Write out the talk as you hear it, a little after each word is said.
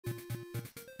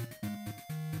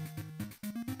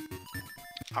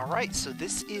Alright, so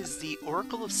this is the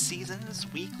Oracle of Seasons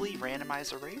weekly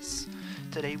randomizer race.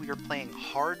 Today we are playing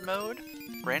hard mode,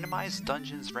 randomized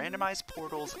dungeons, randomized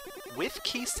portals with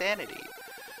keysanity.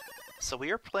 So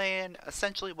we are playing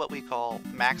essentially what we call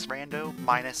max rando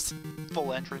minus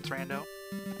full entrance rando.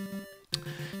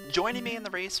 Joining me in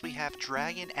the race we have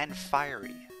Dragon and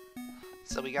Fiery.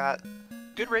 So we got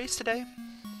good race today.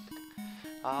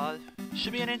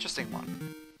 Should be an interesting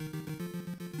one.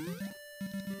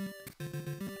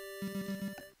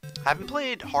 Haven't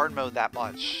played hard mode that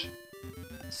much,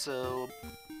 so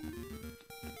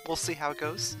we'll see how it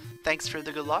goes. Thanks for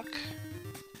the good luck.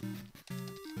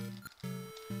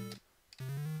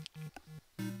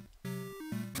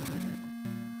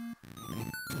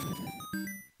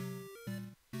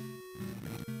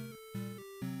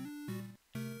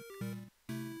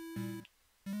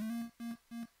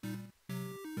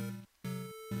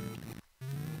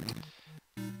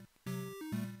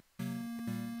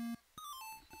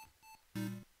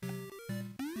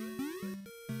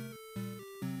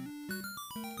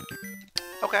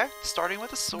 Okay, starting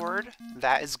with a sword,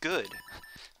 that is good.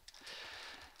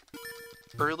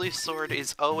 Early sword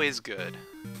is always good.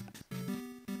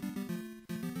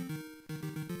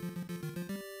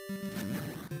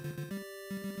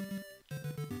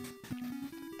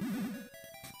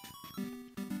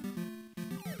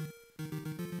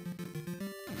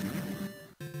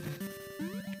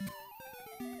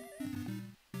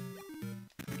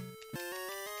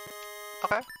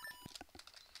 Okay.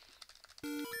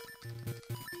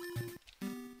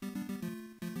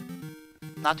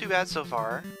 Not too bad so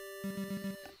far.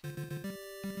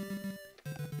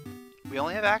 We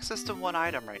only have access to one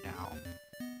item right now.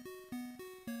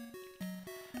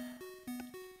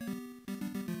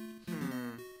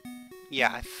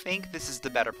 Yeah, I think this is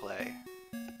the better play.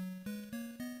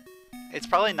 It's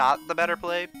probably not the better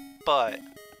play, but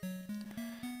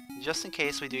just in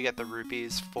case we do get the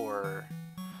rupees for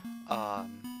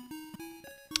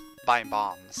buying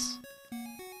bombs.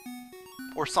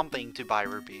 Or something to buy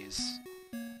rupees.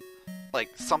 Like,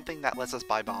 something that lets us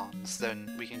buy bombs,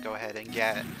 then we can go ahead and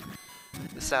get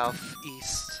the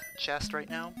southeast chest right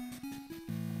now.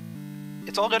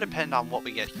 It's all gonna depend on what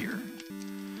we get here.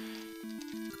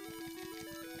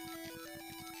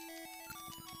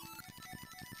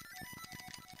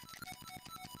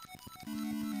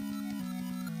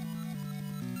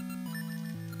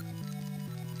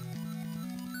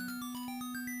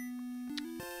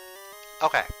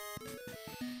 Okay.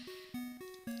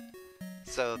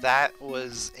 So that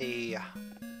was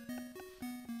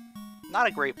not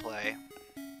a great play,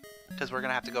 because we're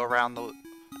gonna have to go around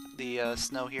the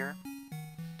snow here.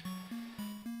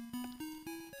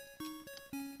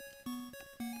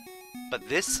 But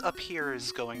this up here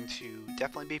is going to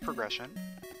definitely be progression.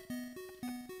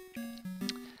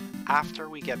 After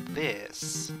we get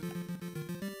this,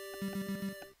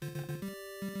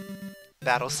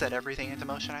 that'll set everything into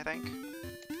motion, I think.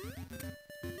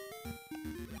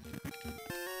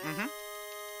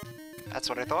 That's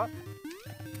what I thought.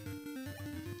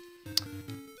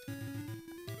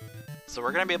 So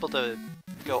we're gonna be able to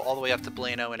go all the way up to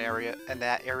Bueno and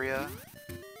that area.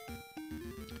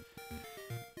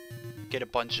 Get a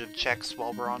bunch of checks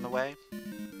while we're on the way.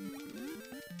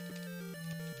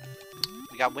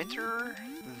 We got winter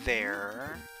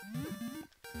there.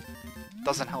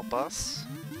 Doesn't help us.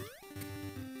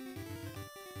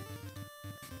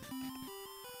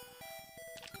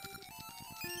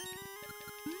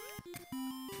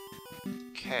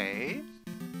 Okay.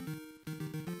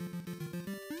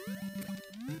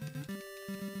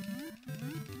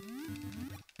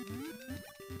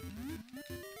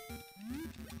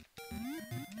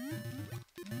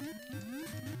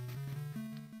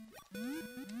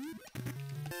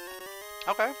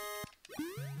 Okay.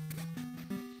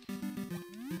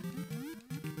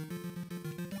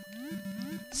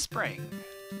 Spring.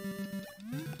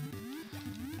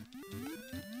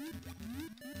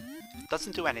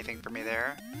 Doesn't do anything for me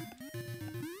there.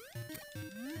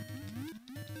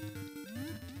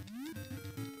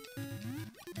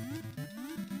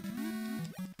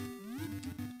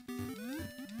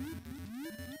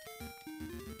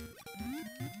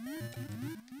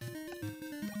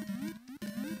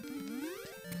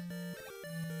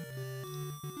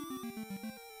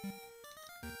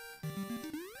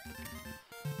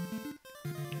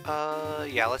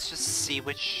 Yeah, let's just see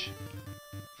which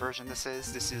version this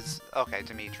is. This is... okay,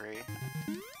 Dimitri.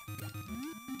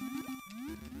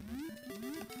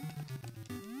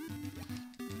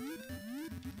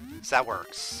 So that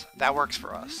works. That works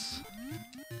for us.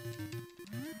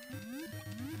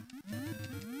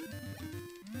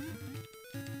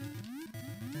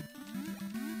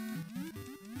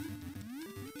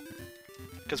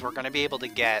 because we're going to be able to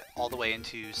get all the way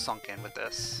into Sunken with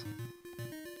this.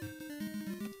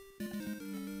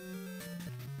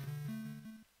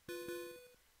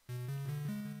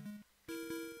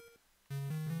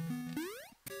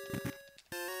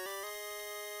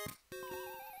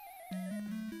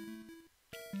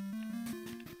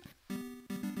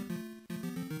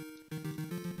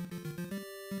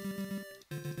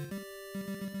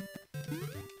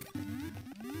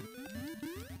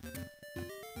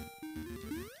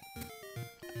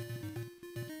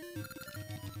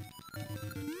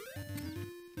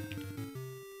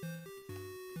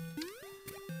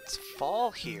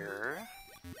 Fall here.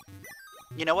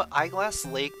 You know what? Eyeglass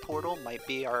Lake portal might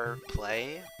be our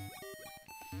play.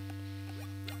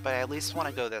 But I at least want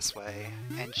to go this way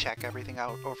and check everything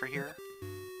out over here.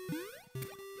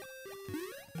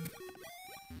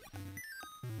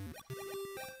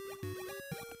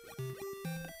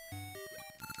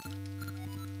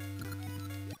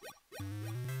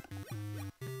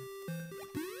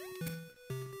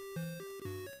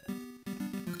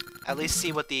 At least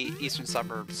see what the Eastern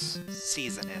Suburbs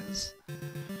season is.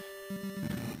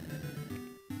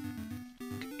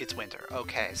 It's winter.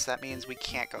 Okay, so that means we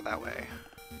can't go that way.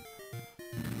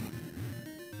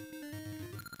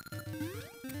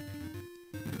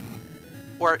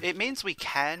 Or it means we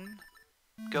can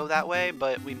go that way,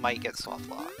 but we might get soft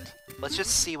locked. Let's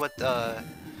just see what the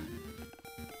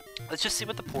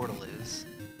portal is.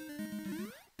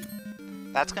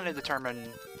 That's going to determine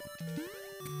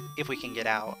if we can get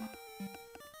out.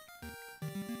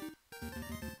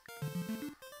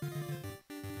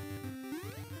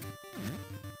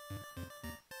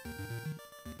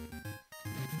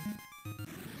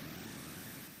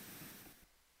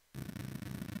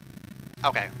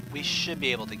 Okay, we should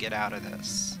be able to get out of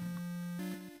this.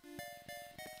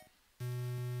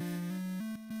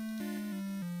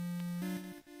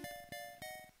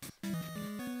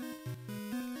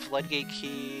 Floodgate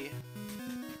key.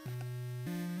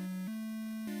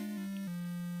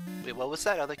 Wait, what was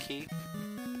that other key?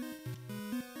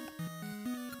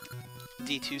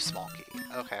 D2 small key.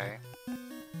 Okay.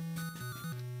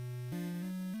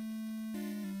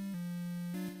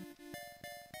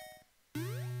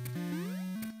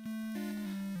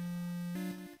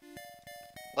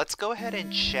 Let's go ahead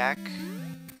and check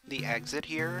the exit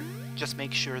here. Just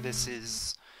make sure this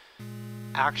is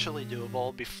actually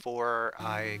doable before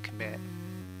I commit.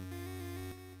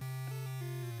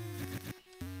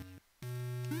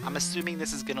 I'm assuming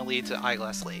this is going to lead to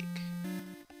Eyeglass Lake.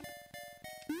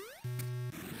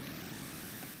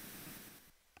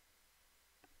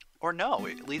 Or no,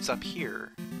 it leads up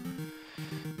here.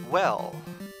 Well,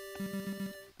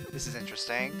 this is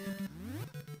interesting.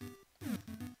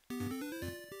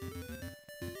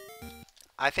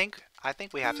 I think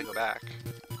we have to go back.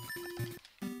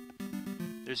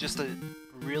 There's just a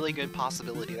really good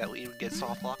possibility that we would get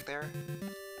soft lock there.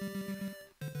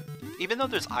 Even though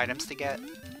there's items to get,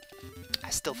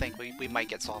 I still think we might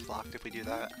get soft locked if we do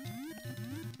that.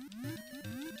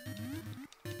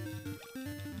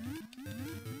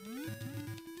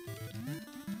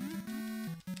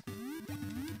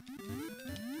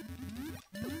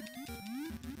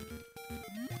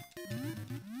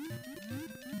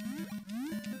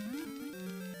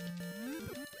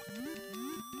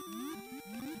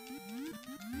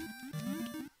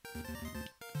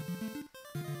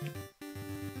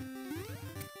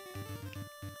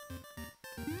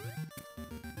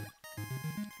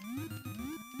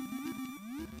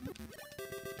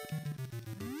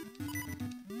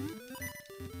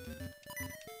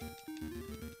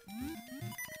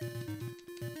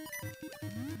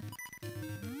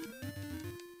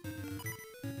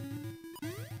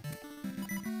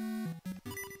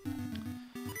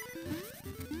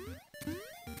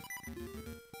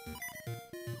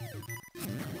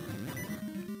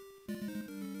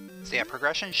 So yeah,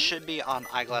 progression should be on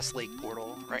Eyeglass Lake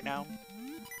portal right now.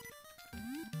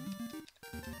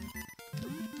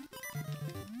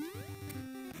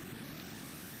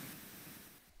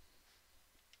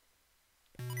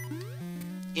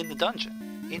 In the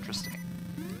dungeon. Interesting.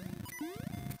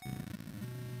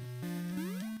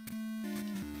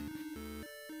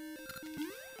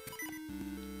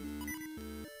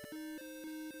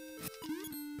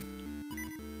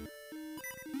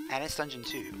 And it's dungeon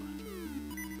 2.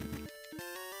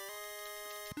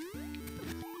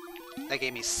 That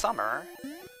gave me summer.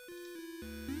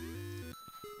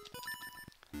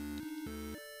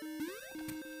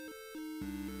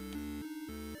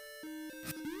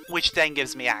 Which then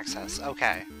gives me access.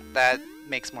 Okay, that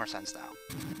makes more sense now.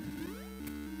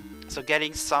 So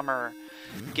getting summer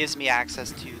gives me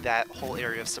access to that whole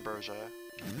area of Suburbia.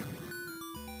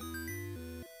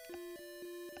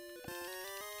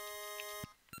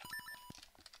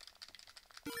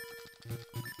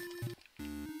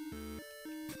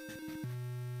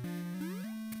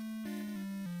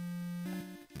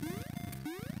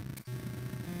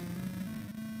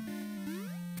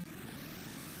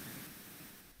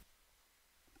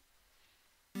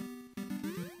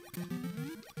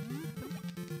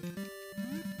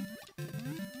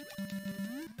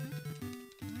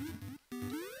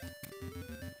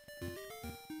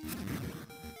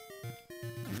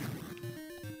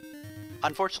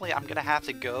 Unfortunately, I'm gonna have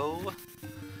to go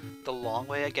the long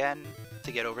way again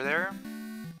to get over there.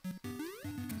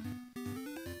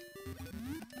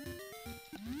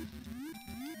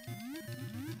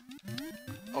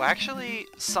 Oh, actually,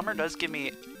 Summer does give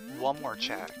me one more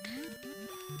check.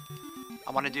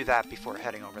 I want to do that before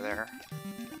heading over there.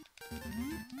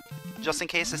 Just in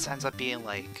case this ends up being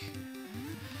like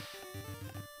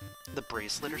the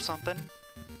bracelet or something.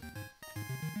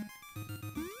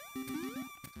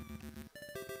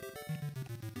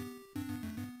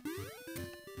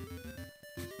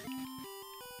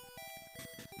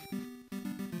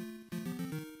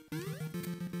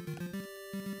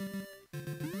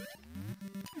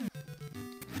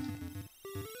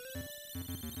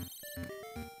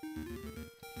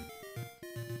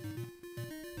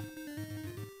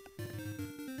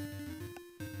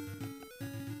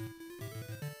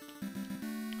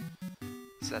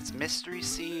 So that's mystery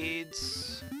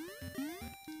seeds.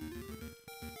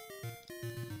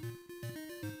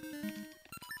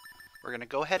 We're gonna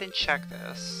go ahead and check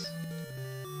this.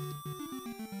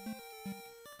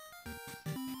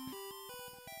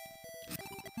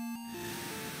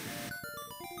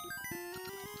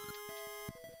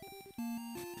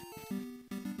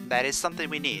 That is something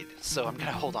we need, so I'm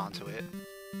gonna hold on to it.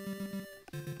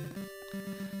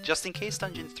 Just in case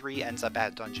Dungeon 3 ends up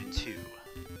at Dungeon 2.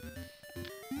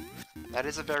 That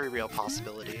is a very real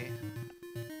possibility.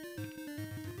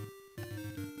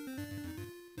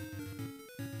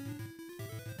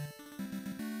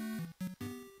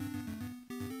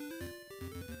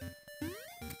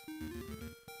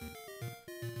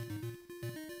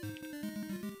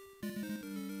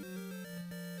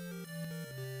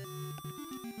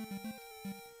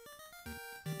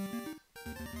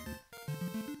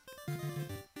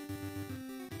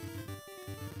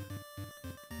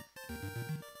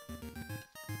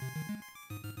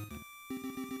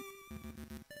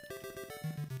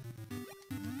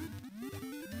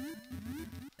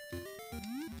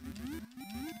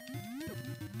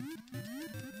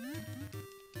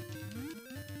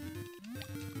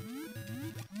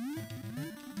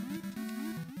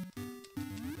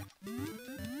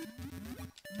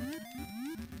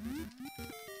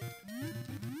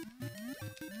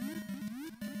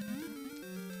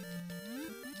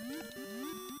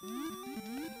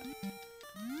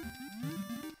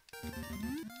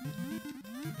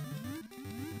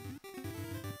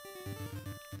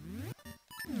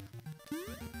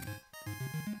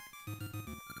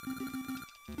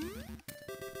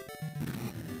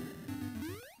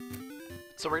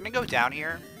 So we're gonna go down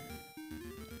here.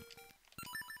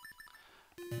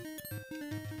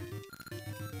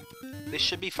 This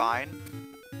should be fine.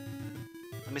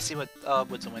 Let me see what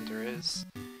Woods of Winter is.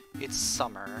 It's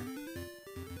summer.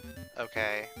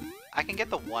 Okay. I can get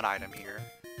the one item here.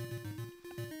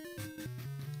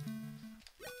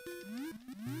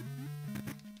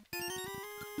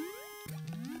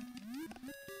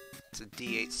 It's a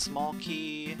D8 small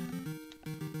key.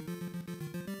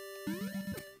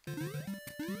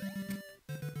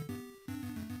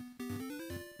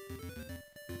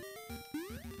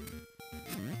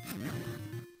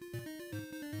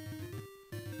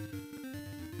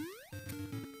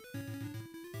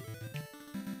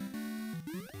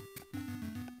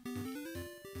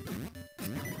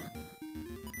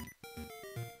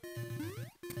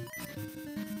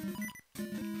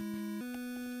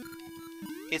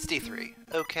 It's D3.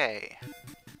 Okay.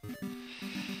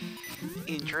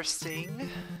 Interesting.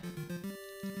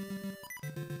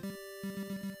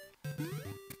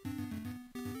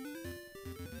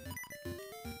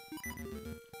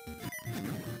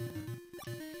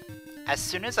 As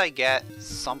soon as I get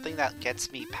something that gets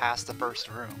me past the first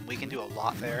room, we can do a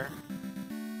lot there.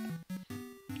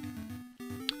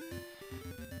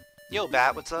 Yo,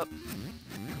 Bat, what's up?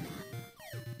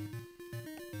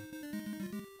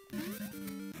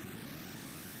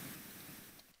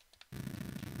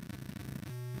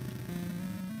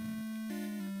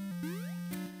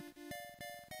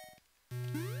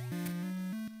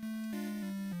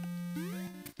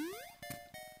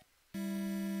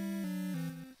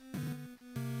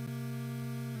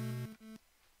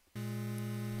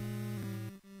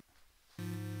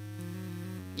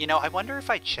 You know, I wonder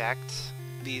if I checked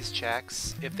these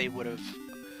checks, if they would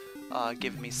have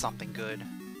given me something good.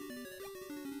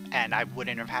 And I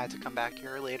wouldn't have had to come back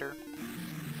here later.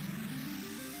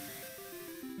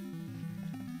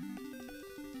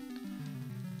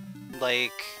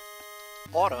 Like,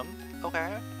 Autumn,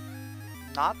 okay.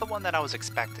 Not the one that I was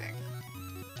expecting,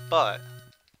 but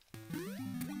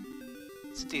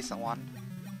it's a decent one.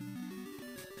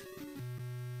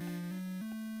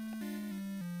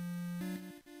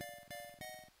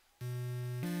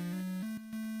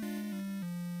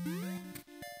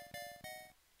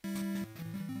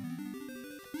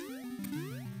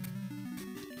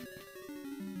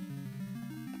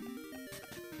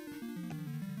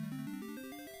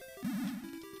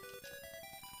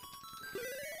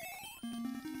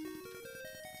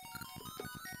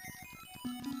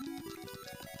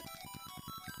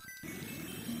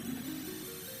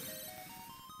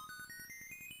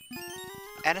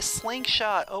 And a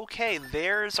slingshot! Okay,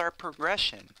 there's our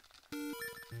progression.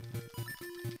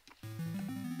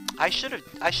 I should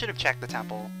have checked the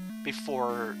temple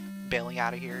before bailing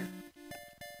out of here.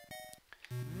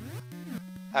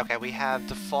 Okay, we have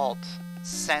default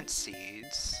scent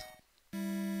seeds.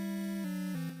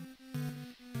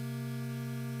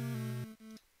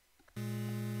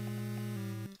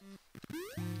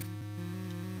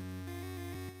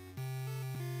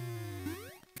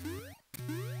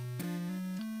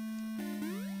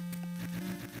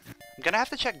 I'm gonna have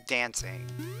to check dancing,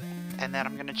 and then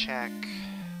I'm gonna check...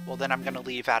 Well, then I'm gonna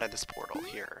leave out of this portal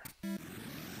here.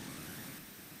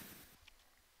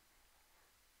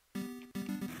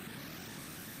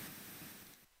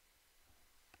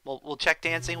 We'll check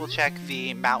dancing, we'll check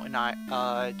the mountain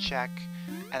check,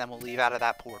 and then we'll leave out of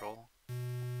that portal.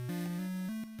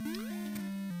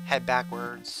 Head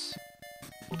backwards.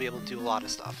 We'll be able to do a lot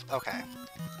of stuff. Okay.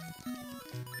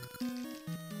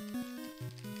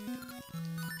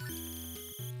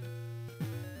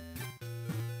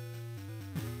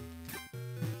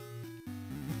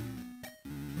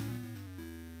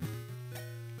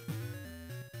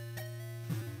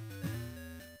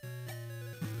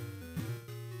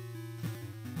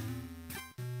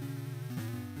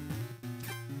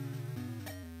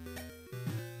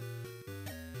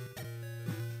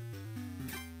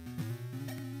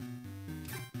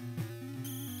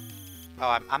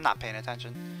 Oh, I'm not paying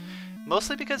attention.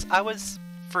 Mostly because I was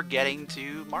forgetting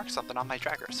to mark something on my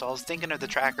tracker. So I was thinking of the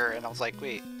tracker and I was like,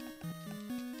 wait.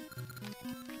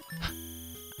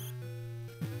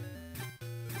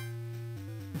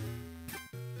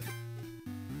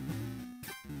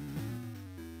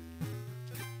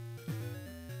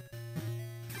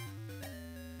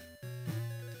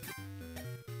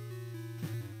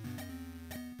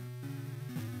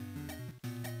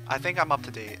 I think I'm up to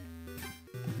date.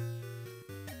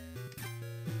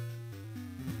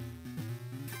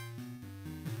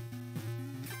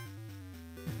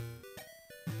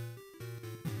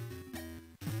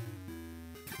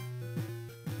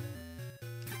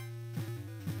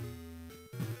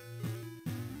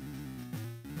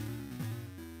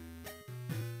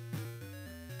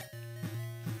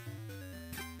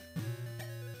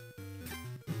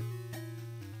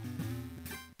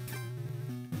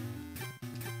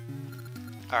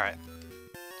 Alright.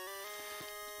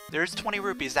 There's 20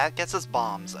 rupees. That gets us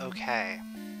bombs. Okay.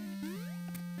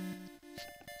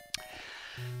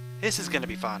 This is gonna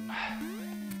be fun.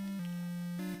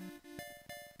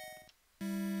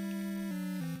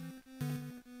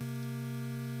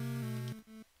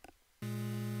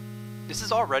 This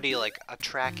is already like a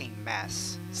tracking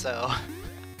mess, so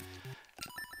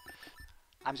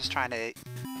I'm just trying to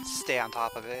stay on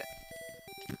top of it.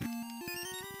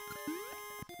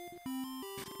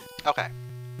 Okay.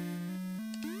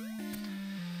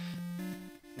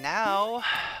 Now,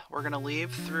 we're gonna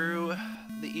leave through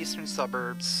the eastern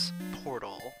suburbs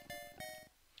portal,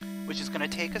 which is gonna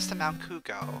take us to Mount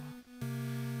Kuko,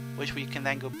 which we can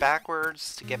then go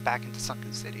backwards to get back into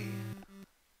Sunken City.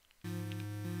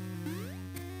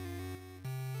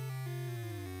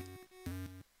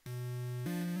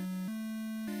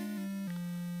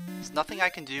 There's nothing I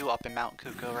can do up in Mount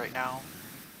Kuko right now.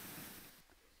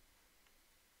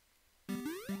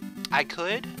 I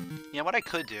could, you know what I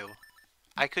could do?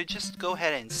 I could just go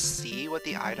ahead and see what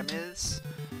the item is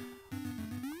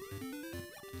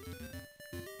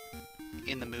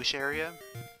in the Moosh area.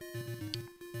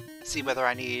 See whether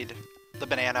I need the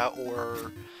banana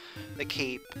or the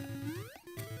cape.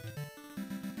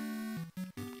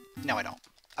 No, I don't.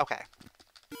 Okay.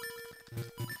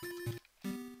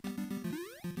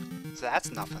 So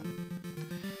that's nothing.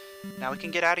 Now we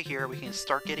can get out of here, we can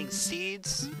start getting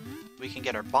seeds. We can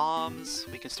get our bombs.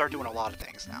 We can start doing a lot of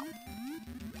things now.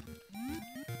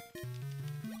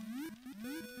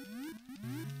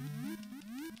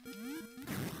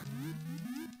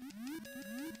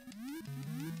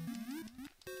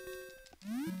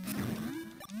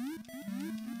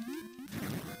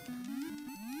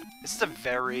 This is a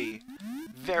very,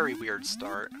 very weird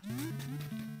start.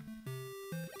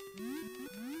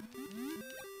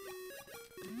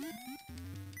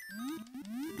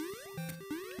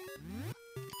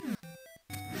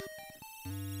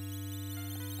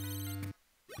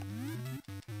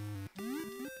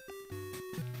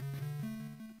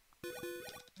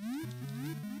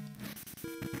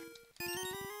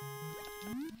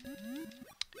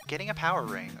 Getting a power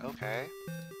ring, okay.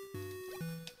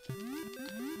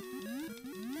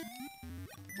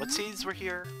 What seeds were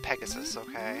here? Pegasus,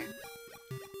 okay.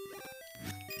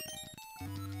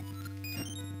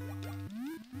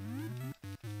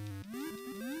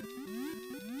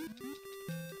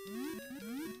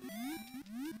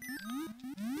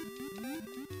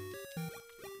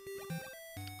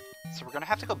 So we're gonna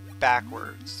have to go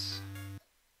backwards.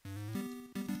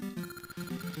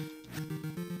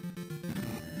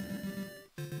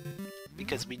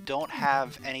 Because we don't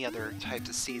have any other types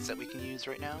of seeds that we can use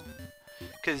right now.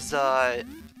 Because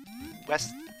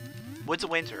Woods of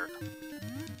Winter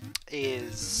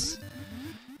is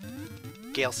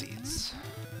Gale Seeds.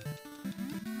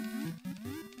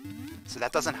 So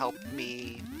that doesn't help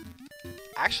me.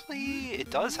 Actually,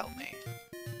 it does help me.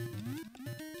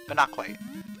 But not quite.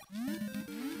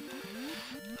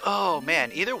 Oh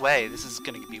man, either way, this is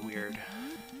gonna be weird.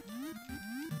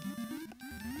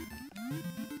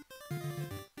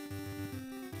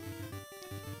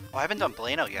 Oh, I haven't done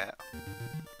Bueno yet.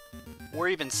 Or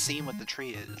even seen what the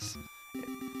tree is.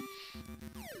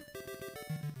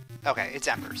 Okay, it's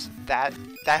embers. That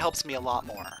helps me a lot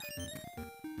more.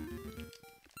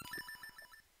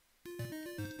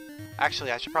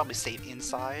 Actually, I should probably save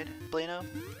inside Bueno,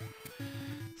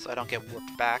 so I don't get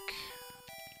warped back.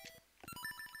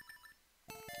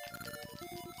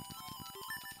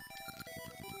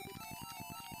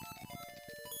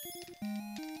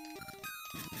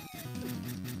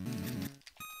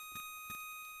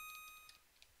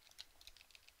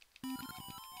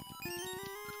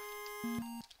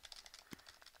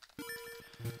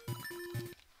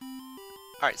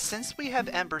 Alright, since we have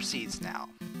Ember Seeds now,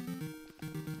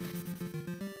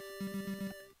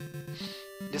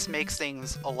 this makes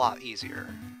things a lot easier.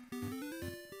 I'm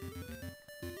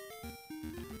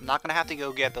not gonna have to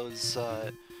go get those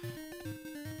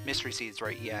Mystery Seeds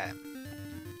right yet.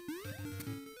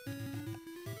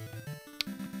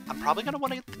 I'm probably gonna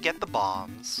want to get the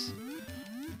bombs.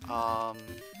 And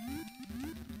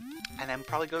then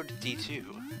probably go to D2.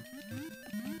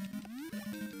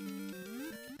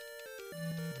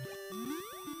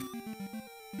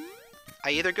 I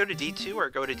either go to D2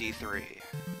 or go to D3.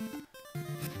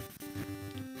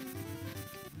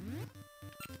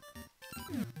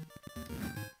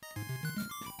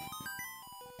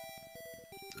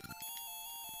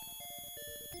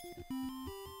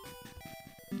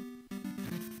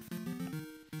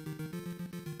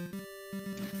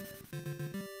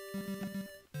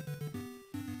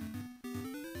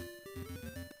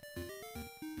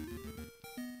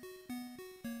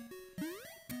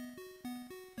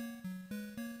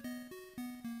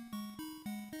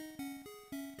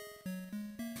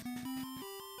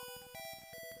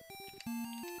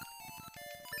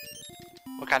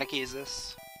 What kind of key is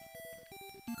this?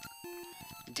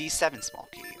 D7 small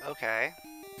key, okay.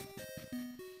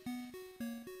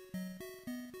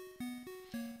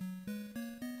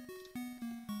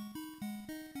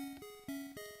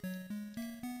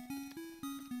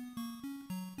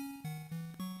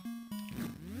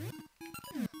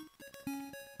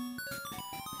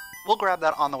 We'll grab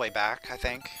that on the way back, I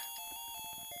think.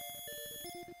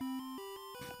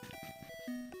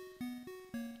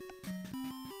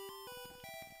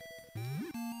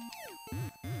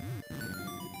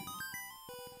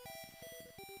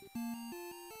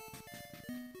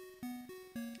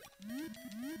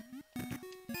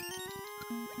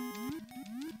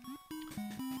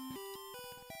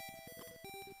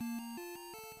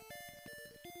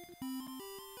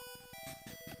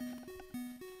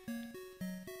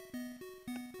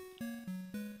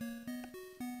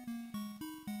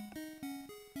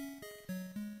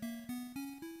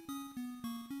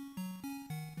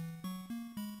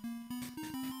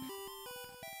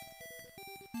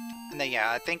 And then,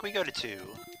 yeah, I think we go to 2.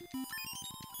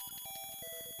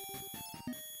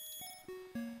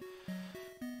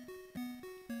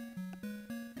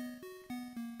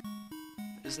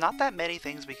 There's not that many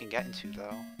things we can get into,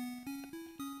 though.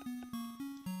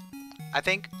 I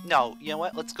think, no, you know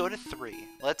what? Let's go to 3.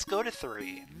 Let's go to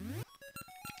 3.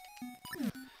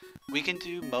 We can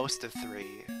do most of 3.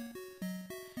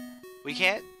 We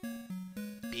can't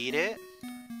beat it,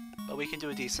 but we can do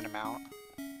a decent amount.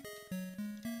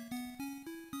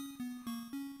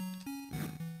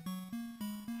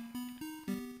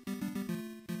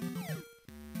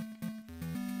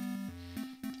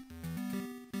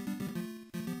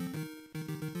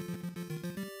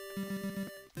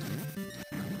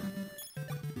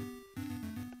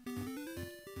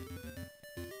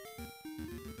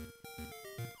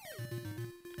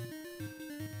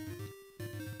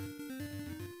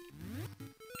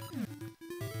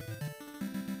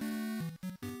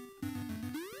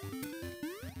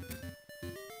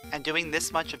 And doing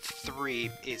this much of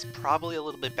 3 is probably a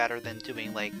little bit better than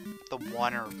doing, like, the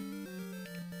 1 or,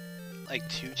 like,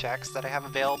 2 checks that I have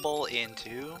available in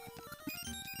 2.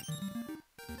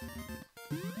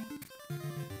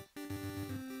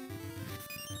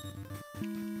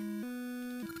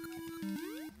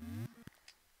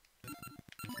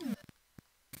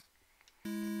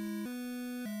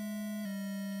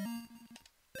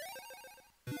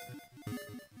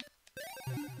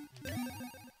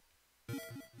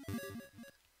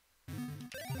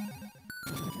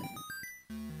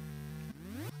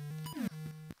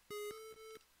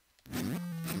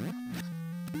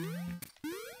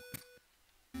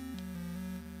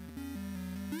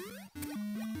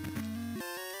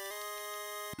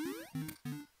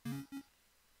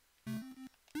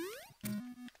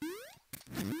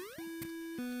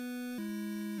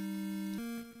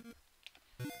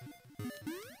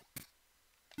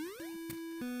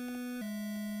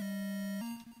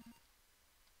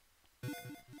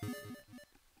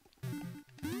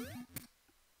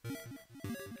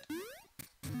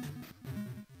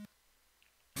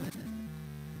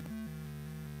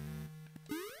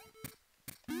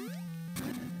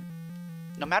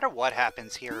 No matter what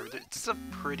happens here, it's a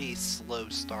pretty slow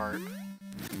start.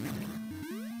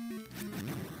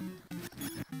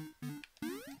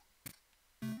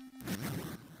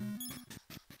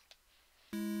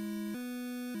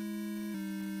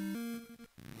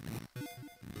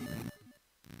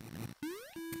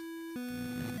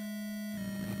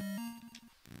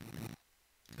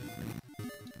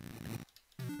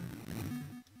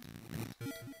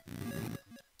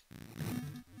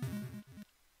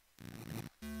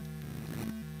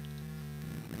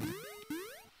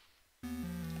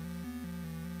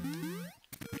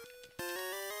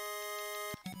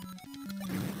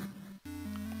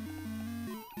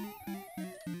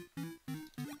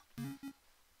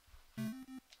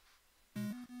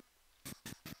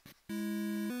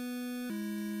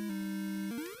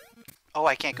 Oh,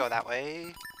 I can't go that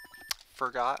way.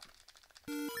 Forgot.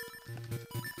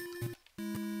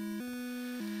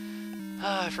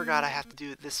 I forgot I have to do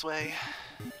it this way.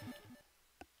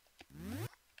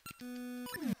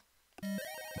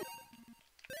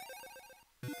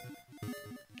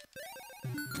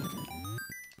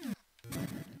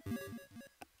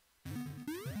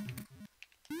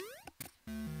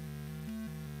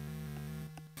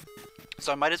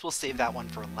 So I might as well save that one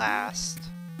for last.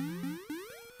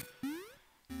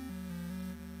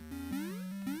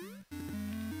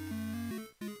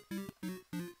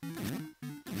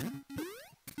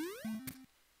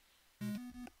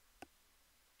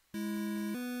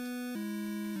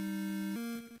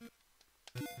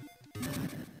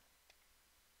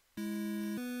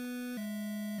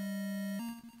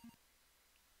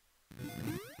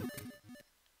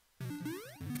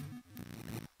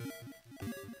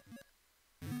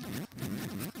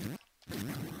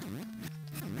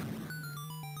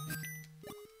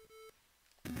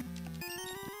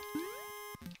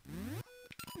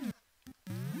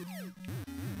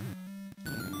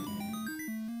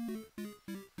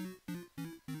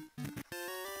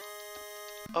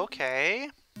 Okay.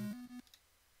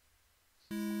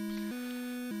 So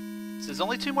there's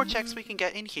only 2 more checks we can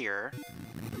get in here.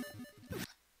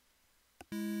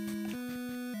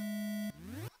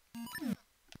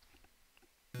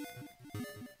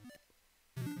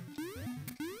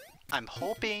 I'm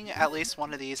hoping at least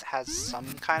one of these has some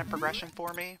kind of progression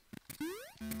for me.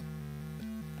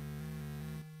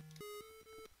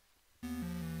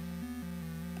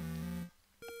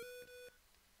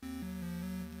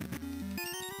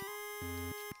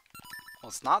 Well,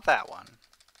 it's not that one.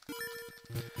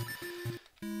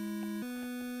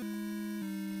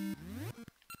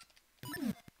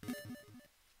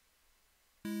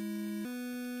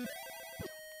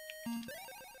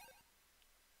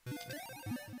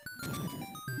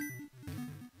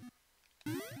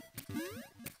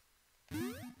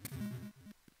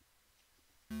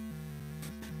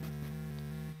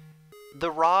 The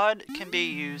rod can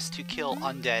be used to kill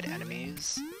undead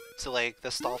enemies, so like the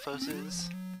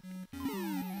Stalfoses.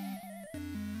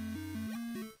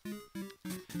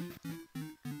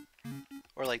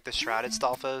 Or like the Shrouded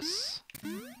Stalfos.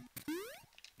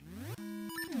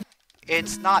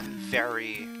 It's not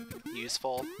very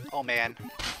useful. Oh man.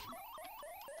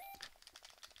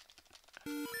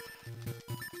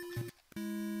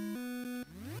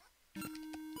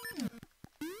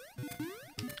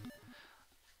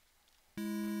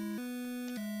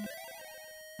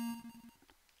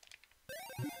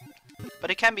 But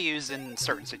it can be used in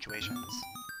certain situations.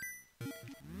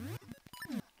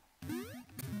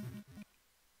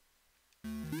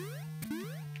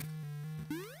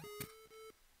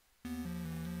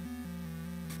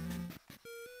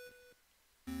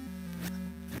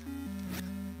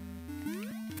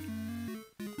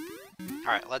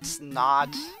 Alright, let's not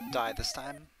die this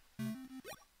time.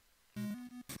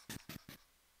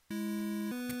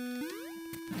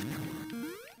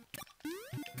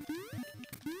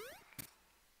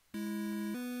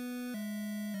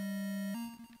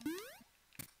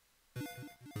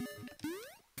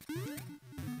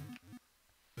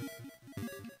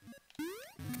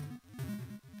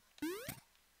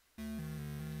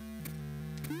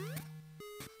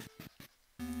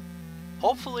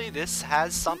 Hopefully this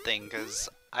has something, because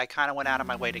I kind of went out of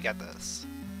my way to get this.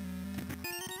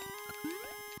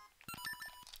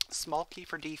 Small key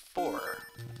for D4.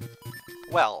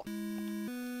 Well,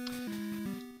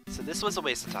 so this was a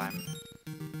waste of time.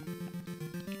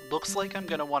 Looks like I'm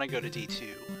going to want to go to D2.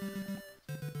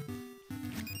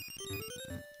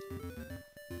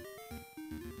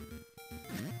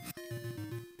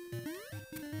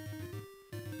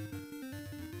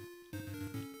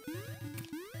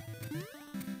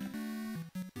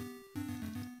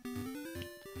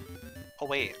 Oh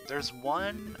wait, there's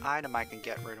one item I can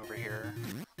get right over here.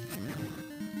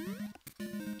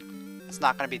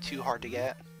 not going to be too hard to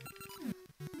get.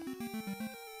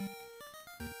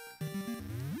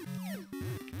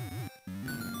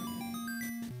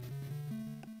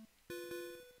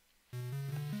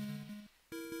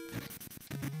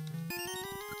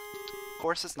 Of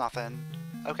course it's nothing.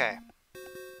 Okay.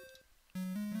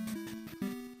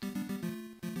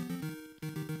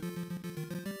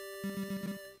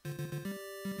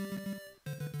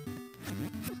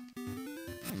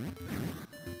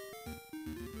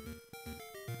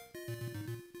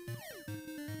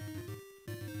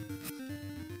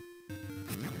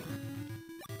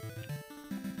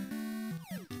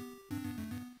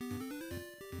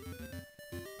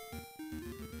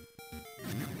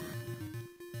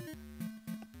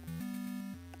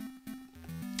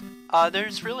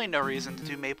 There's really no reason to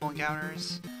do maple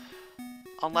encounters.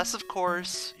 Unless, of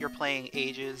course, you're playing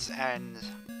Ages and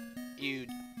you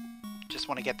just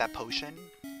want to get that potion.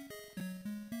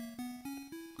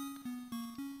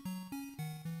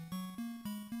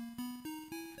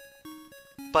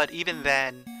 But even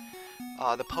then,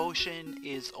 the potion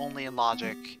is only in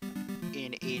logic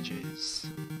in Ages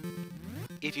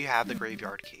if you have the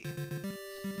graveyard key.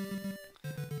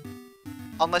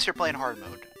 Unless you're playing hard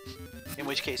mode, in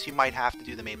which case you might have to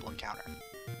do the maple encounter.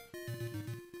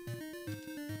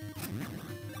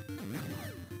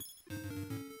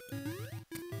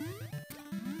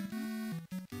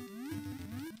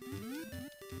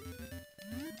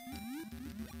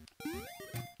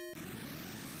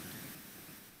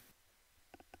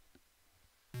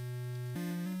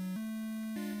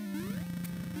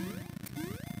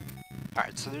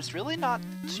 Alright, so there's really not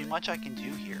too much I can do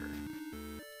here.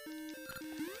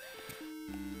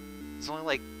 There's only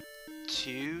like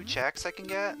 2 checks I can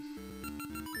get.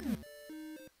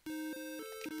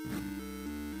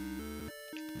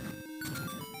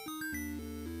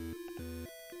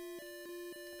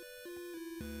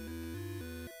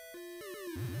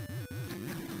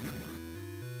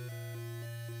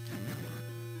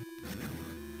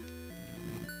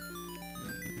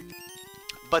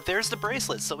 But there's the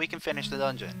bracelet, so we can finish the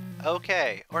dungeon.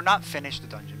 Okay, or not finish the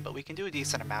dungeon, but we can do a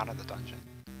decent amount of the dungeon.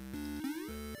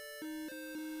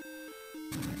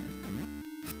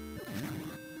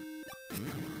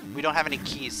 We don't have any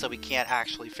keys, so we can't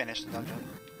actually finish the dungeon.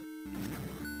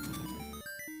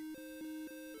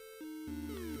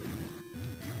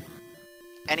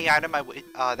 Any item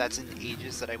that's in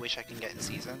Ages that I wish I can get in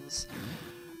Seasons.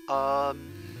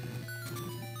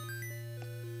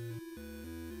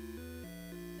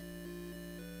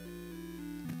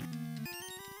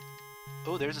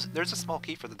 Oh, there's a small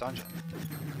key for the dungeon.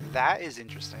 That is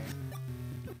interesting.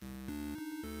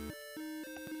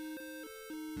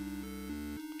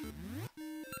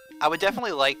 I would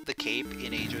definitely like the cape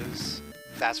in Ages,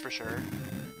 that's for sure.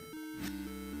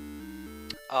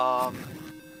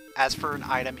 As for an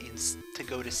item to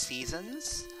go to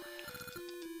Seasons,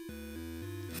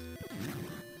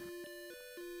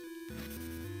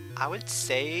 I would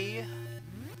say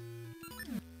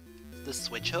the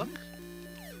switch hook.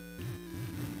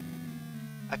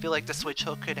 I feel like the switch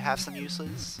hook could have some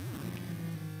uses.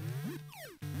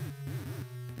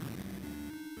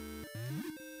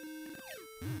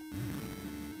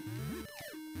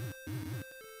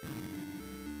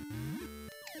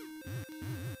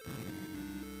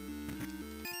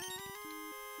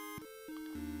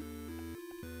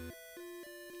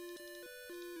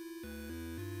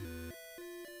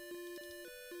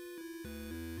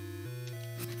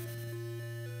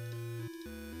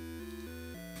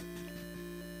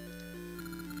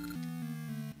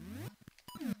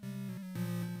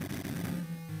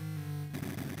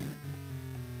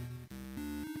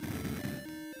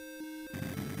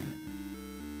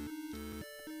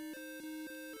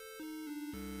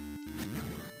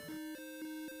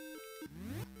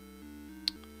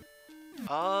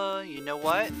 You know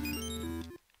what?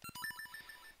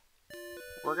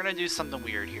 We're gonna do something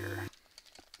weird here.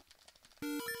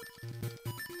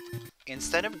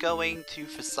 Instead of going to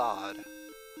Facade,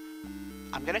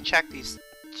 I'm gonna check these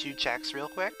 2 checks real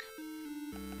quick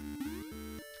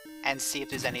and see if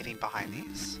there's anything behind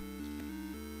these.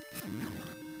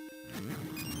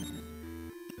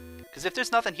 Because if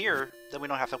there's nothing here, then we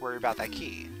don't have to worry about that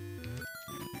key.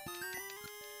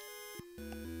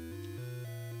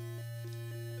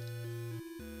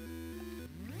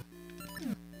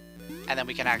 And then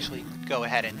we can actually go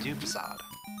ahead and do Facade.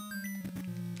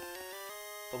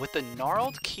 But with the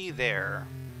gnarled key there,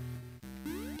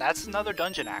 that's another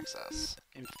dungeon access.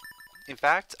 In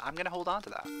fact, I'm gonna hold on to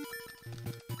that.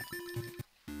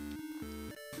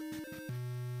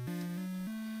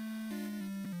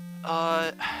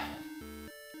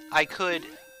 I could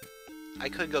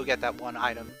go get that one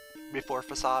item before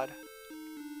facade.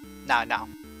 No.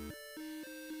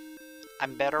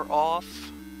 I'm better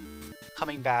off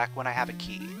coming back when I have a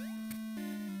key.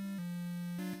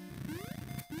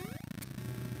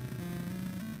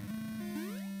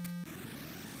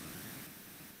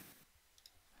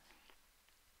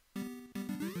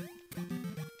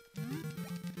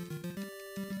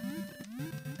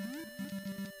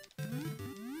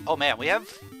 Oh man, we have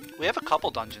a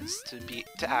couple dungeons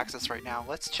to access right now.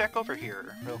 Let's check over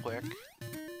here real quick.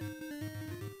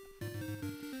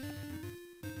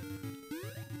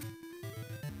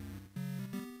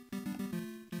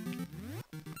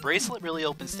 Bracelet really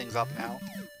opens things up now.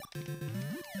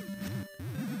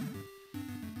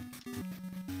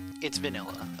 It's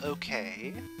vanilla.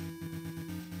 Okay.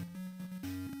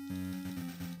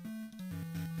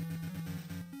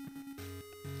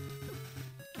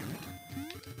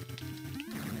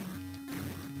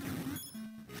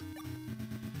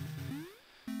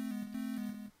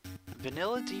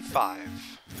 Vanilla D5.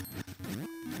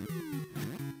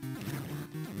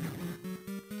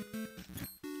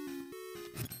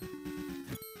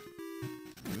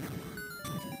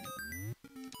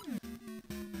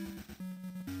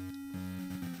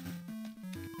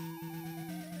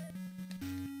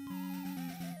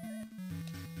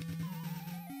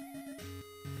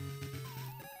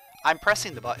 I'm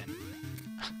pressing the button.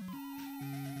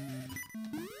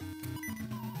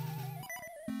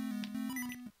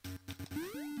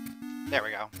 There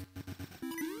we go.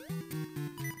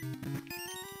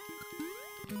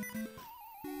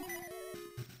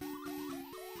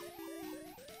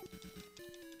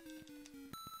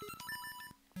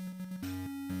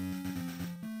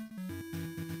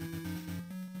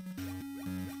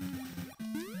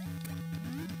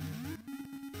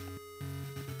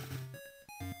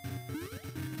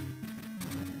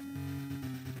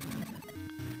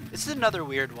 This is another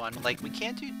weird one. Like, we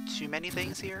can't do too many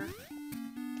things here.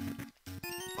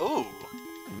 Oh!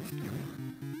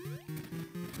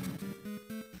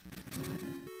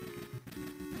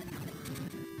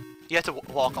 You have to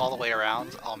walk all the way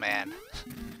around? Oh man.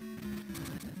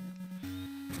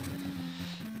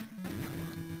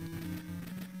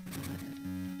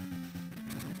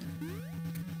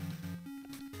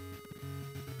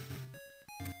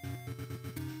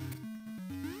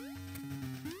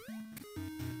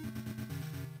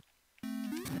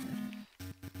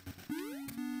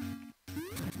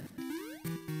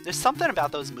 There's something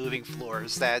about those moving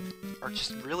floors that are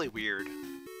just really weird.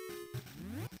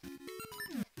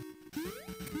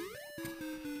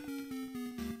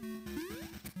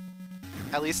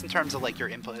 At least in terms of like your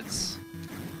inputs.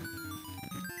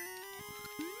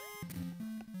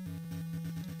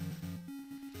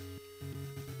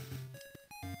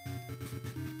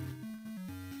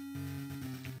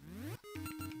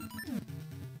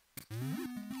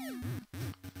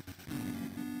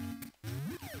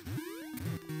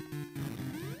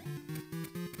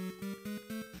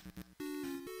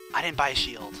 I didn't buy a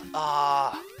shield.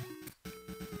 Gonna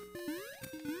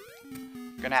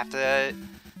have to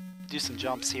do some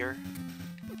jumps here.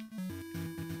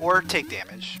 Or take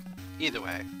damage. Either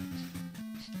way.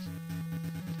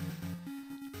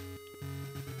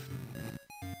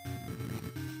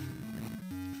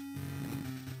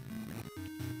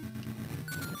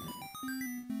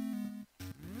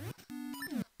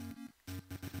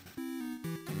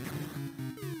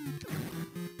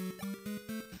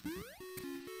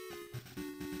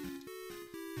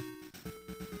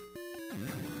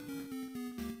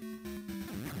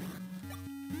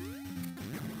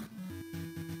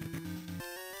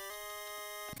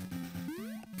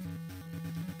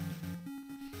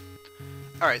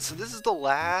 Alright, so this is the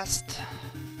last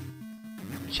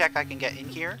check I can get in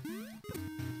here.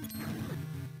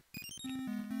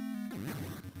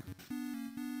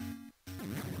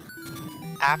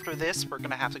 After this, we're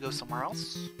gonna have to go somewhere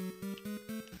else.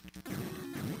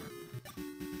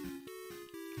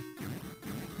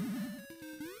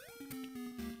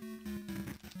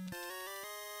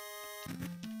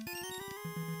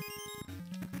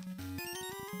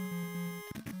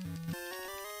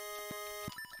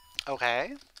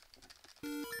 Okay.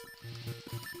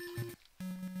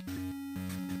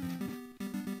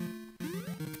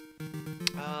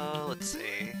 Let's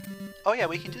see. Oh yeah,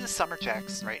 we can do the summer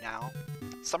checks right now.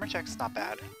 Summer checks not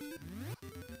bad.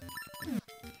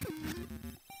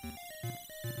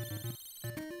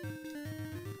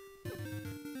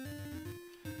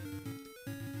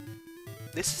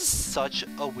 This is such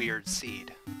a weird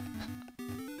seed.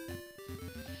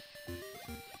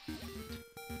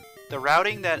 The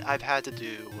routing that I've had to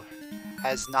do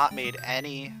has not made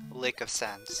any lick of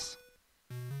sense.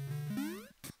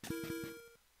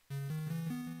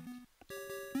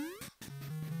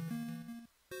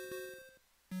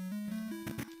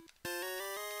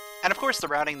 And of course, the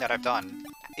routing that I've done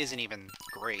isn't even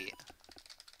great.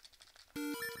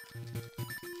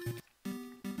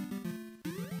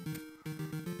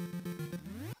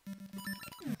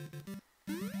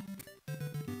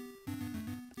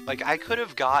 Like, I could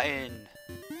have gotten...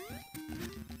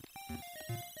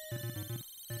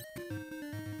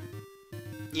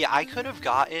 Yeah, I could have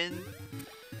gotten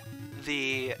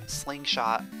the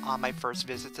slingshot on my first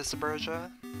visit to Suburbia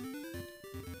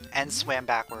and swam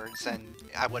backwards, and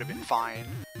I would have been fine.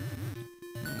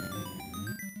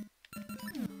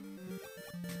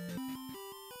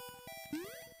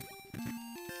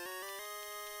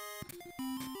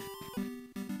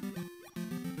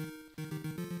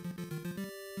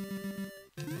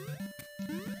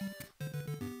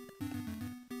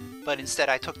 But instead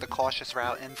I took the cautious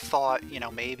route and thought, you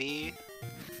know, maybe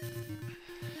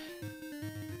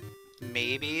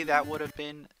that would have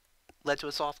been led to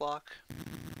a soft lock.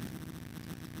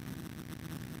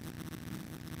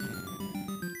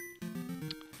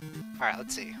 Alright,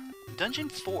 let's see. Dungeon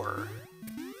 4.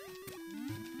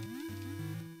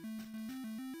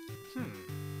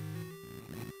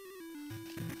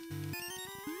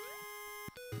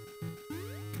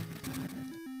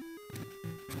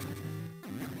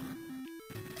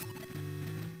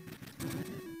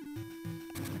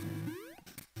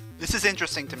 This is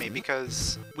interesting to me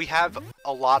because we have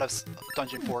a lot of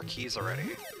Dungeon 4 keys already.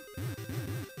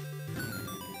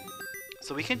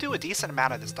 So we can do a decent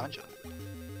amount of this dungeon.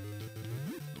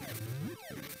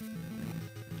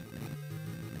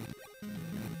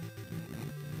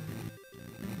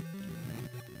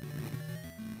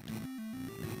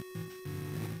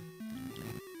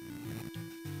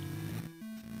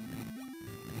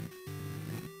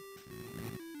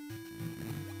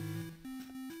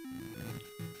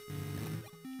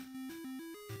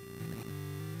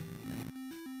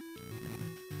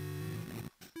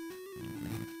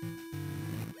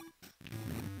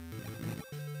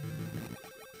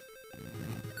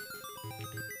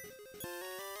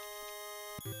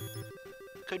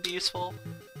 Could be useful.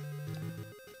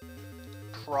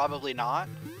 Probably not.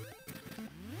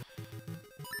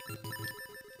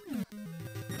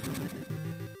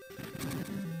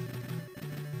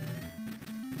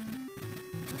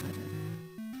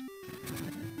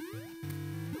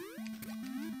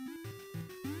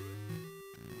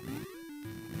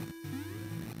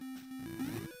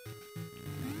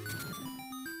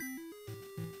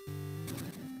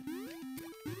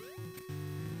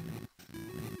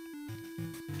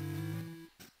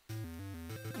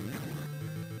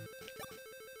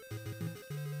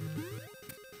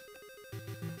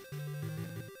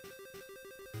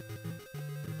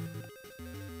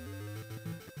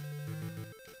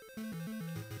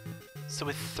 So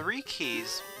with 3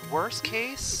 keys, worst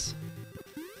case,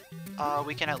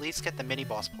 we can at least get the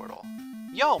mini-boss portal.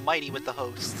 Yo, Mighty with the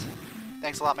host.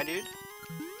 Thanks a lot, my dude.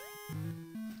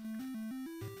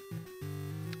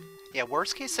 Yeah,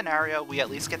 worst case scenario, we at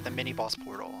least get the mini-boss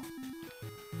portal.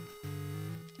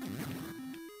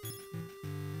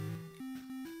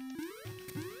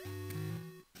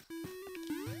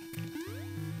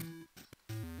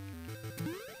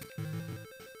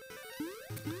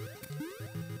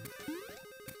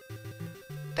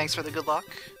 Thanks for the good luck.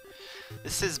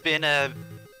 This has been a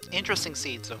interesting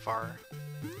seed so far.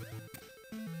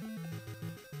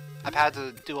 I've had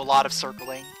to do a lot of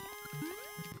circling.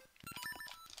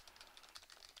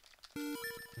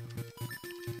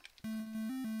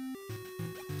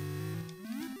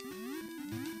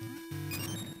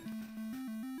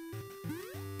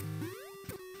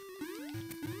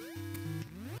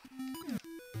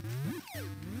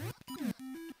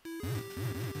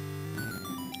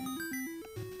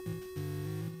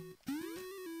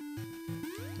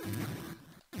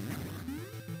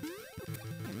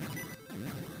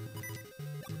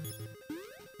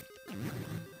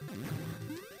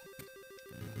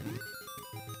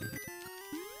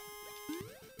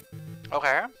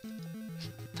 Okay.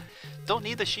 Don't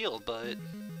need the shield, but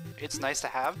it's nice to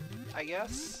have, I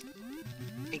guess.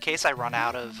 In case I run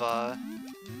out of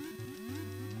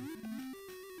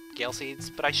Gale Seeds.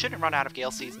 But I shouldn't run out of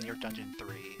Gale Seeds near Dungeon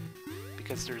 3,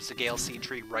 because there's a Gale Seed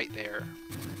tree right there.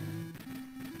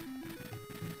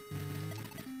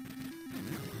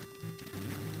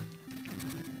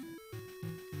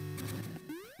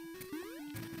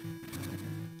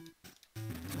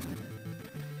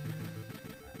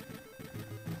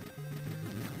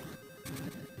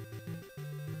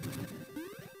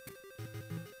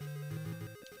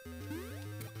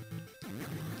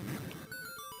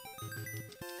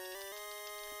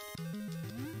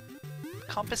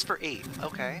 Compass for 8,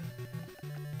 okay.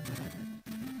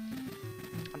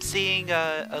 I'm seeing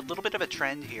a little bit of a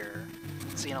trend here.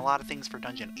 Seeing a lot of things for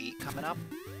Dungeon 8 coming up.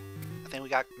 I think we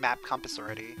got map compass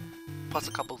already, plus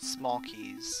a couple small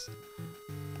keys.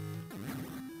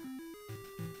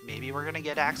 Maybe we're gonna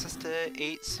get access to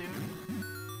 8 soon?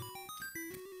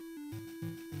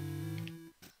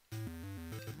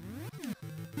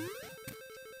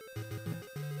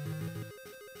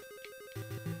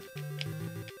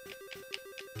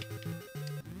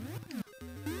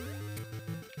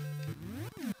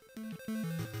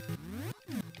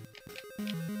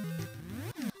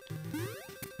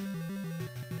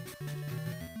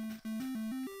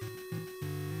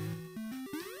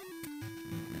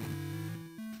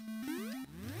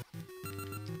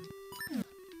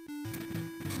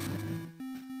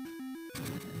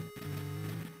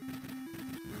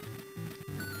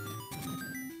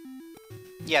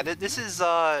 Yeah, this is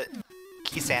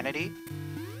keysanity.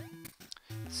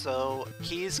 So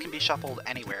keys can be shuffled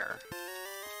anywhere.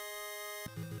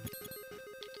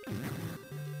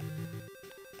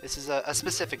 This is a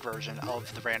specific version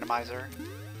of the randomizer.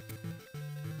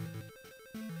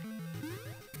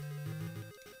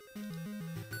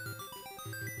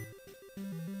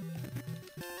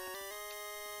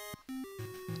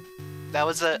 That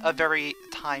was a very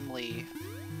timely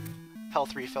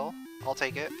health refill. I'll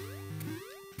take it.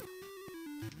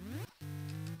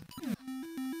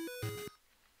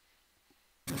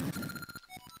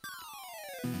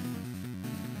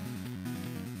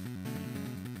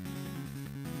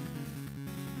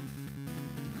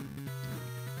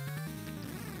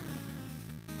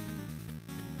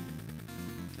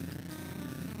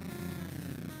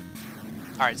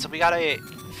 Alright, so we got a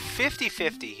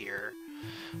 50-50 here,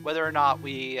 whether or not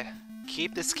we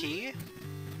keep this key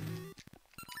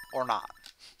or not.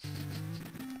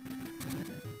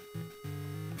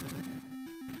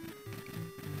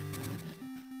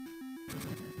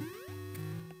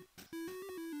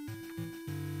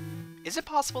 Is it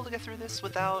possible to get through this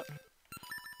without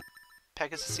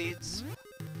Pegasus seeds?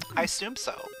 I assume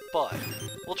so, but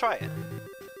we'll try it.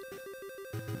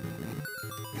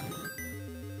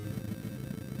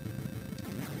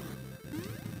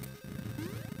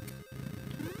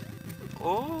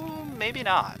 Oh, maybe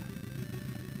not.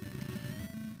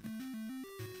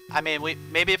 I mean,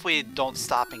 maybe if we don't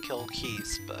stop and kill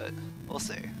keys, but we'll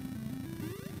see.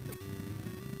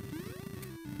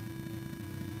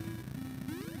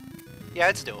 Yeah,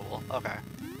 it's doable. Okay.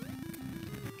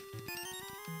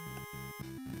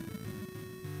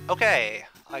 Okay,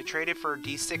 I traded for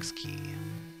D6 key.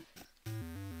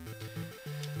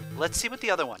 Let's see what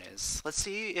the other one is. Let's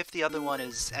see if the other one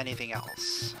is anything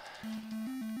else.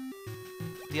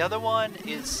 The other one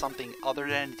is something other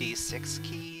than D6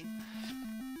 key.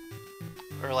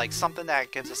 Or like something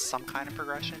that gives us some kind of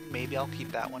progression. Maybe I'll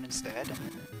keep that one instead.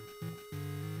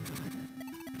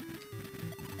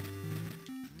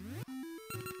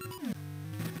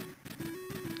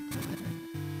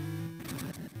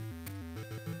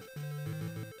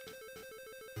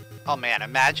 Oh man,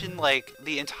 imagine like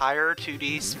the entire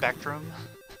 2D spectrum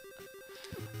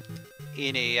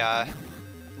in a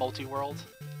multi-world.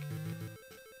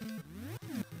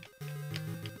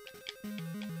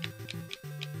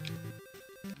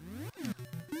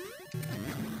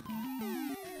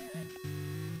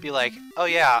 Be like, oh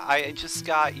yeah, I just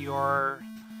got your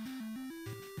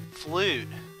flute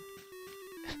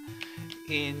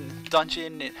in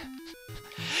dungeon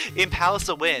in Palace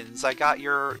of Winds. I got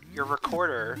your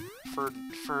recorder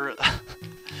for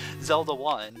Zelda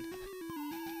 1.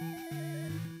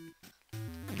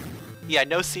 Yeah,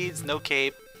 no seeds, no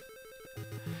cape.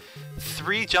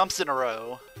 3 jumps in a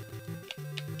row.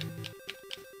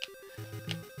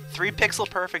 3 pixel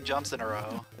perfect jumps in a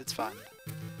row. It's fun.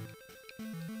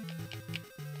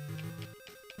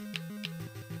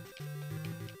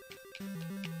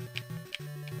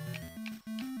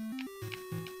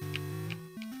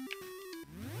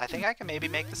 I think I can maybe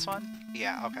make this one?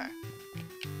 Yeah, okay.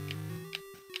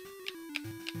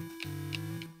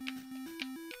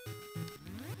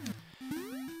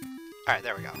 Alright,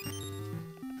 there we go.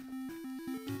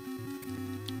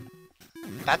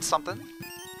 That's something.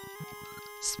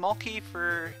 Small key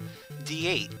for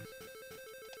D8.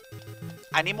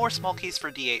 I need more small keys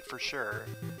for D8 for sure.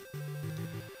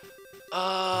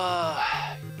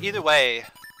 Either way,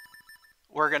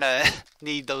 we're gonna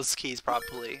need those keys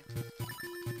probably.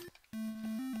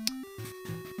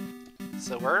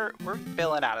 So we're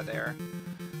bailing out of there.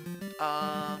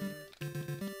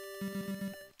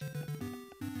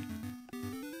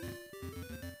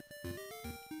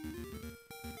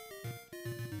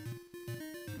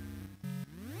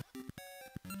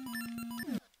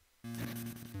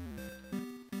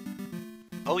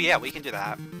 Oh yeah, we can do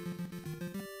that.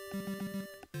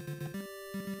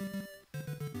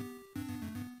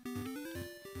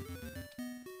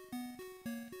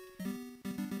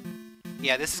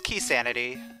 Yeah, this is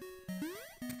keysanity.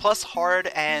 Plus hard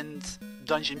and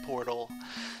dungeon portal.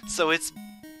 So it's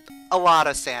a lot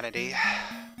of sanity.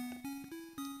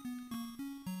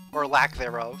 Or lack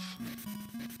thereof.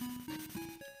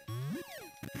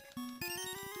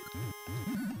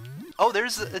 Oh,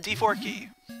 there's a D4 key.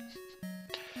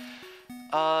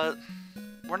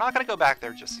 We're not gonna go back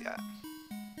there just yet.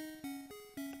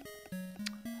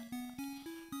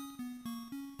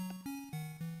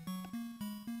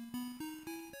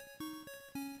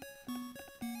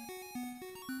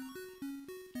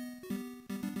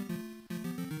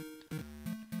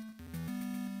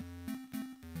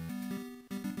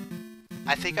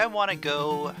 I think I want to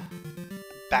go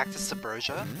back to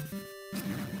Subrosia.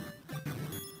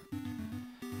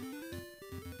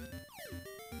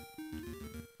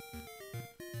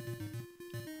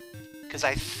 Because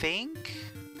I think,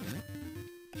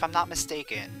 if I'm not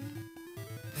mistaken,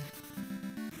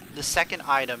 the second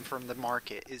item from the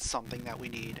market is something that we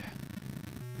need.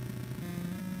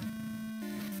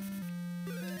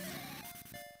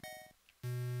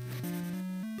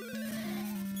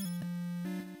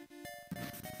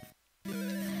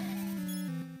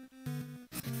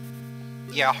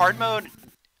 Yeah, hard mode,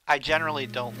 I generally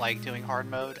don't like doing hard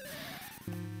mode.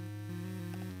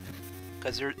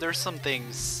 Because there's some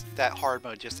things that hard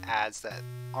mode just adds that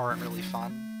aren't really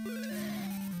fun.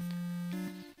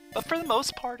 But for the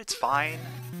most part, it's fine.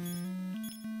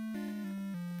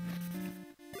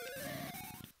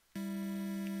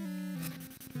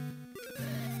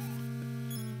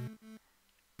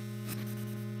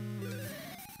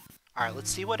 Alright,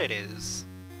 let's see what it is.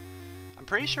 I'm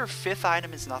pretty sure fifth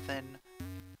item is nothing.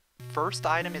 First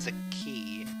item is a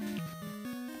key.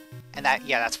 And that,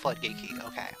 yeah, that's floodgate key,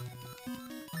 okay.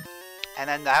 And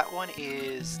then that one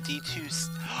is D2.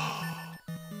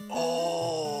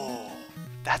 Oh,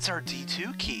 that's our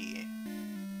D2 key.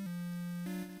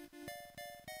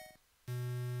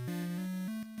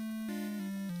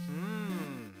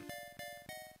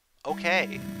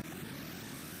 Okay.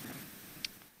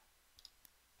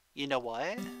 You know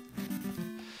what?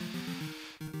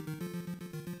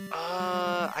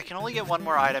 I can only get one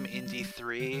more item in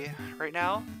D3 right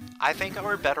now. I think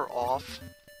we're better off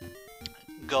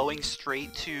going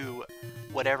straight to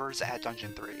whatever's at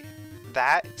Dungeon 3.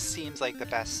 That seems like the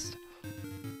best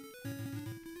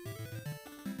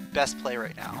play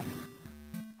right now.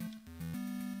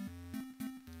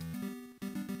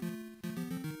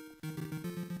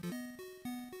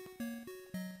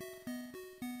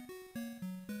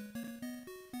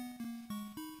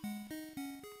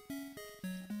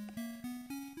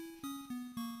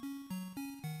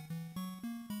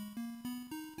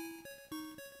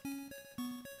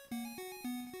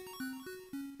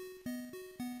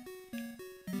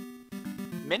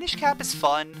 Minish Cap is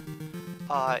fun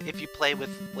if you play with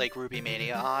like Ruby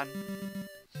Mania on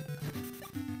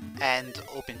and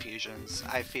Open Fusions.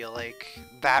 I feel like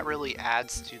that really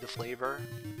adds to the flavor.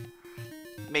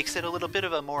 Makes it a little bit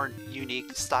of a more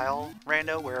unique style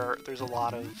rando where there's a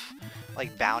lot of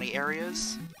like bounty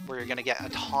areas where you're gonna get a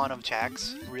ton of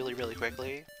checks really, really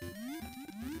quickly.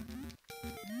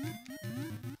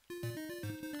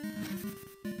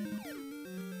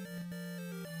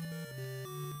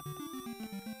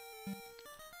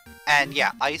 And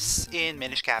yeah, ice in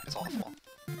Minish Cap is awful.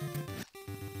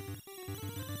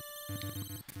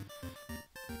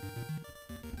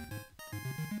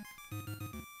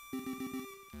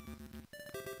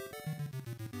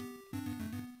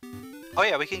 Oh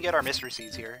yeah, we can get our mystery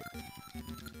seeds here.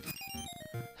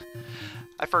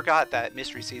 I forgot that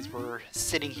mystery seeds were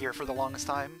sitting here for the longest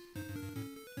time.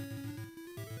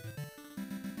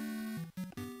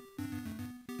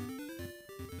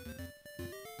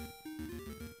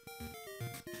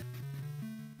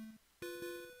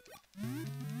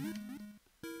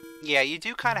 Yeah, you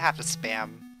do kind of have to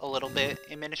spam a little bit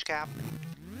in Minish Cap.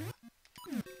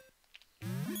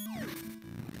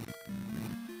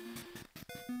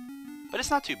 But it's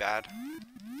not too bad.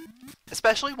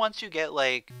 Especially once you get,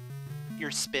 like,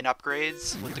 your spin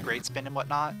upgrades with the great spin and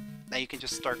whatnot. Now you can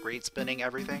just start great spinning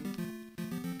everything.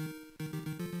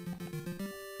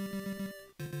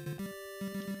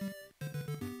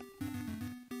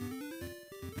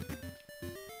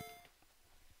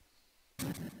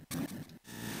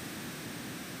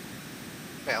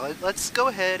 Okay, let's go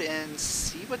ahead and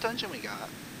see what dungeon we got.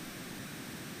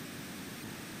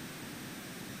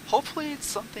 Hopefully it's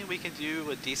something we can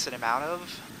do a decent amount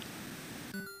of.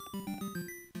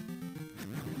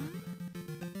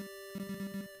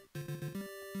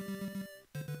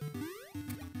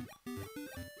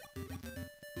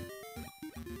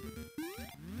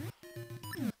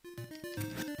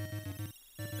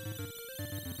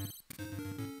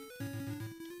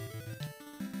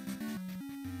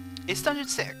 It's Dungeon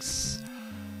 6.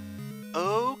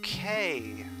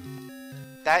 Okay.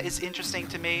 That is interesting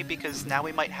to me because now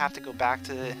we might have to go back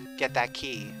to get that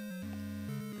key.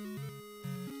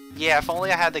 Yeah, if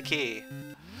only I had the key.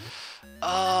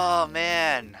 Oh,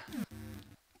 man.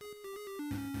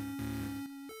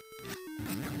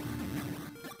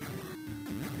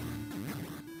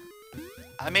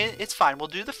 I mean, it's fine. We'll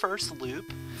do the first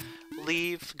loop,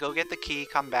 leave, go get the key,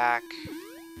 come back.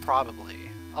 Probably.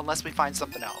 Unless we find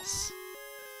something else.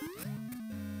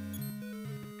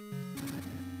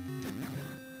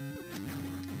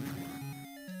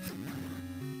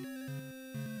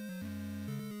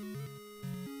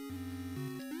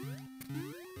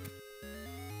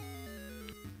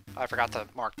 I forgot to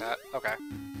mark that. Okay.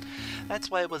 That's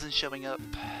why it wasn't showing up.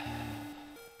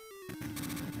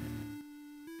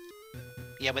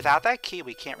 Yeah, without that key,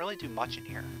 we can't really do much in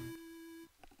here.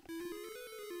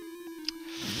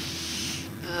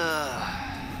 Ugh.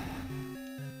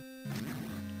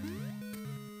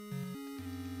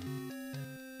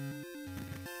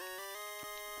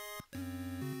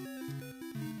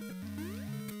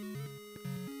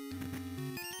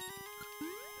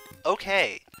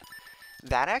 Okay.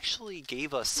 That actually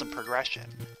gave us some progression.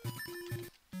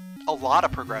 A lot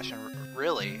of progression,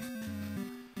 really.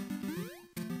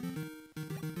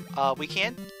 We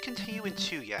can't continue in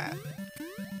 2 yet.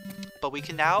 But we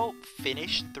can now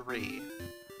finish 3.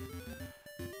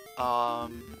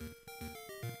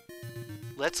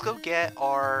 Let's go get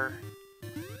our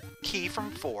key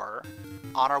from 4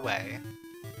 on our way.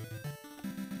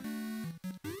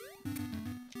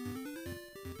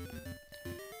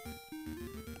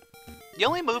 The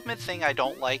only movement thing I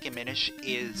don't like in Minish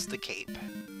is the cape.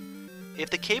 If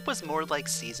the cape was more like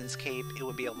Season's cape, it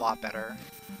would be a lot better.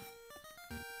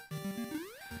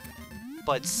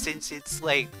 But since it's,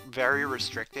 like, very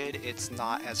restricted, it's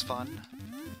not as fun.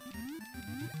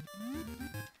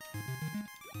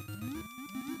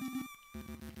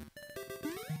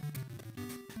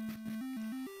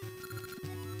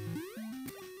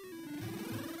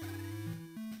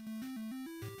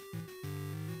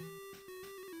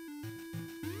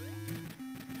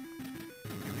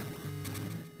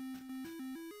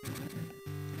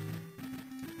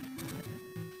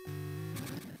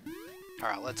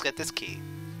 Alright, let's get this key.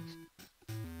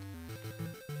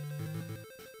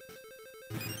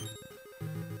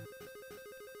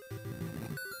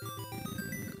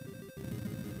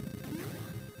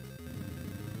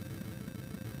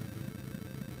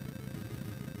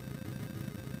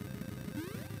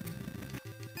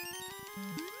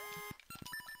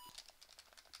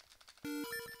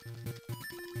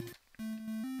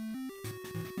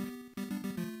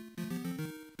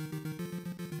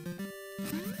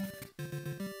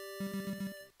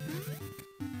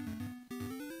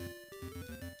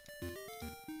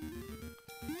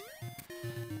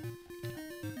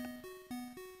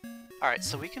 Alright,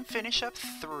 so we can finish up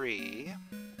 3.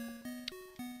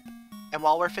 And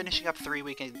while we're finishing up 3,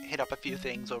 we can hit up a few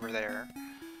things over there.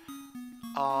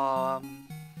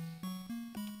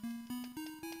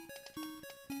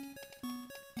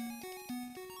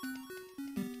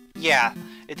 Yeah,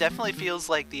 it definitely feels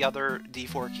like the other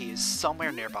D4 key is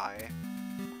somewhere nearby.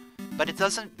 But it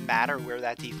doesn't matter where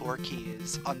that D4 key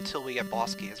is until we get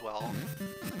boss key as well.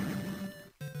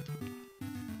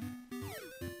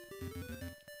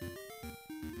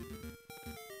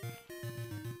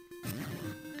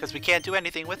 Because we can't do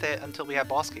anything with it until we have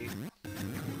boss key.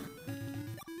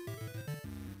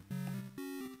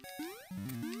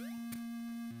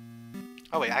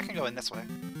 Oh wait, I can go in this way.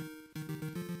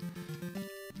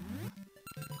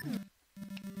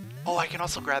 Oh, I can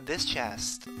also grab this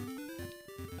chest.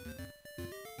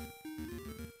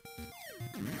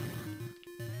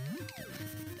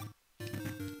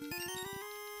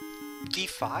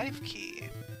 D5 key.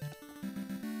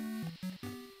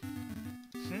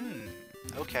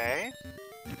 Okay.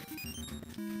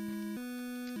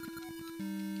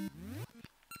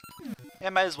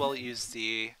 And might as well use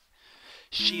the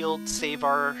shield, save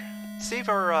our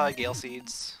Gale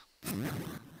Seeds.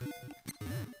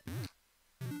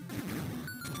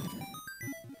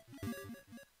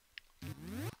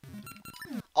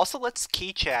 Also, let's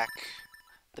key check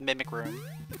the Mimic Room.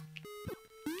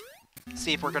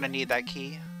 See if we're gonna need that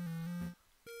key.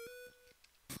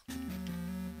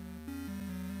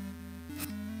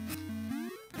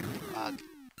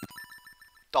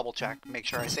 Double check, make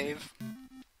sure I save.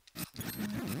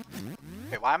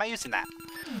 Wait, why am I using that?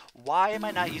 Why am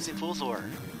I not using Fool's Ore?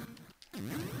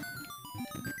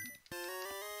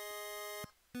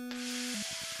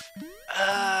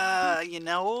 You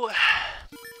know,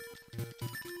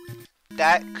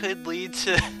 that could lead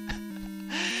to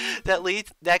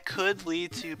that could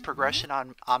lead to progression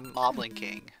on Moblin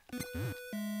King.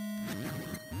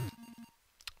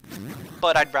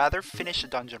 But I'd rather finish a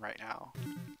dungeon right now.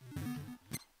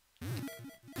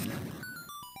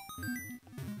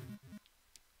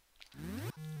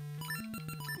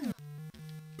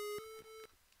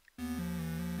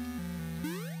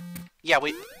 Yeah,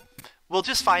 we'll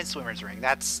just find Swimmer's Ring.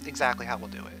 That's exactly how we'll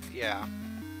do it. Yeah.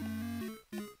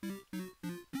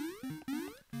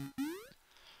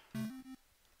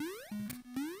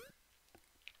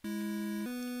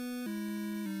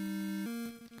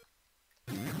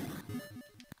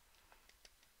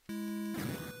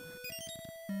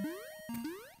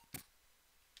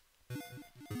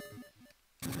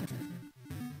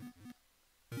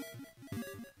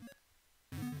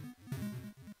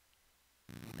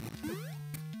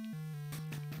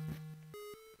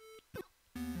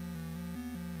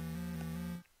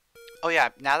 Oh yeah,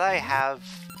 now that I have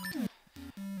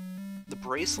the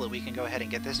bracelet, we can go ahead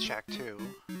and get this checked too.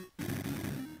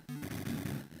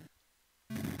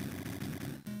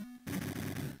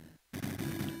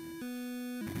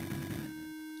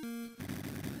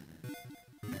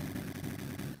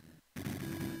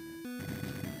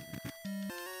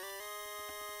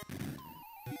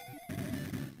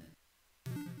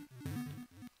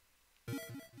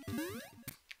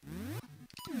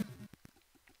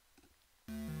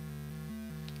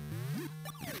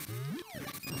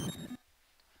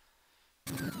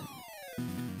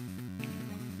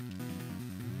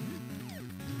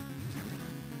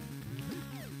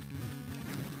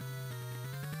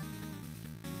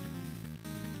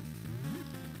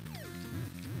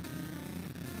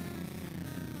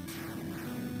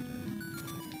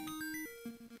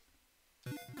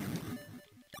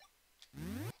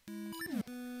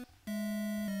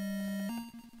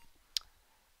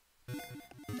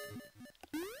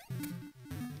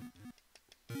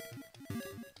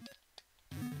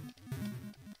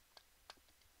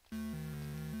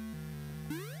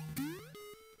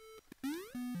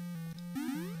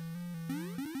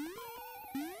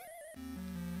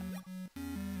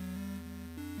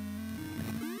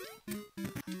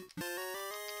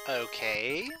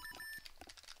 Okay.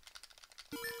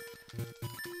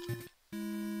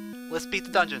 Let's beat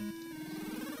the dungeon.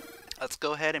 Let's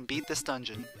go ahead and beat this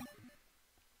dungeon.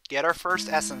 Get our first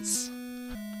essence.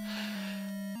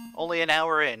 Only an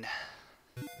hour in.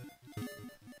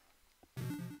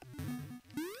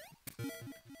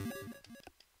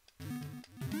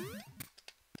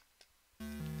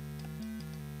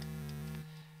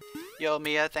 Yo,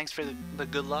 Mia, thanks for the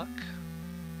good luck.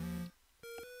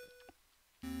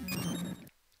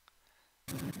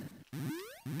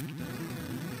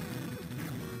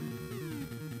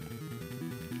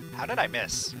 How did I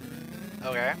miss?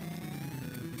 Okay.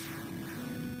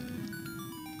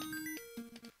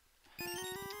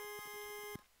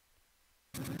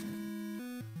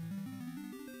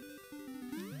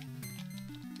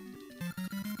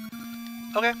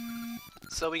 Okay.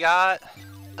 So we got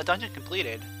a dungeon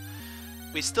completed.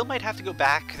 We still might have to go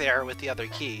back there with the other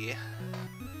key.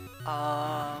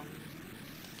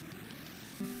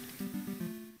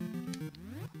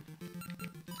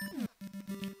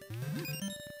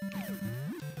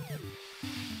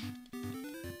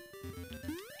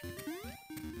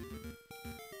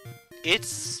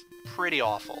 It's pretty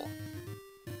awful.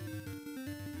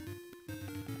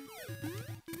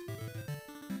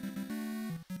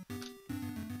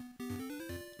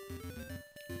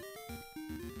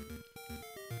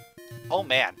 Oh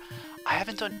man, I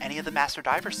haven't done any of the Master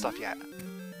Diver stuff yet.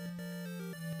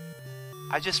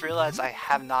 I just realized I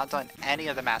have not done any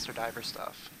of the Master Diver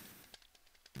stuff.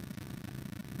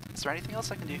 Is there anything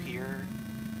else I can do here?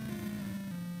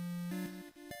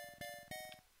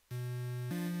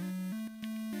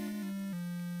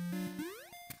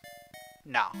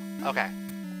 No. Okay.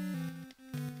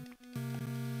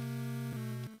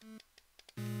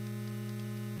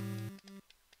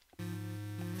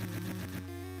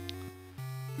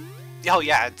 Oh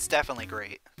yeah, it's definitely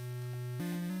great.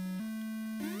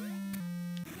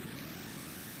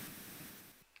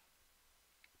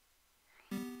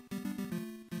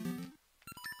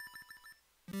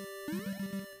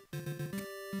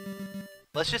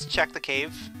 Let's just check the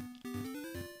cave.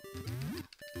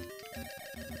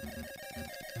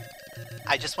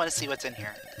 I just want to see what's in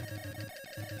here.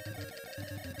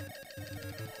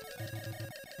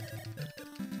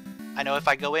 I know if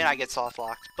I go in, I get soft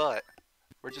locked, but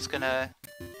we're just gonna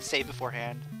save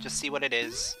beforehand, just see what it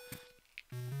is,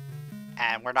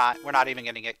 and we're not even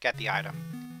gonna get the item.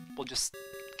 We'll just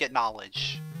get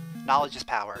knowledge. Knowledge is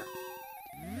power.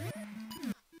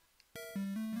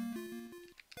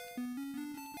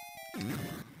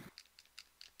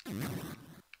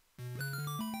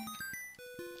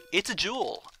 It's a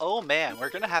jewel. Oh man, we're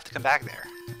gonna have to come back there.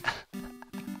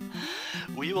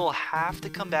 We will have to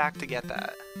come back to get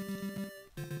that.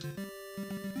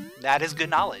 That is good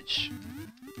knowledge.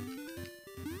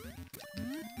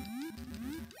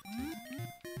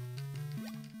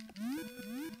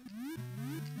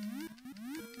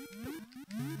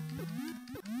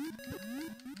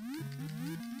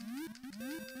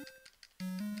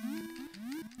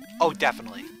 Oh,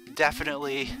 definitely.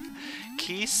 Definitely.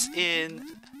 Keys in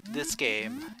this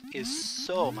game is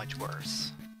so much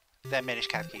worse than Minish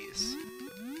Cap keys.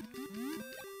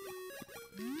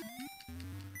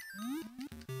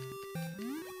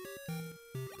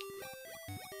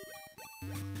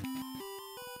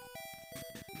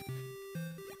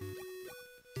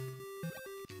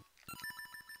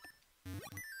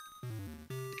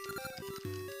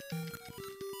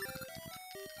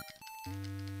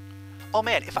 Oh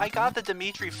man, if I got the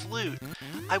Dimitri flute,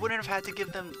 I wouldn't have had to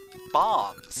give them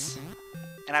bombs.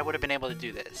 And I would have been able to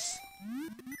do this.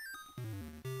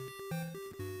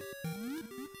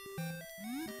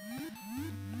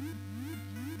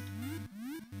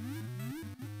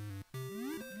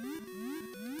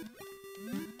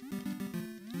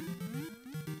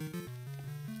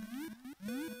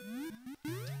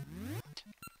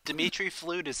 Dimitri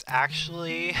flute is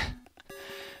actually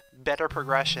better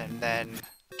progression than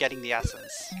getting the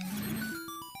essence.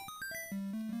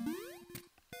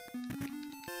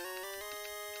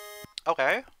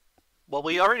 Okay. Well,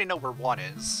 we already know where one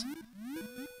is.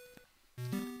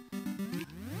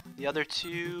 The other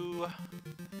two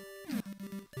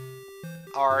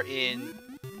are in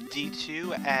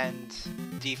D2 and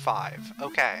D5.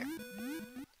 Okay.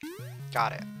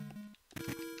 Got it.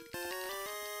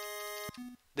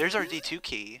 There's our D2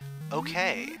 key.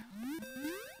 Okay.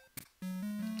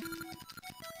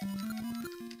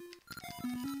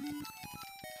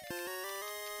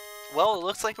 Well, it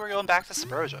looks like we're going back to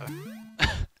Subrosia.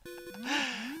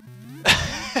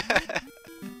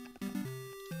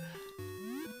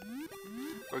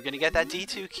 We're gonna get that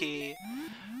D2 key.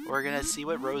 We're gonna see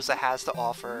what Rosa has to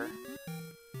offer.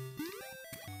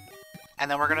 And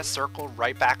then we're gonna circle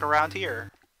right back around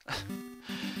here.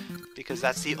 Because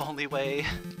that's the only way.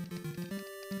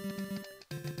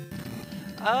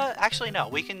 Actually no,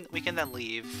 we can then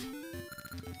leave.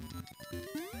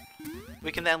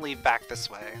 We can then leave back this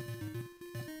way.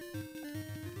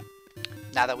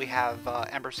 Now that we have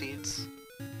Ember Seeds.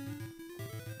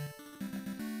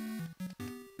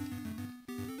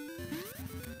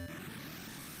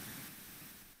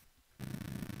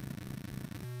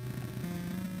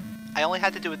 I only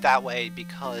had to do it that way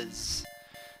because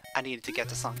I needed to get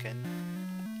to Sunken.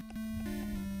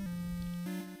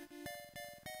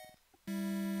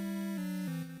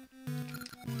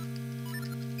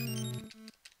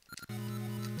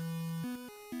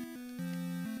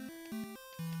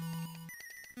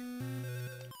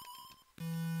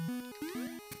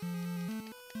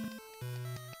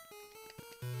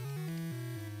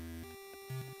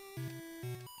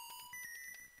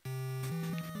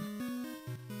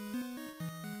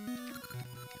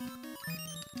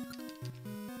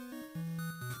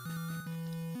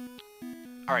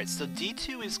 Alright, so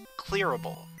D2 is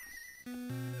clearable.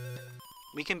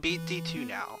 We can beat D2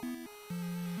 now.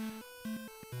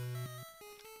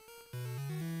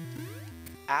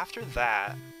 After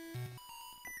that,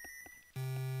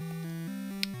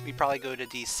 we probably go to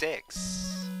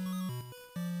D6.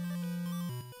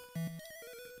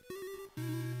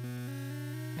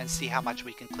 And see how much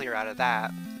we can clear out of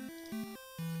that.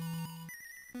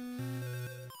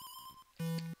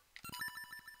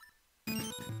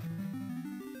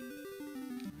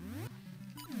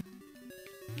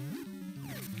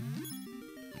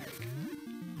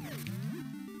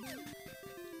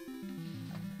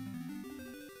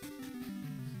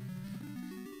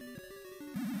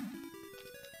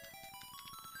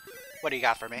 What do you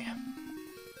got for me?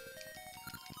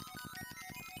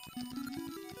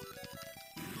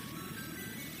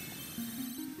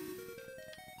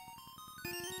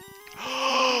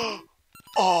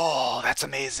 Oh, that's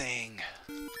amazing.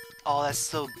 Oh, that's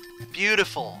so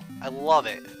beautiful. I love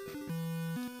it.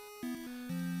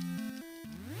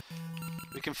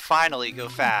 We can finally go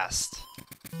fast.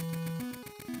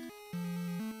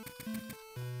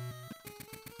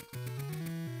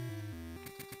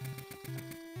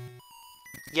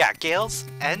 Yeah, Gales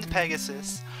and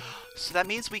Pegasus. So that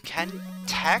means we can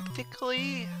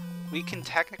technically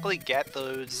get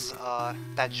those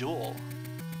that jewel.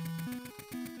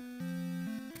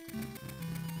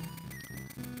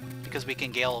 Because we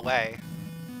can Gale away.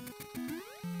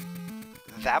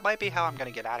 That might be how I'm gonna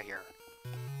get out of here.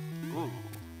 Ooh.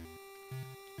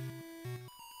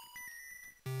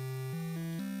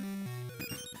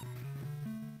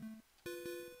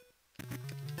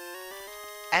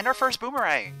 And our first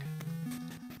boomerang!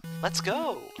 Let's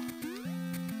go!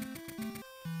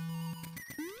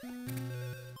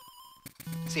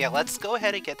 So yeah, let's go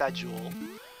ahead and get that jewel.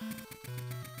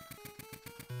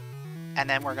 And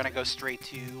then we're gonna go straight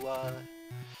to,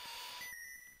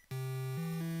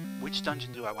 which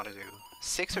dungeon do I want to do?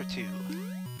 6 or 2?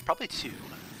 Probably 2.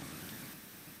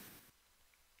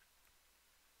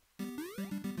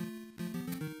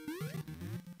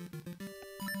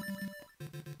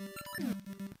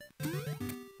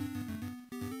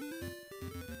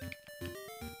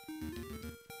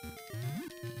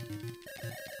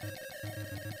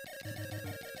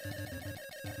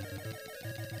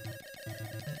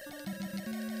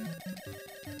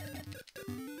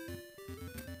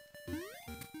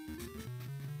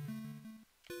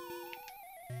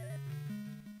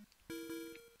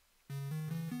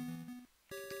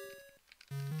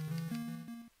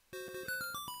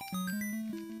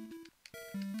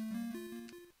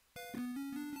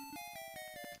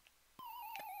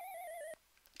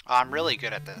 I'm really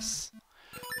good at this.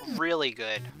 Really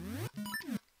good.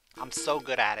 I'm so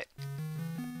good at it.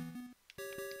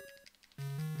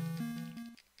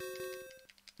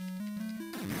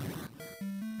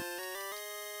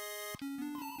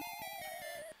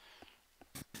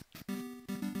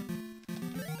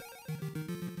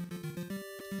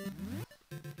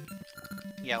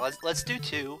 Yeah, let's do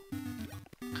 2,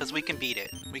 because we can beat it.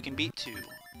 We can beat 2.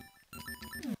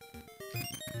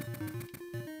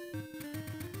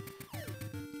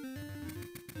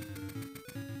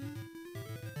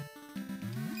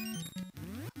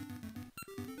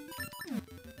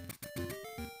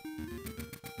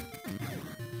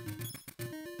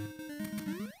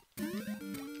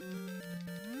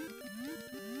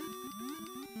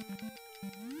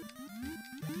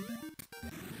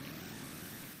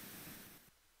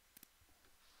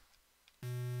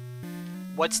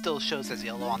 What still shows as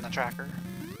yellow on the tracker?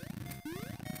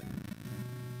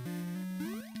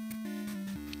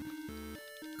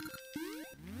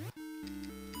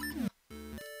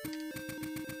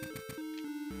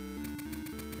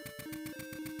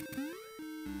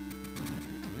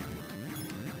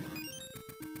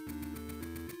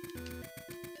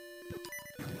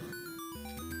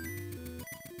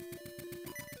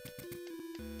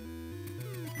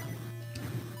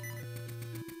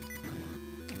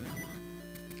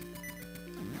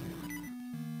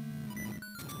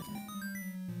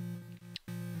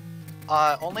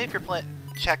 Only if you're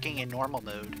checking in normal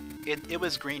mode. It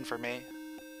was green for me.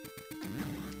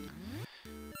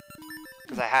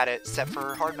 Because I had it set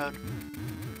for hard mode.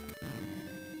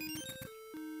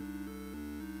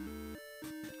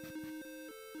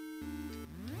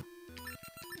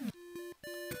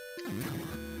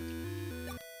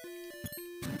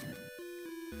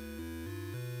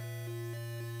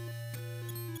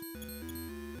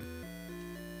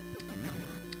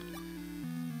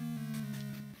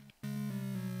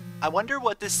 I wonder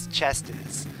what this chest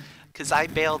is, because I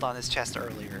bailed on this chest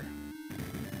earlier.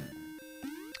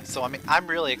 So I'm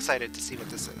really excited to see what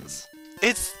this is.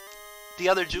 It's the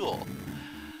other jewel.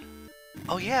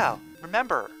 Oh yeah,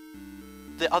 remember,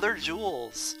 the other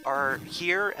jewels are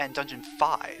here and Dungeon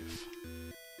 5.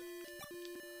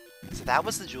 So that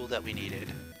was the jewel that we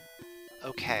needed.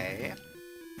 Okay.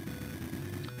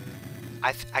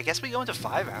 I guess we go into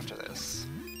 5 after this.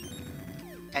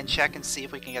 And check and see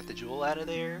if we can get the jewel out of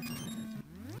there.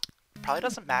 Probably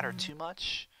doesn't matter too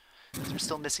much, because we're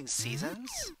still missing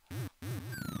seasons.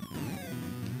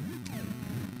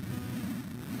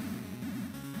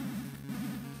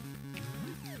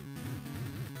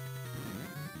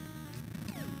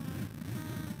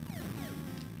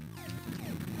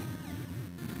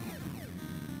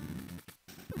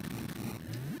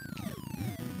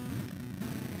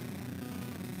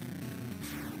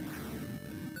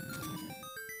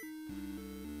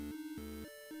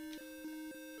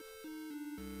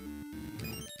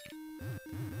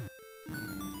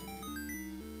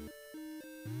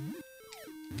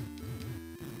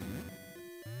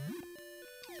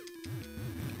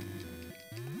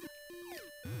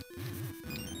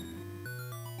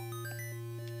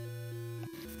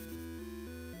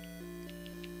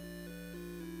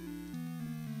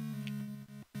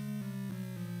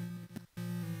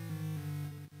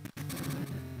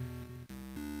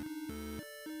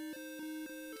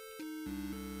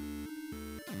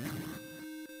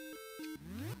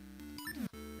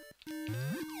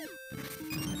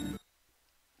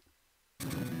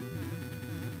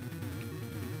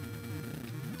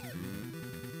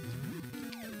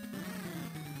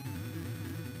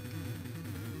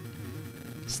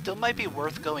 Still might be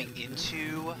worth going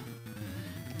into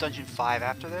Dungeon 5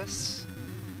 after this.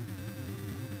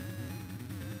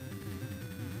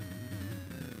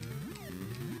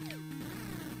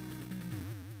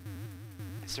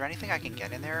 Is there anything I can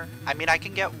get in there? I mean, I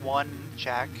can get one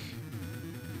check.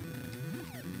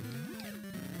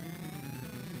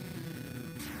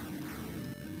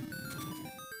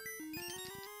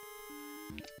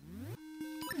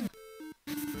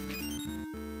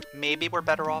 Maybe we're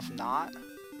better off not.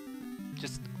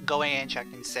 Just going in and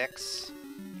checking 6.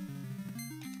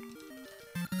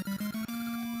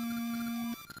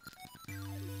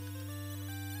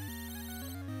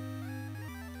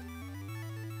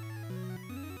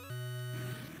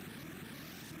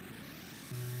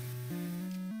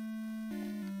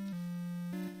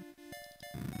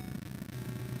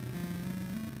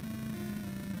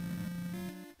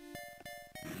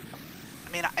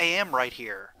 I mean, I am right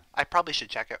here. I probably should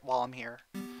check it while I'm here.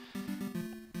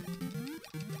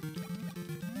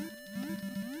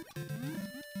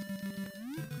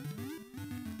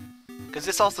 Because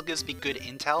this also gives me good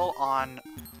intel on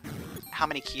how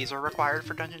many keys are required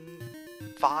for Dungeon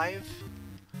 5.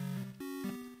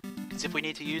 Because if we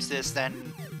need to use this,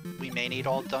 then we may need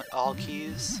all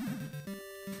keys.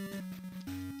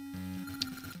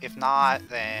 If not,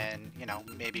 then, you know,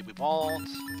 maybe we won't.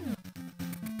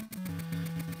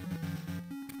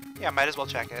 Yeah, might as well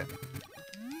check it.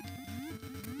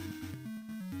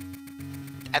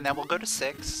 And then we'll go to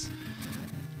 6,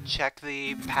 check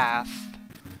the path,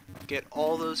 get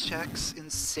all those checks in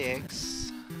 6.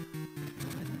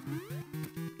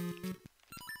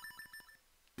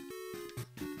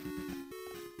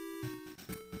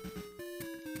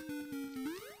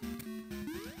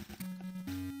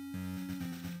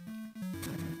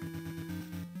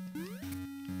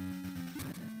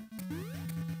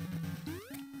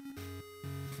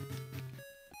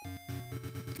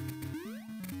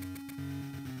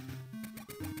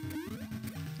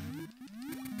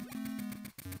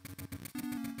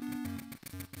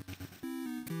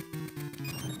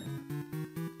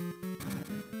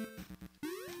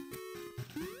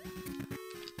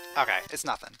 Okay, it's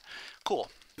nothing. Cool.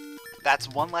 That's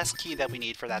one less key that we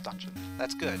need for that dungeon.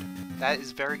 That's good. That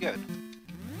is very good.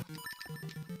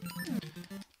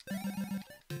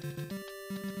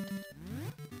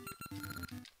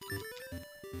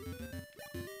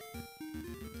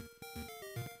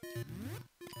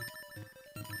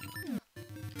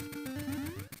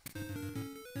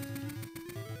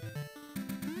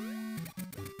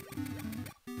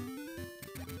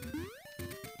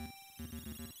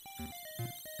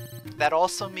 That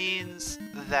also means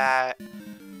that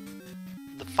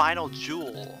the final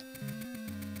jewel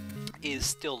is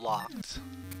still locked.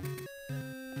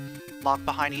 Locked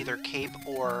behind either cape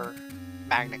or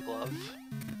magnet glove.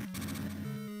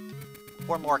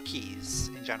 Or more keys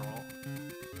in general.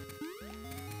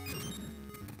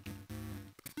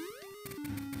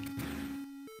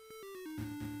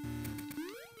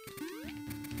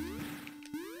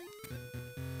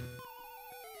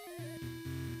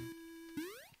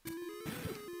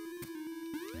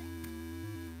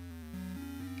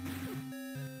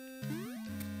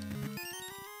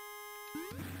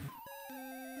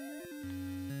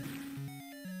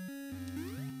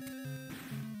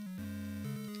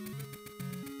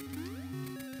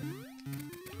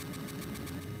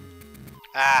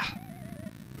 Ah!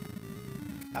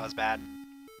 That was bad.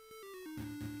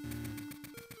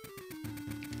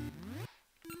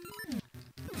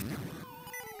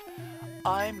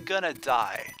 I'm gonna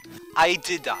die. I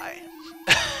did die.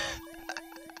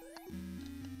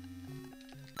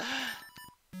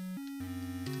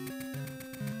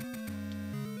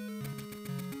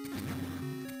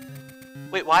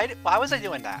 Wait, why was I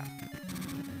doing that?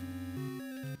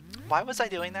 Why was I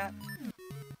doing that?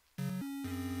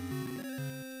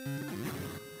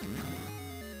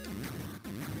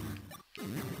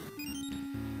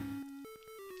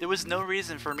 There was no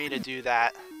reason for me to do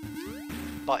that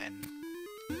button.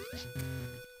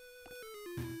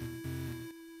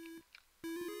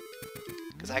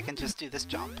 Because I can just do this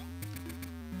jump.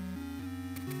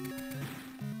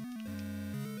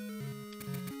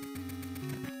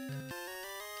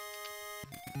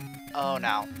 Oh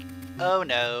no. Oh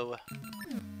no.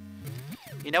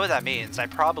 You know what that means. I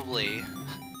probably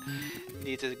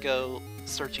need to go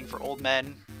searching for old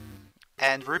men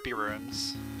and rupee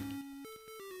rooms.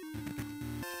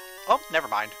 Oh, never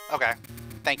mind. Okay.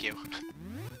 Thank you.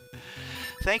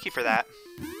 Thank you for that.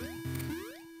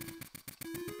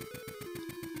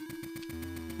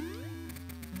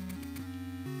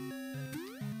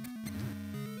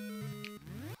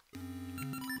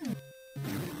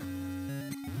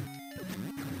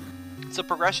 So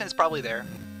progression is probably there.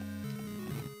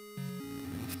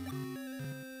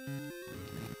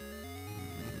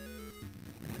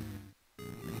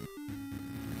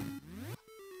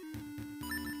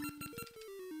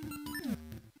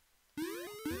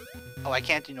 Oh, I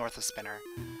can't do North of Spinner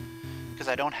because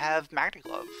I don't have Magnet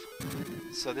Glove.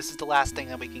 So this is the last thing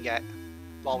that we can get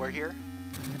while we're here.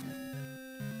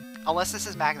 Unless this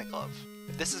is Magnet Glove.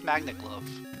 If this is Magnet Glove...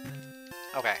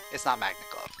 Okay, it's not Magnet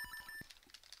Glove.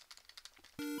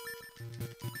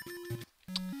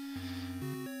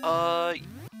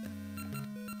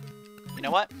 You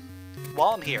know what?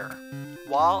 While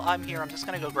I'm here, I'm just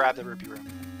gonna go grab the Ruby Room.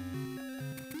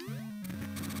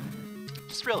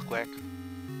 Just real quick.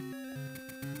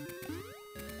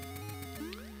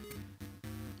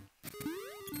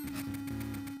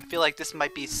 I feel like this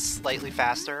might be slightly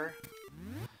faster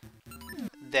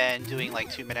than doing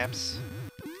like 2 minutes.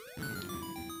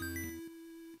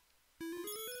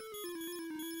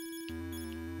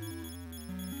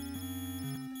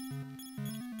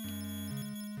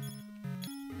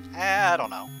 I don't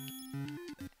know.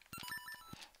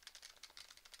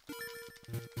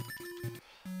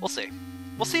 We'll see.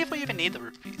 We'll see if we even need the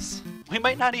rupees. We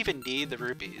might not even need the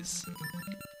rupees.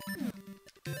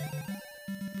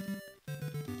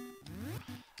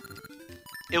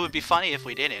 It would be funny if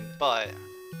we didn't, but...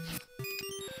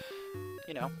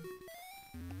 You know.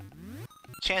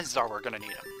 Chances are we're gonna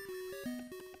need them.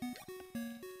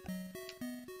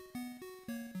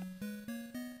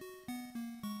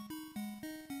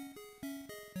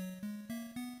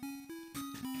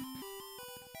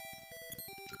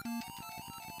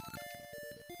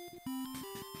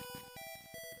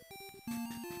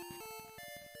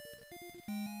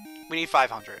 We need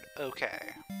 500. Okay.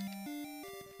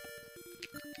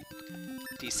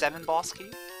 D7 boss key.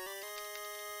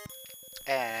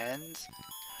 And...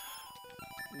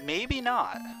 maybe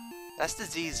not. That's the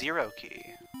Z0 key.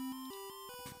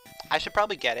 I should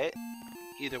probably get it.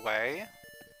 Either way.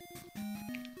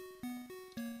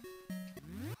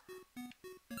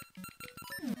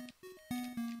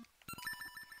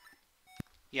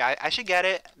 Yeah, I should get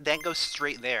it, then go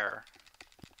straight there.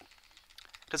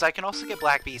 Because I can also get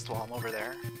Black Beast while I'm over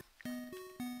there.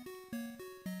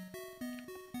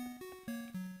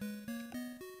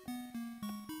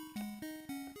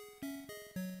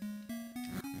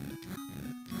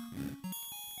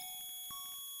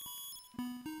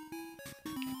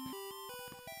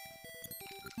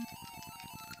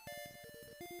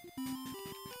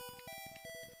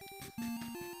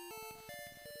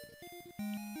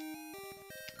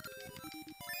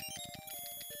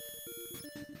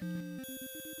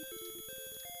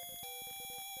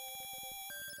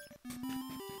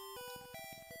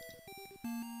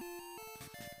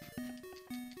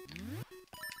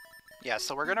 Yeah,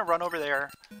 so we're gonna run over there.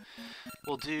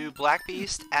 We'll do Black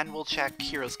Beast and we'll check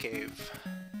Hero's Cave.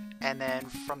 And then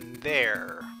from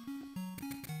there...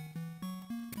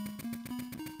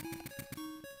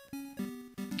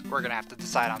 we're gonna have to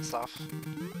decide on stuff.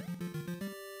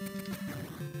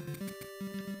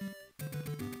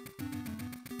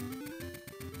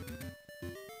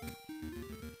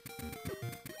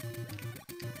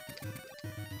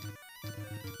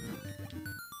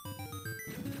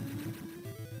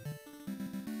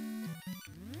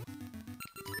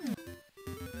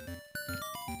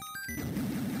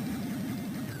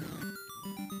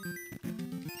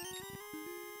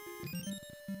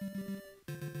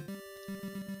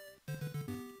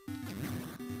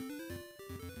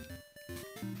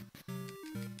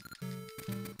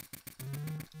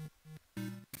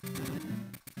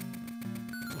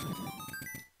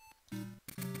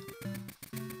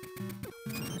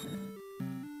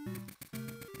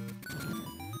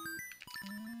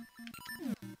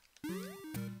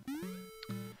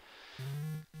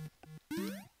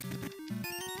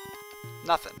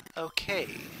 Nothing. Okay.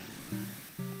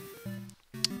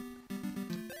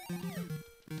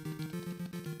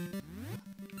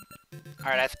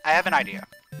 Alright, I have an idea.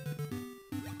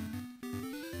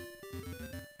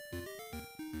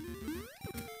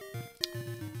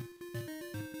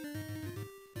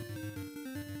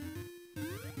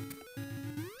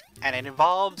 And it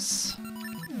involves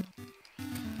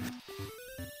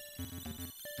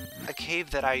a cave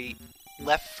that I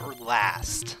left for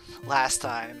last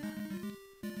time.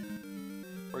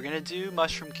 We're gonna do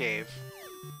Mushroom Cave.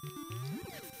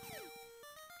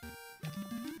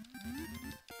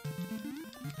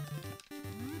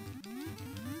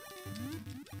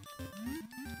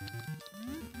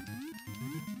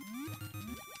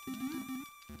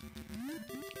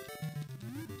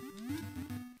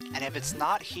 And if it's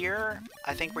not here,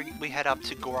 I think we head up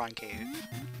to Goron Cave.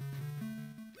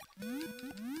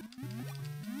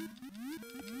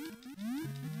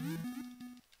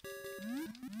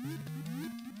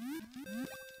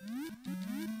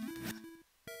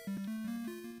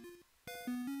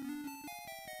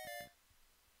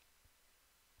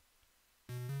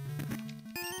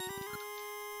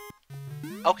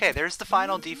 Okay, there's the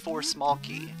final D4 small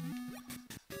key.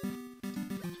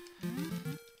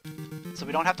 So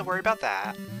we don't have to worry about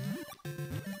that.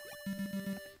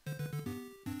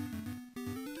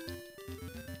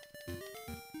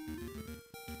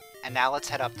 And now let's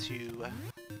head up to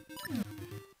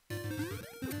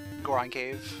Goron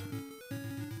Cave.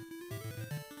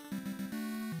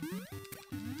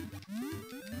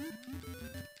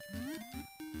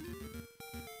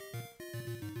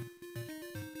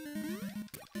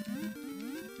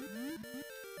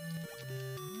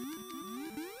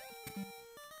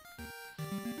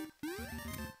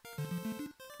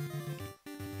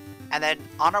 And then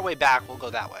on our way back, we'll go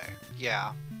that way.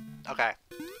 Yeah. Okay.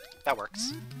 That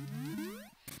works.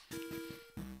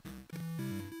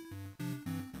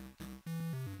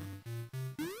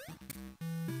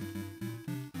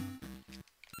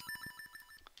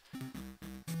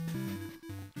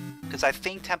 Because I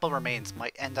think Temple Remains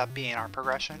might end up being our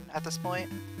progression at this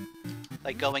point.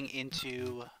 Like going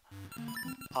into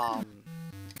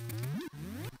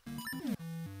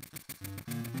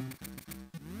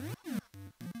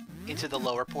the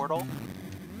lower portal.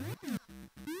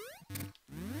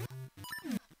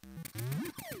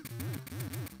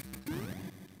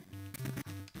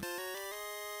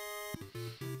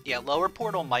 Yeah, lower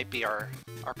portal might be our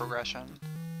progression.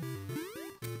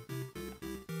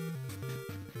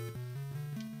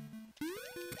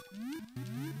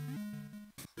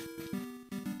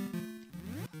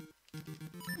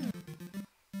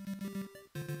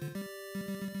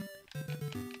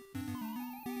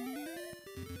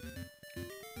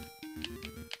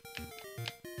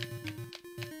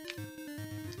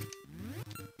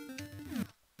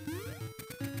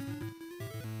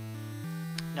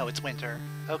 No, it's winter.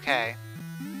 Okay.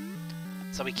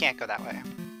 So we can't go that way.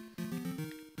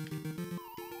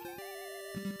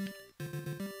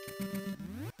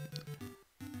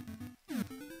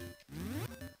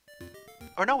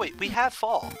 Or no, wait, we have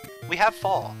fall. We have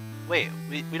fall. Wait,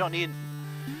 we don't need...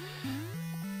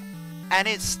 And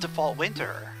it's default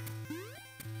winter.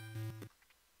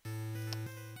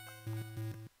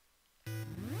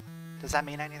 Does that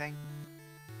mean anything?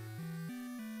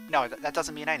 No, that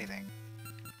doesn't mean anything.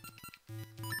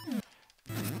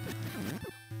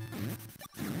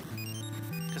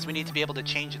 Because we need to be able to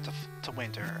change it to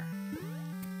winter.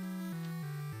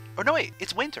 Or no, wait,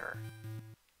 it's winter.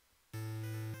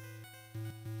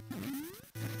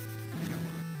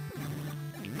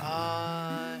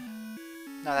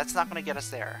 No, that's not going to get us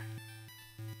there.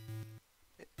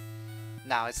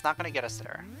 No, it's not going to get us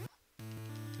there.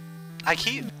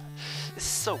 This is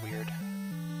so weird.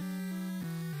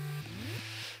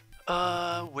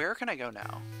 Where can I go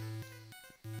now?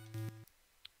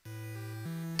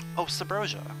 Oh,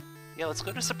 Subrosia. Yeah, let's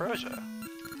go to Subrosia.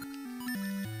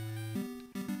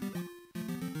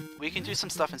 We can do some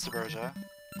stuff in Subrosia.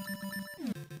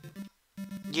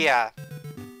 Yeah.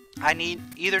 I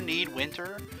either need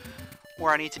winter,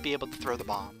 or I need to be able to throw the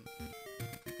bomb.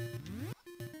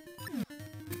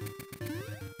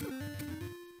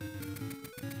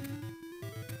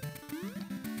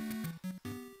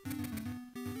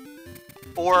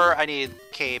 Or I need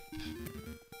cape.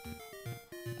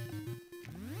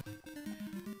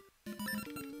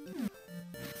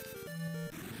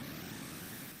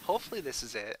 Hopefully this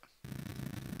is it.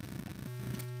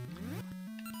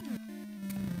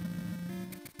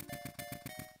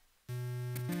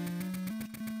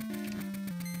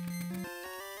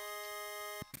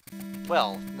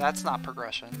 Well, that's not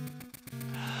progression.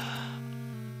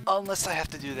 Unless I have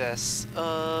to do this.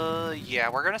 Yeah,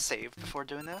 we're gonna save before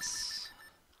doing this.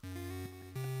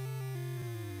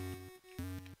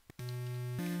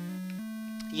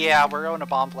 Yeah, we're going to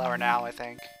Bomb Flower now, I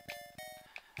think.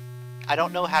 I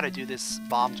don't know how to do this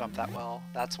bomb jump that well.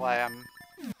 That's why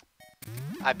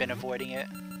I've been avoiding it.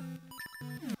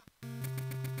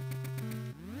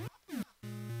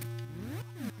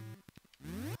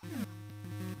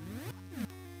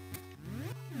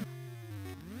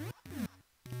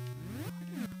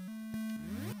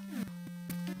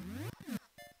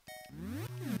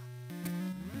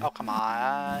 Oh, come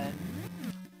on.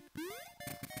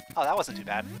 Oh, that wasn't too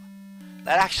bad.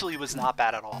 That actually was not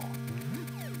bad at all.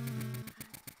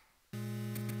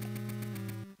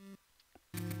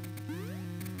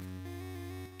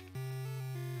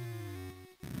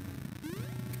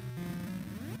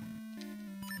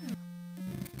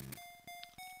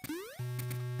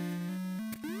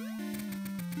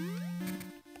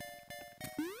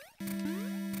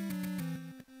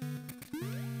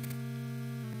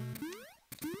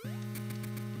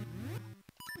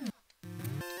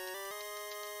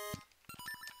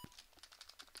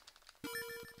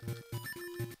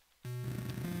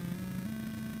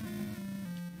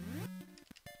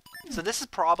 So this is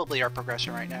probably our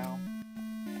progression right now.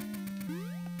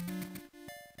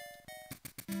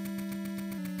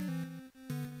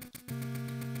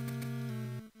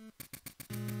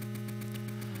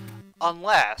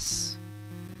 Unless,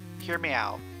 hear me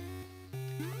out,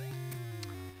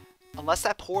 unless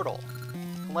the portal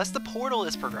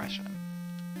is progression.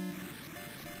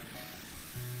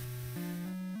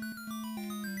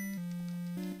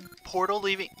 Portal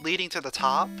leading to the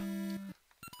top,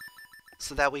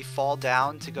 so that we fall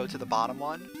down to go to the bottom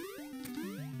one.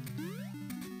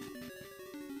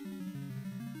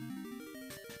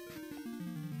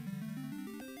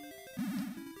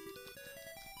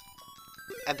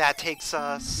 And that takes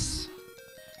us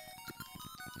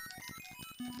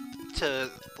to,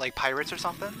 like, pirates or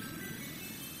something?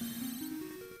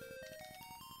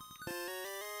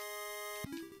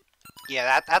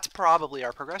 Yeah, that's probably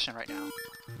our progression right now.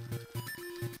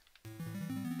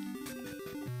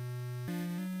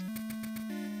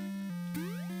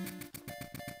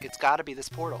 It's gotta be this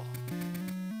portal.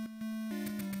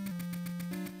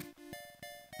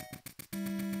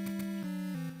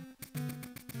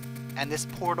 And this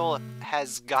portal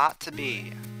has got to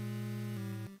be...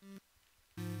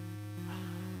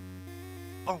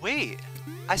 Oh wait!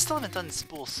 I still haven't done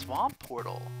Spool Swamp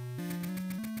Portal.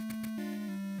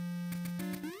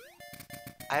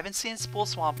 I haven't seen Spool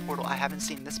Swamp Portal, I haven't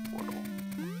seen this portal.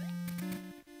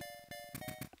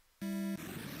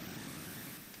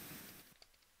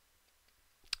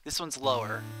 This one's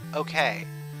lower. Okay.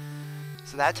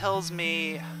 So that tells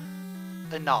me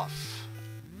enough.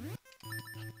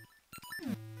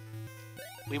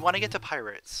 We want to get to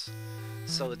pirates,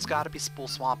 so it's got to be Spool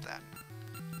Swamp then.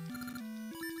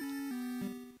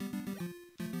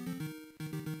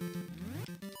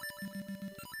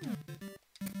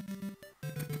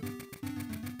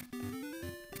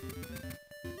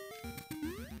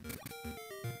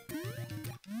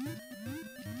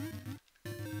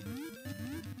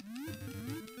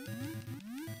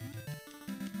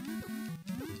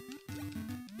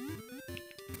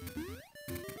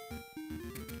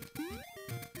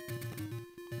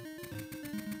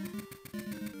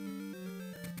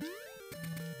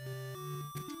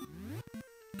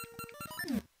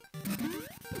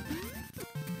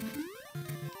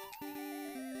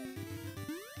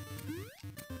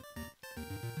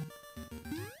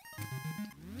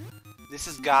 This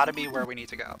has got to be where we need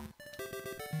to go.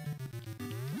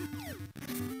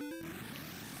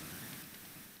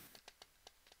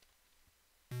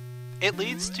 It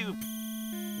leads to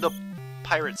the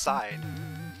pirate side.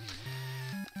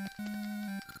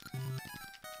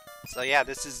 So yeah,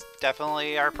 this is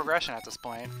definitely our progression at this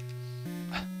point.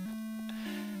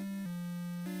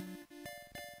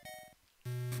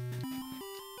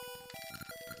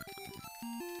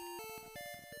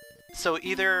 So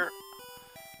either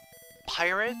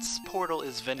Pirates Portal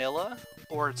is vanilla,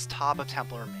 or it's top of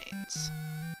Temple Remains.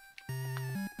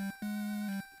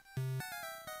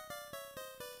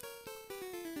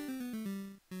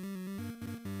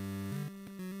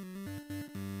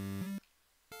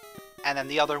 And then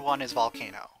the other one is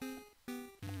Volcano.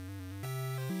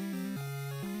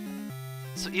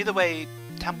 So either way,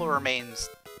 Temple Remains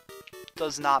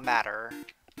does not matter.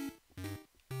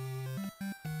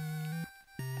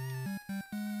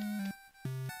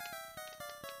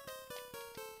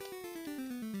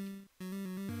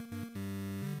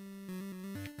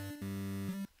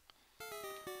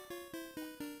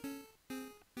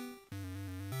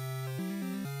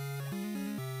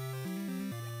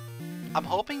 I'm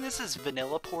hoping this is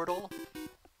vanilla portal,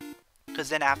 because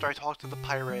then after I talk to the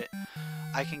pirate,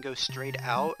 I can go straight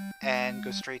out and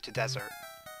go straight to desert.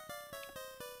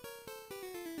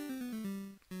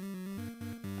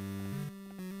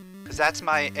 Because that's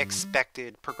my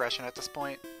expected progression at this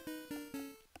point.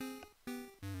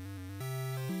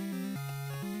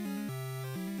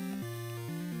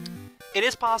 It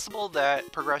is possible that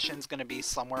progression's going to be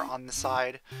somewhere on the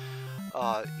side.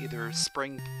 Either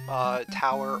Spring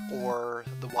Tower or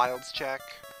the Wilds check.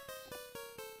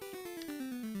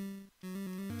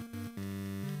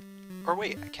 Or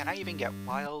wait, can I even get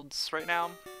Wilds right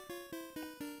now?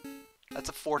 That's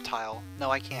a 4-tile. No,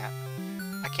 I can't.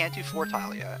 I can't do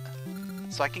 4-tile yet.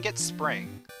 So I can get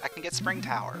Spring. I can get Spring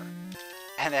Tower.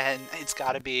 And then it's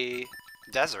gotta be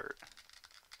Desert.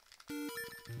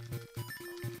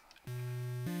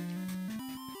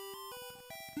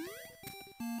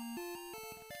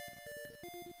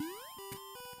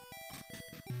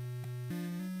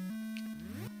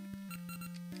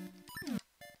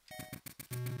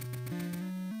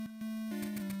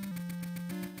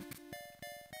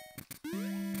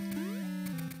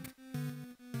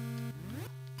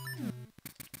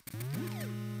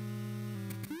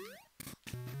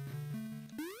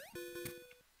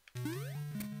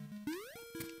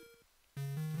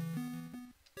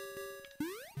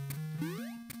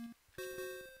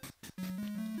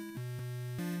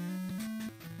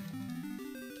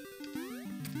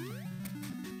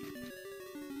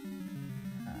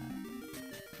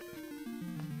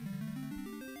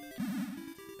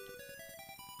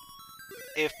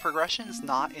 If progression's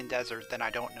not in desert, then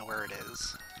I don't know where it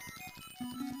is.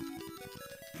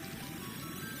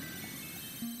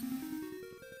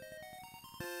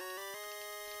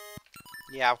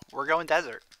 Yeah, we're going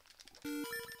desert.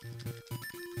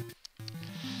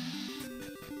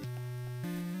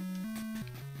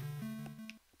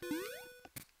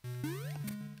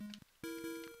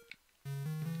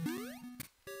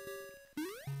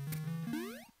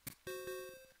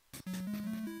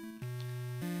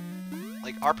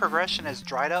 Like, our progression has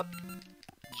dried up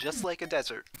just like a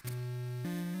desert.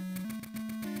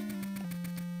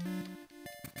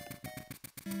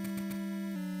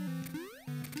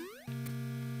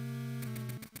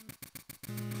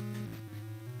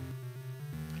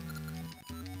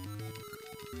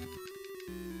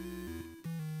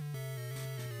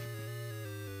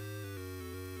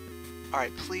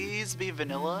 Alright, please be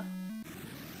vanilla.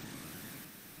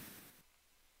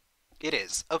 It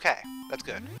is. Okay, that's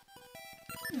good.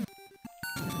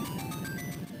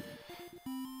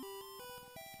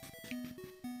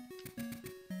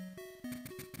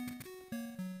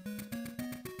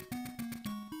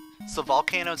 So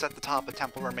volcanoes at the top, a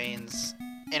temple remains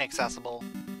inaccessible.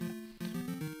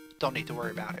 Don't need to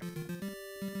worry about it.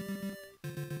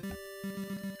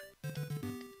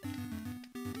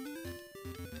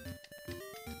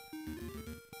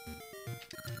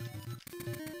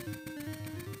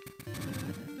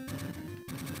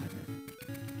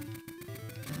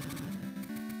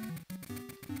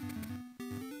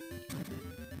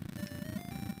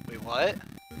 Wait, what?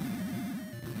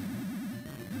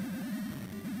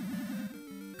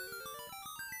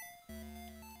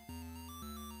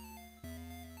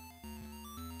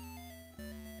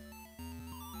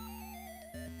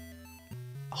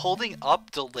 Holding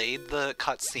up delayed the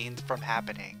cutscene from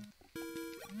happening.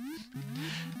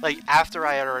 Like, after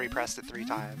I had already pressed it 3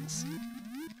 times.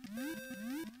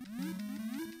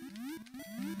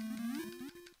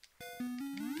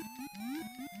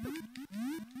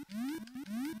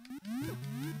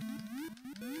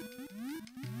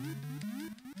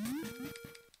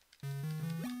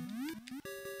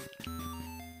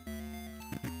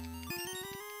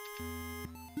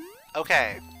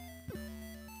 Okay.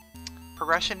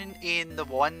 Progression in the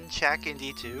one check in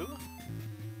D2?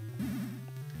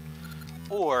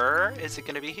 Or is it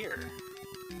going to be here?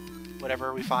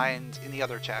 Whatever we find in the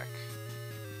other check.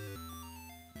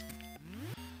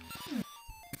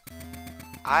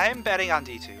 I'm betting on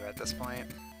D2 at this point.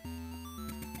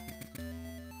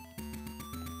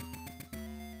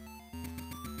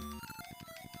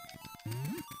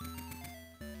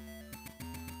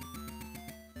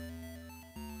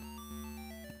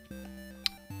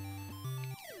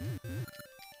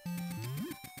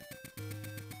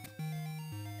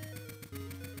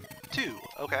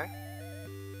 Okay.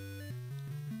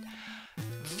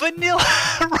 Vanilla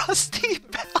Rusty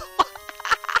Bell.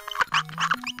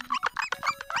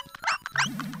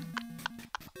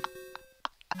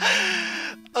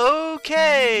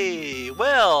 Okay,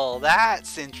 well,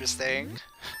 that's interesting.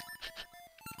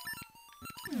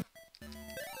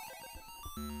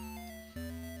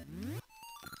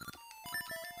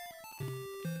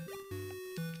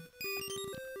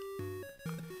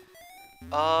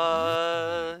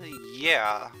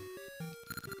 Yeah.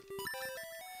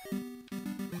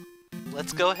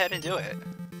 Let's go ahead and do it.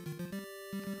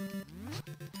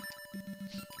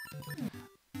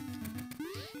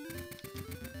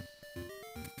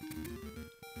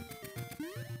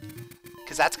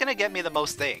 Because that's going to get me the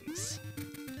most things.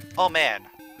 Oh man.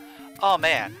 Oh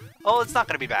man. Oh, it's not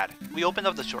going to be bad. We opened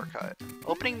up the shortcut.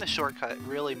 Opening the shortcut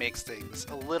really makes things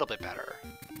a little bit better.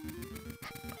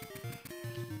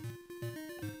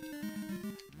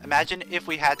 Imagine if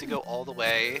we had to go all the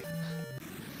way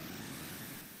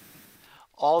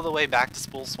back to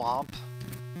Spool Swamp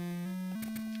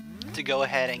to go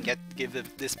ahead and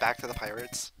give this back to the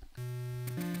pirates.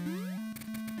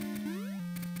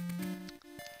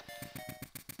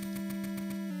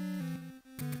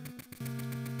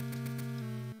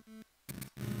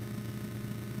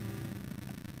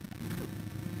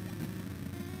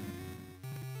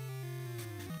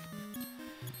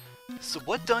 So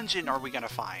what dungeon are we gonna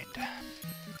find?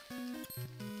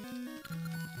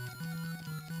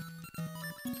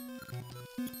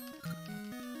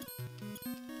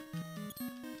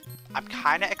 I'm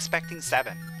kinda expecting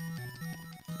 7.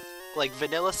 Like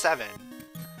Vanilla 7.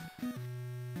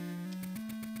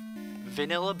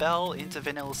 Vanilla Bell into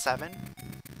Vanilla 7?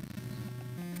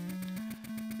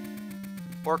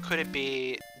 Or could it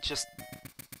be just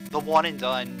the one and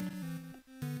done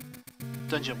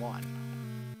Dungeon 1?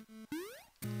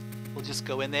 We'll just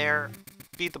go in there,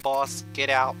 beat the boss, get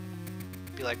out,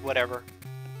 be like, whatever.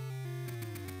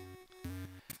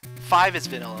 5 is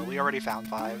vanilla. We already found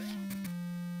 5.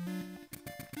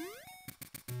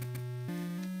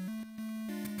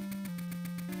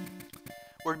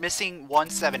 We're missing 1,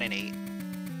 7, and 8.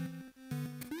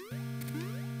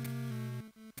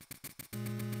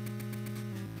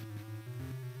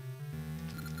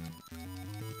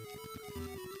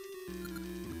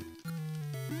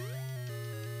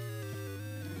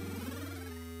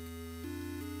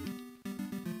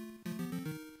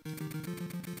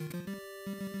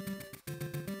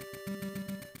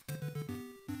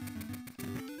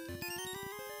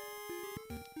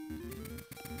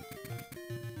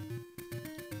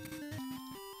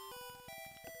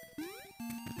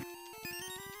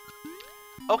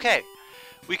 Okay,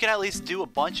 we can at least do a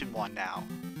bunch in 1 now.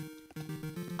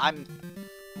 I'm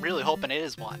really hoping it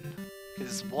is 1,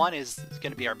 because 1 is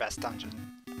going to be our best dungeon.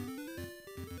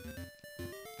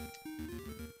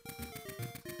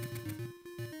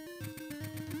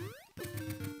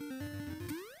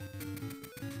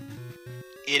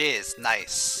 It is,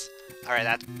 nice. Alright,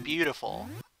 that's beautiful.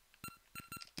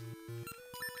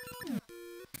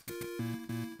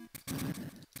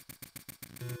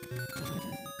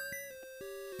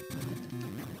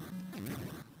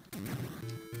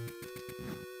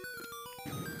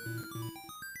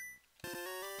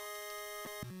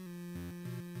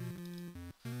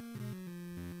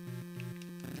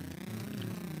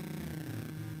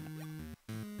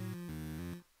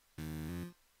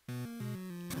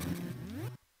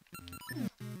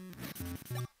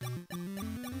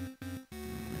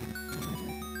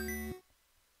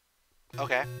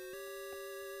 Okay.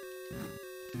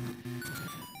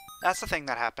 That's the thing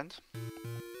that happened.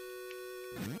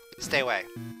 Stay away.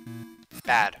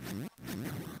 Bad.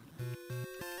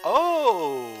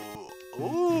 Oh!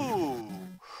 Ooh!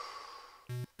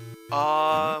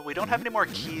 We don't have any more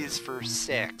keys for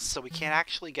 6, so we can't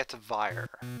actually get to Vire.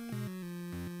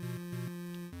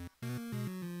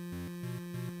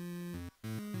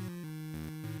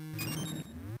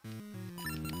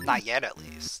 Not yet, at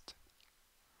least.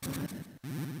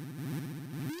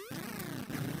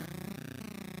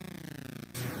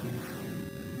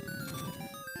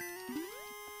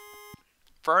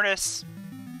 Furnace.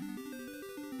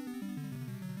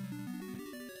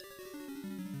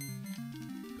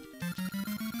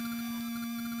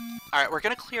 Alright, we're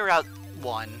gonna clear out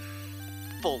 1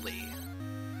 fully.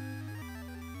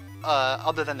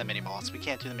 Other than the mini-boss. We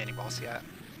can't do the mini-boss yet.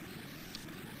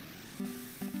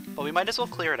 But we might as well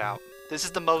clear it out. This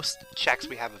is the most checks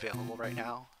we have available right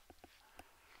now.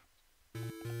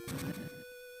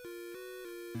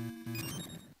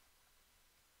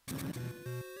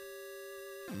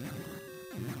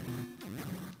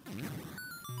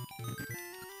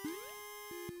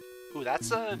 Ooh,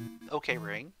 that's a okay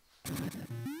ring.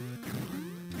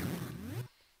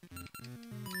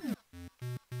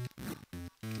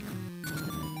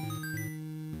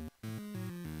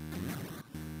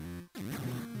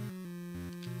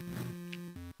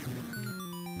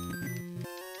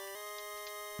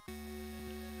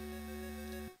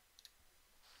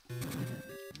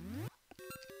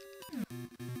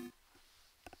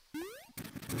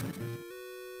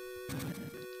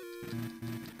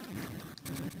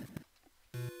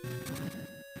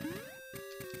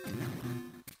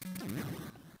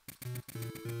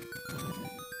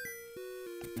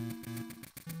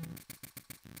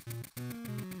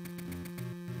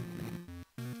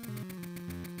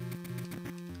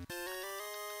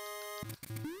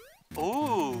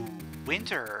 Ooh,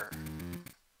 winter.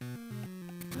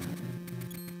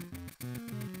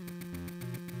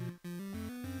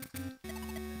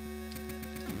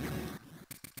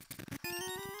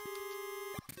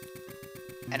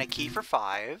 And a key for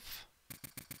 5.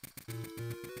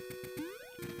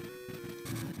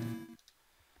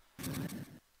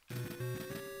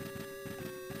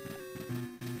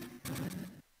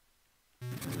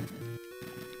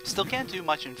 Still can't do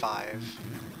much in 5.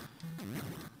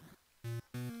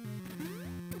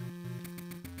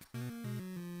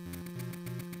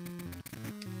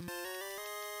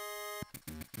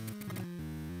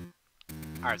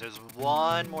 Alright, there's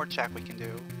one more check we can do.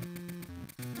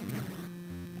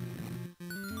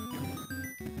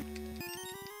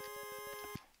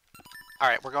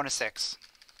 Alright, we're going to 6.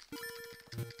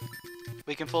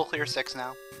 We can full clear 6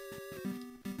 now.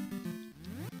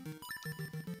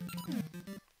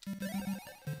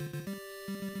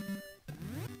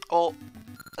 Oh,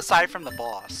 aside from the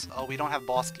boss. Oh, we don't have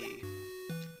boss key.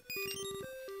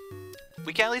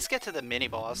 We can at least get to the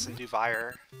mini-boss and do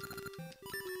Vire.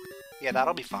 Yeah,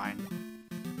 that'll be fine.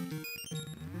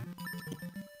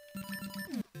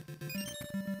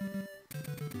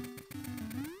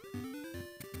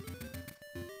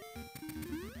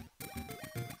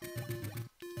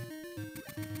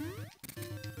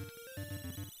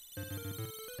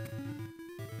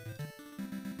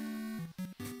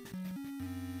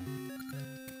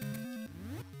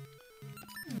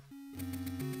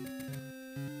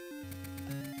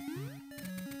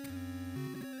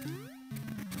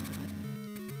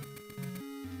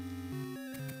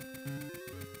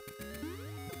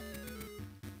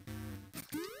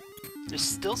 There's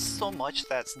still so much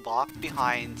that's locked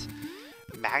behind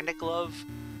Magnet Glove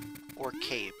or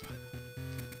Cape.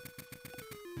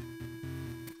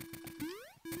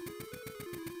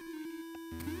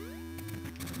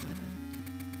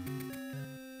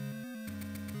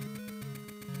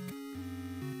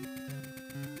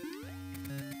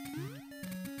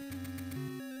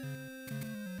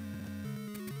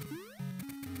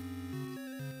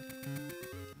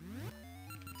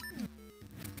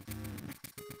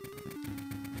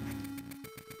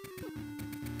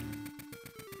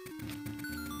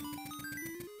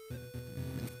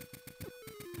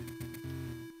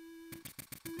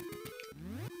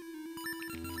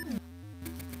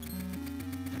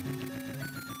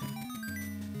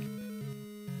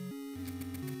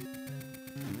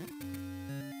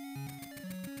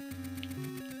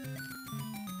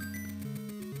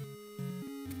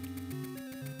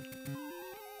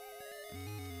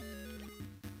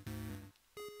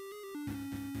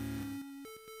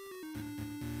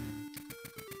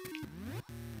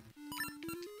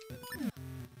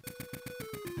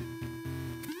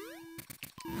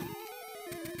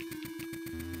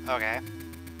 Okay.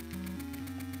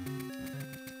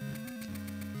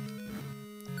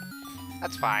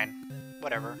 That's fine.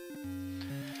 Whatever.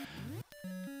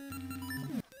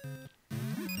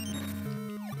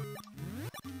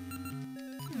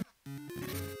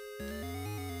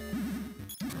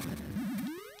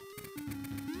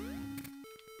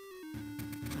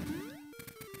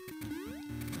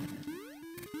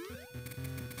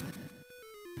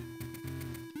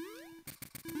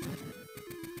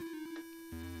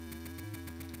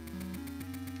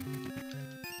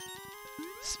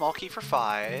 Small key for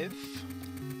 5.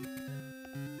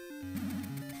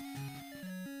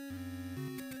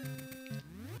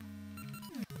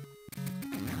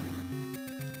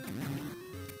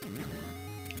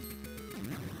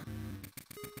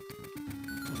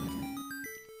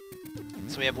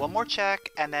 So we have one more check,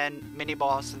 and then mini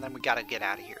boss, and then we gotta get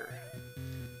out of here.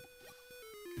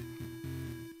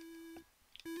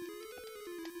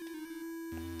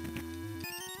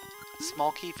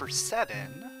 Small key for 7.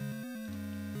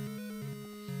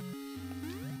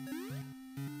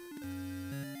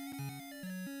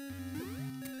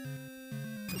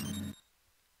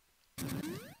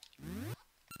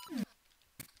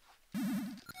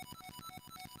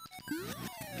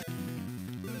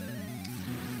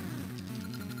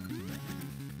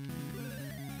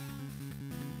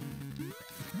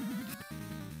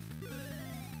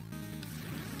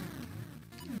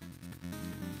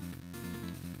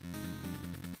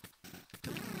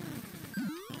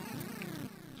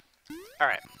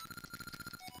 Alright.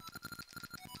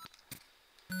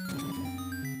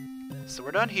 So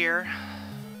we're done here.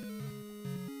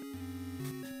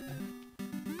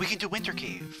 We can do Winter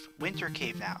Cave. Winter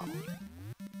Cave now.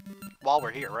 While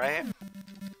we're here, right?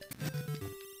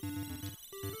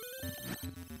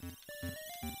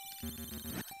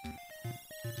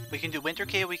 We can do Winter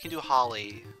Cave, we can do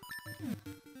Holly.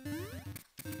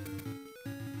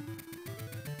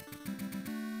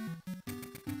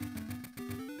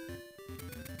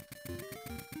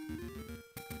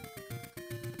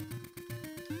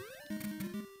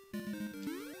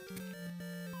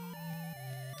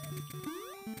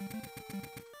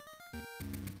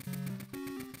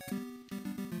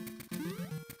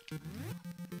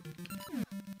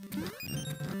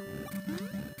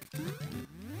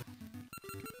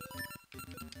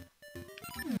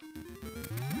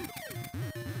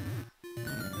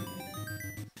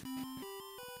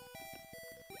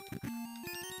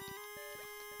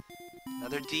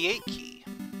 Another D8 key.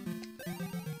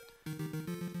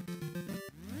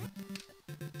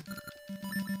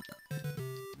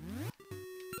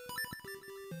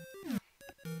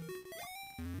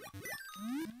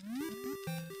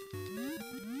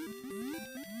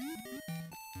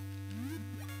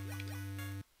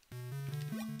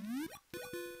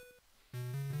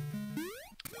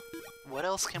 What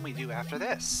else can we do after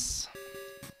this?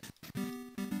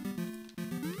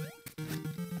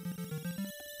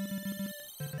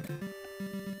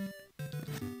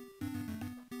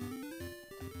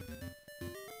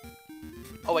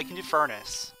 Oh, I can do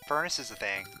Furnace. Furnace is a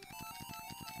thing.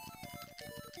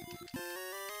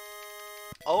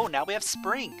 Oh, now we have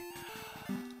Spring.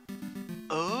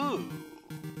 Oh.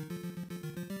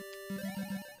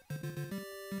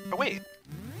 Oh, wait.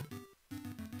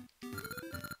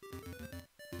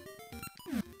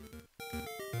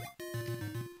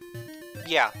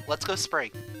 Yeah, let's go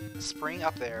Spring. Spring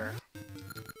up there.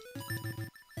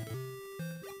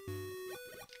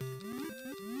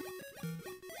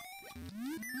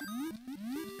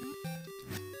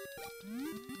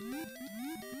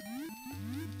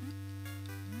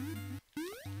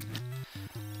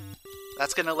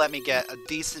 That's gonna let me get a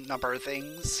decent number of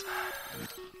things.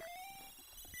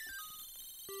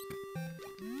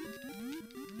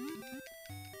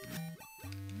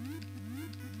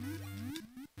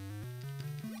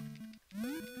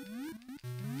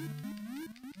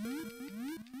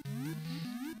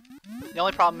 The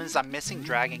only problem is I'm missing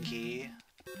Dragon Key,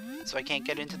 so I can't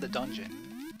get into the dungeon.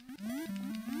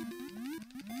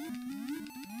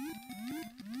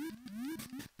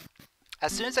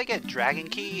 As soon as I get Dragon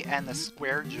Key and the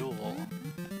Square Jewel,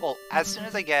 well, as soon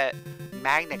as I get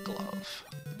Magnet Glove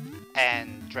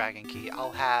and Dragon Key,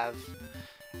 I'll have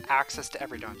access to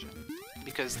every dungeon.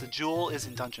 Because the Jewel is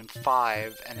in Dungeon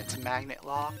 5 and it's magnet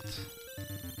locked.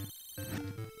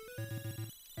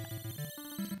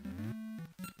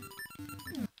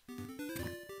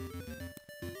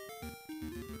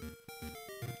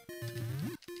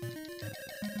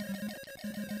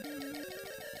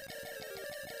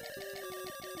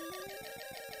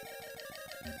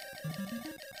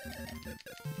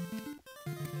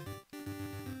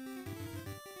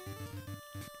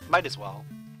 Might as well.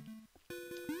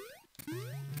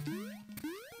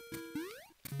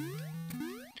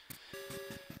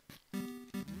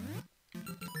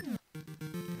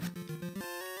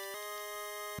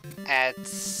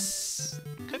 It's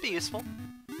could be useful.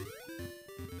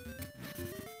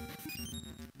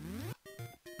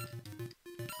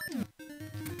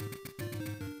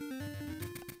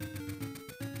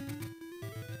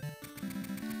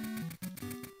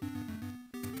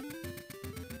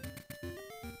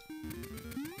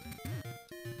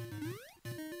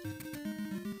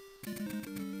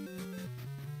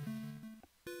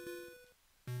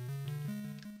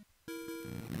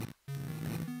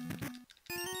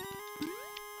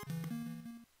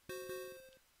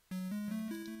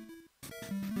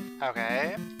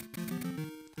 Okay.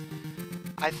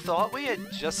 I thought we had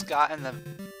just gotten the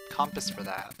compass for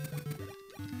that.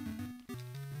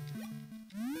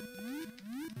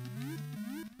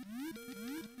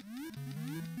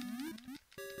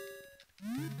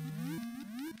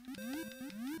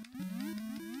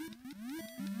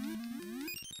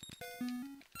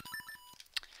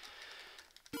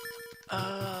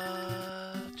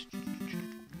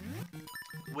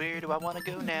 Where do I want to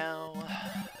go now?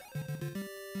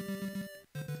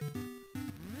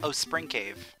 Oh, Spring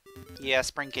Cave. Yeah,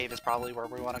 Spring Cave is probably where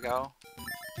we want to go.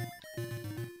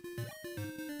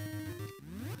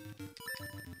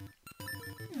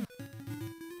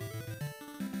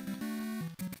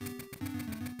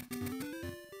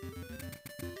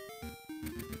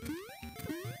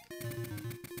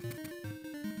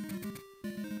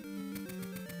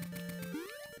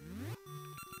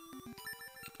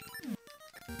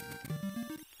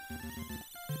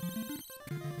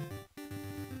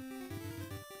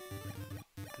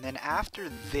 And then after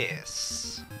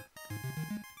this,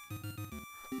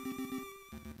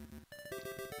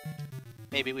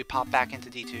 maybe we pop back into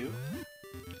D2.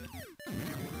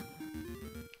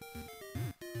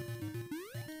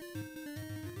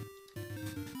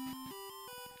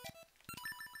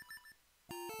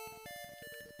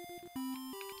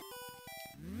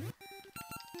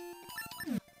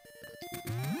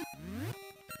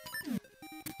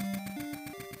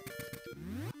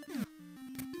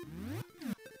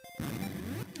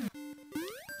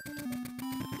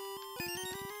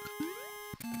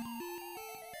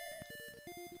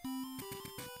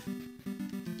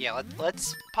 Yeah,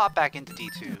 let's pop back into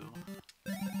D2.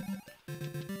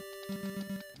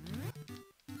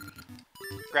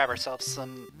 Grab ourselves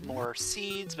some more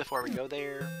seeds before we go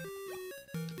there.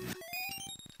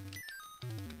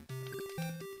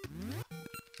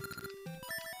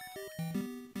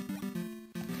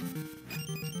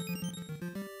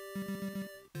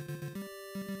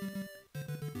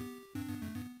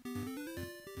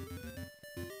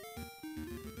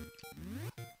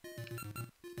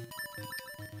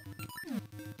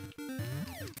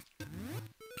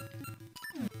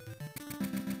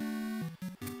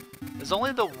 There's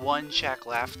only the one check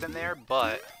left in there,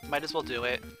 but might as well do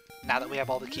it now that we have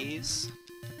all the keys.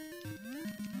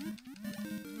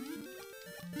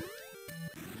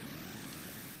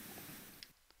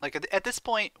 Like, at this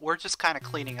point, we're just kind of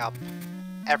cleaning up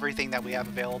everything that we have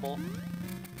available.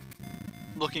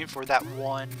 Looking for that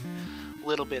one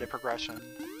little bit of progression.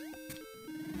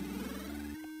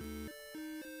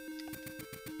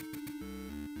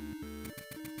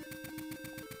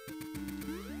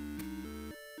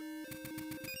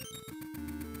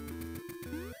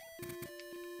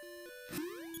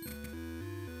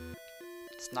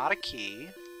 It's not a key,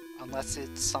 unless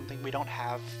it's something we don't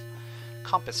have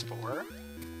compass for.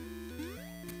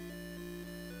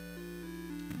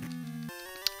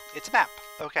 It's a map.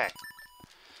 Okay.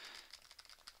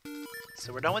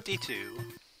 So we're done with D2.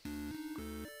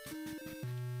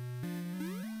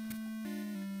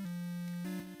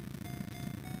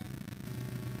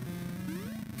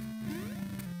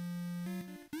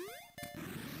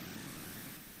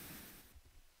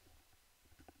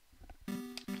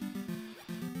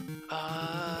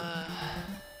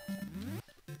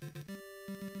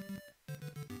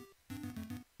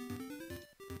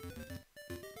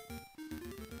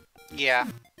 Yeah,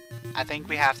 I think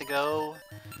we have to go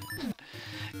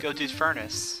do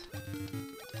furnace.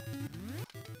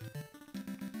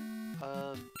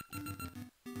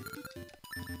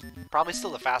 Probably still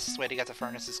the fastest way to get to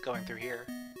furnace is going through here.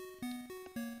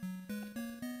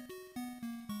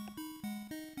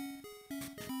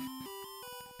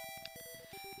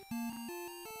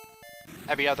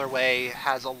 Every other way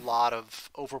has a lot of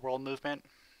overworld movement.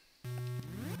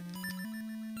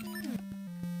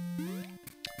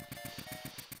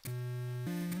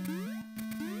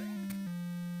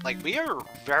 Like, we are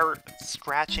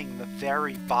scratching the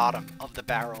very bottom of the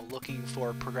barrel looking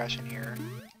for progression here.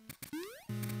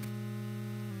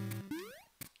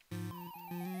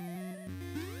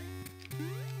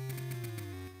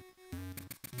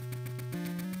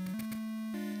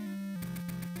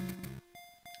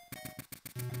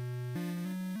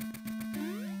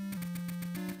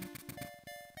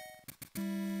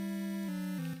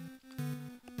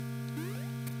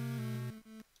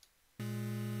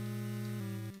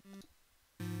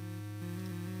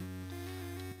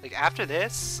 Like, after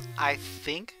this, I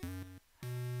think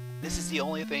this is the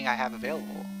only thing I have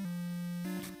available.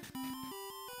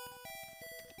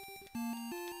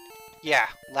 Yeah,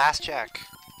 last check.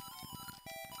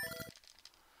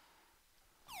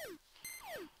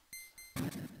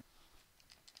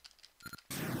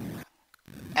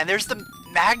 And there's the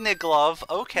magnet glove,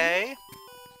 okay.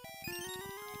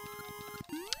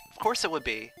 Of course it would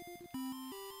be.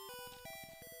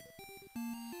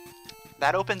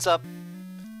 That opens up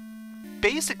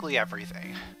basically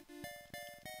everything.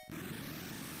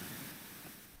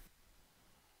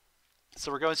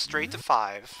 So we're going straight to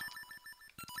 5.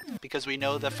 Because we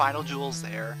know the final jewel's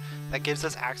there. That gives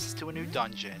us access to a new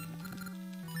dungeon.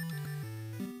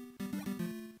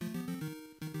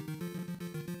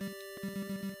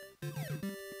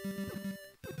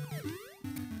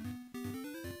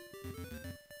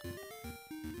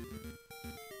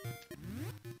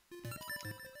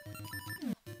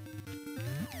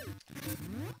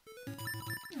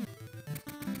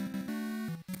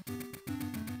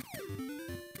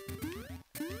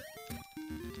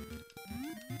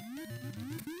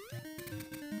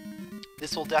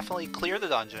 This will definitely clear the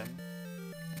dungeon.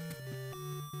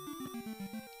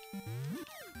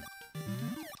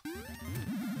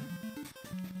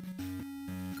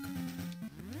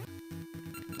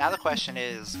 Now the question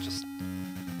is just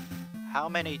how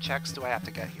many checks do I have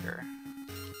to get here?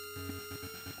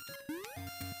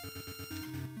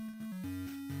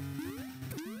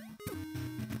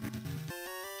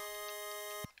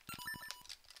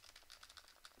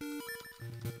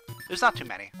 There's not too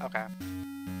many, okay.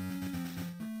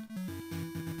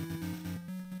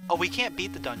 Oh, we can't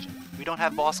beat the dungeon. We don't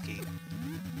have boss key.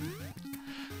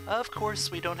 Of course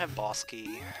we don't have boss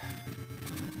key.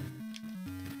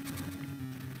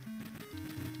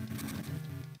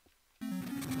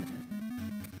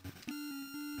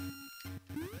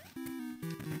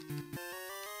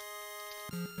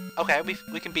 Okay,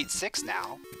 we can beat 6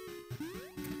 now.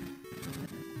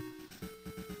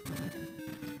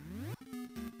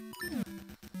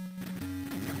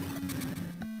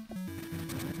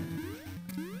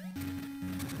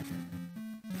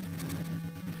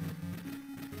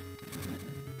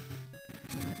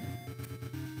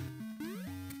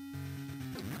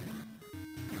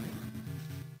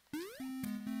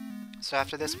 So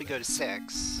after this we go to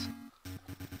 6.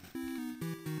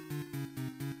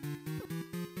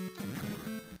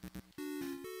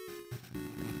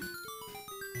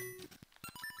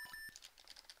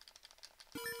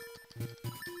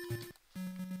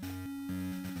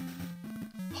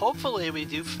 Hopefully we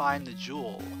do find the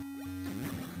jewel.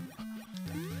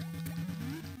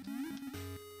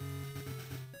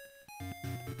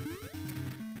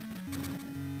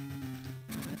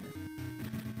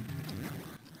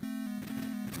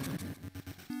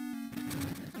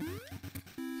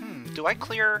 Do I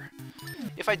clear...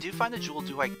 If I do find the jewel,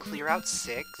 do I clear out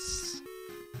 6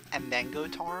 and then go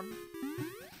Tarm?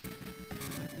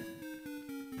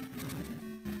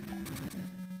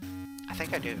 I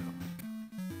think I do.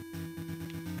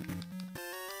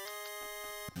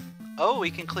 Oh,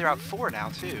 we can clear out 4 now,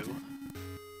 too.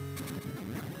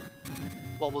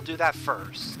 Well, we'll do that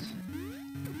first.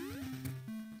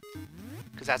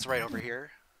 Because that's right over here.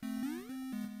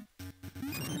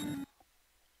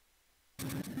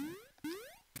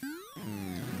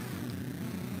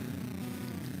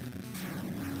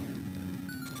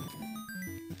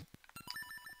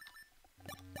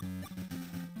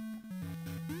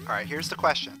 Alright, here's the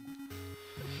question.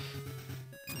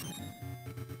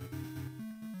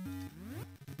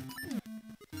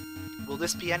 Will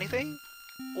this be anything?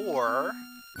 Or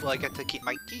will I get to keep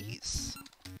my keys?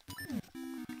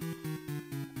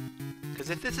 Because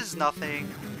if this is nothing,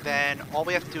 then all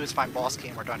we have to do is find boss key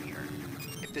and we're done here.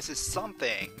 If this is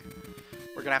something,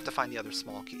 we're gonna have to find the other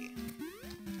small key.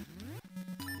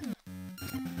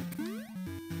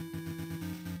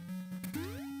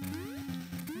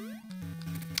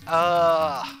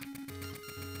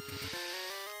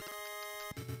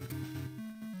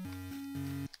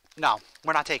 No,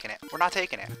 we're not taking it. We're not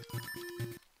taking it.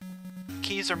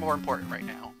 Keys are more important right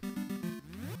now.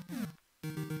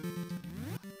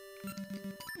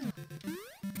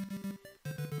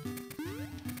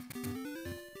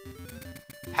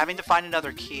 Having to find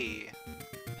another key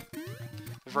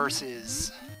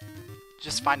versus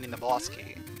just finding the boss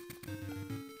key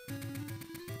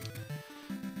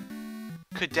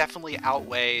could definitely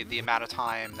outweigh the amount of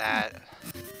time that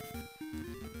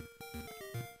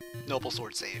Noble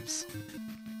Sword saves.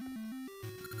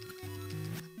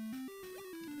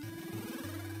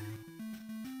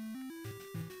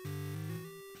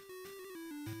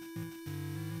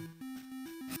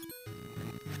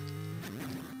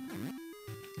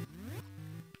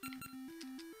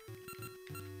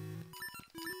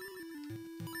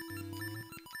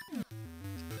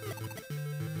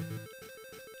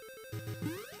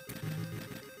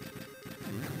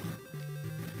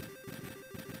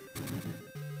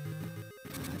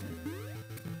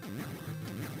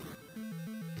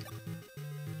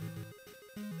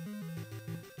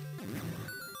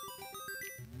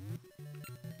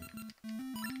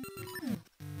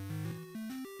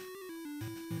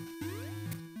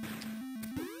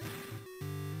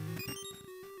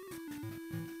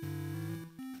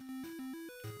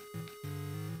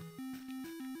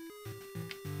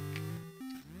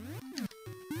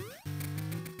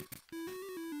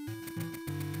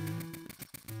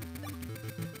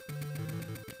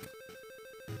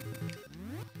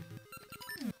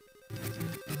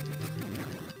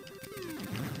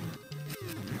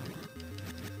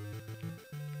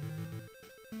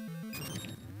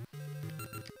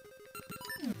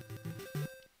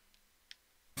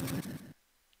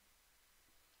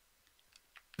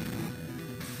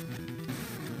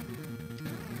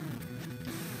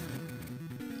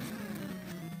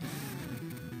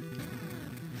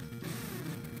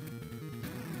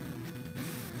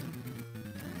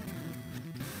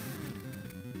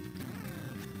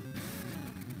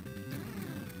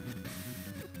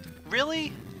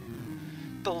 Really?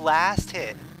 The last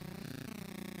hit.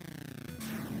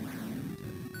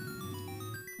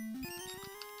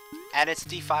 And it's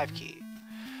D5 key.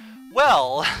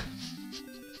 Well,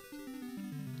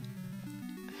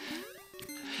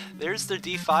 there's the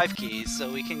D5 key,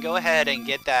 so we can go ahead and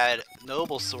get that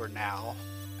Noble Sword now.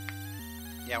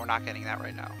 Yeah, we're not getting that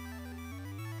right now.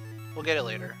 We'll get it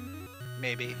later.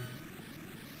 Maybe.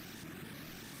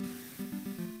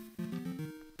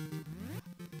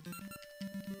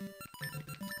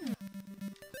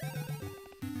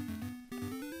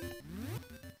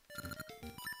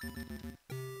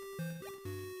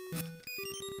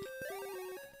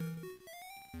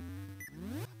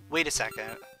 Wait a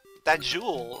second. That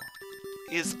jewel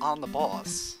is on the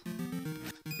boss.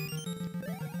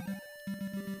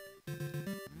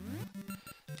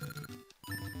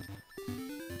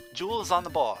 Jewel is on the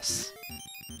boss.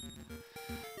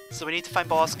 So we need to find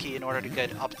boss key in order to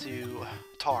get up to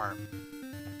Tarm.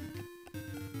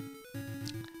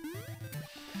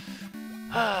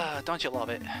 Don't you love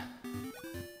it?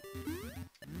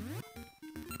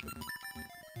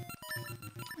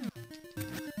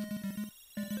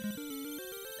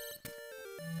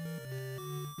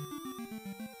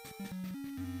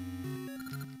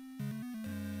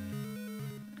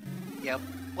 Yep,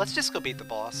 let's just go beat the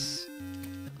boss.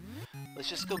 Let's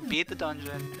just go beat the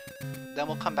dungeon, then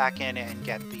we'll come back in and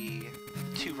get the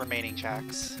 2 remaining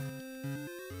checks.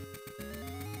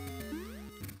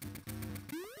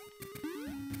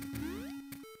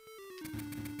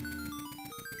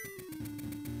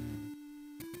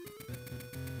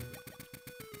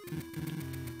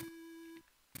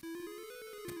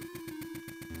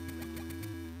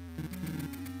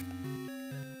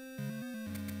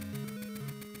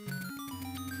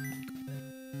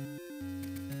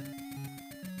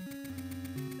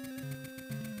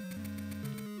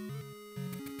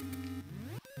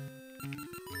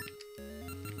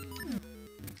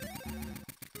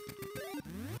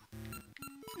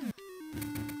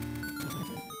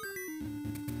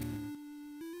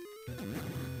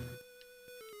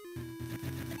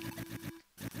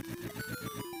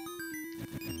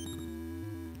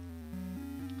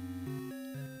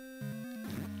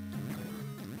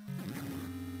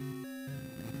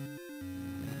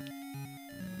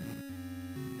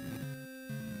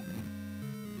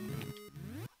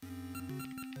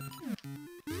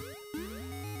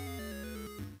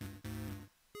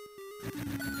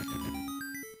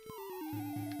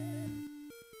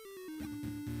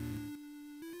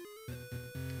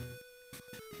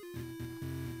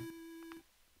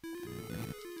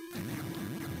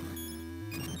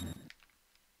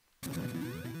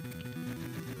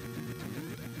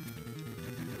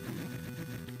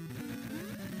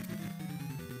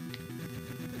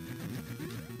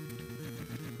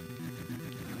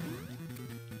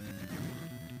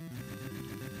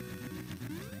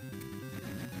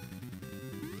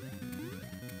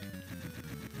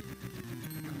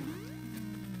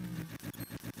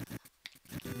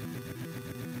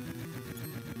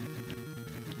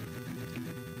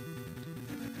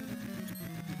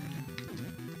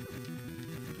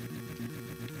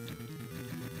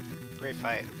 Great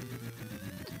fight.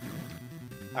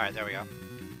 Alright, there we go.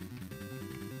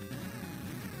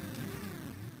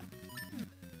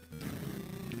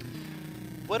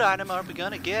 What item are we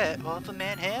gonna get off a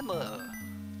manhandler?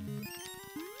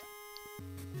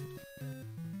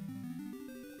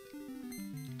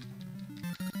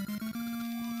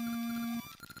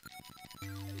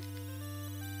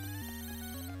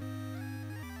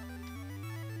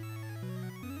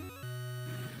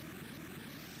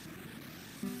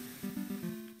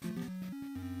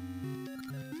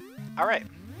 Alright,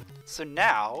 so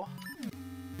now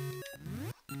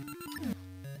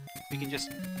we can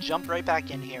just jump right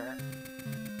back in here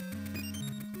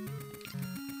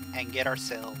and get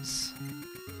ourselves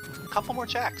a couple more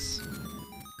checks.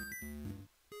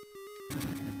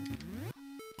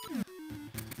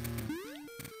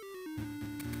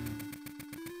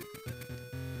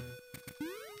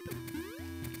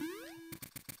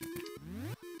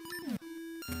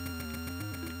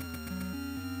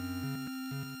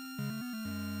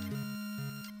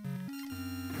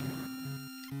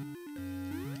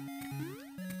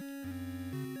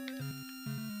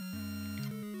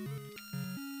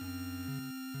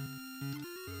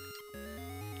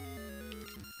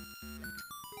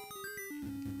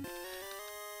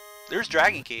 There's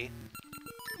Dragon Key.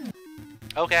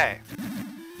 Okay.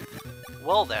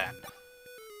 Well then.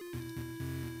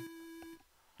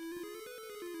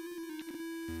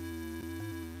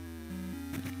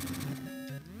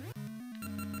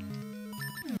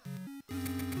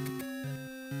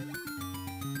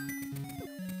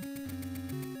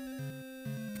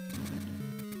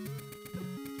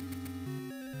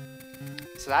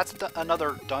 So that's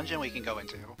another dungeon we can go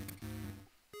into.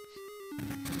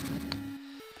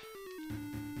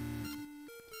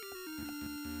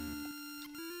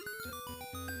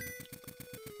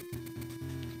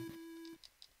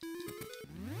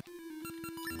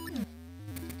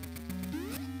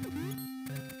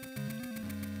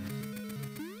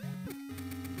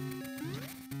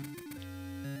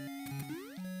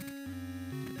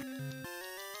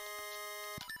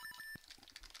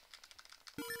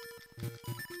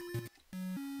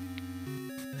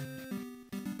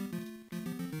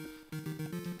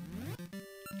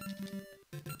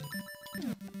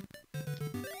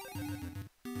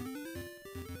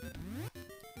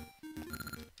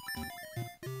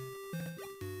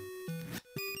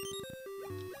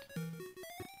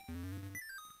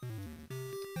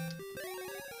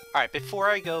 Alright, before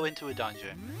I go into a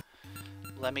dungeon,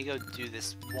 let me go do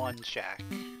this one check.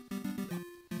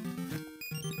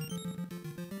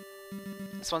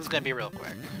 This one's gonna be real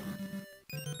quick.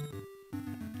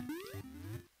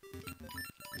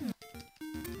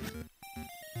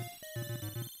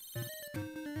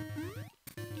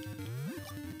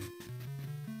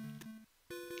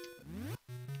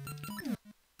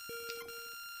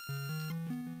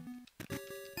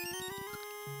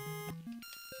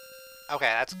 Okay,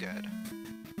 that's good.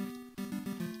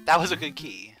 That was a good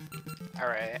key.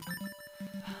 Alright.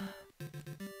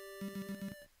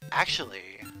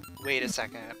 Actually, wait a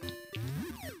second.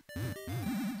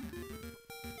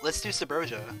 Let's do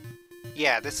Subrosia.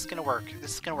 Yeah, this is gonna work.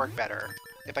 This is gonna work better.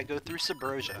 If I go through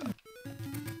Subrosia,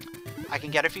 I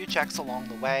can get a few checks along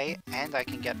the way, and I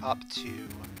can get up to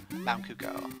Mount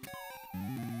Kuko.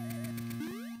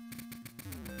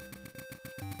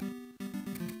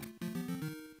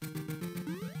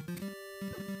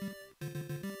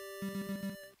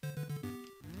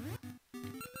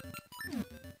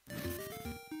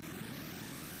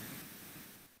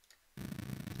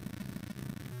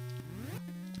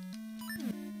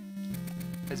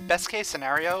 As best case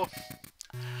scenario,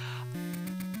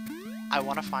 I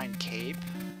want to find Cape.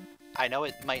 I know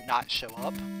it might not show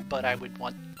up, but I would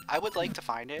like to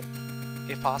find it,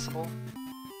 if possible.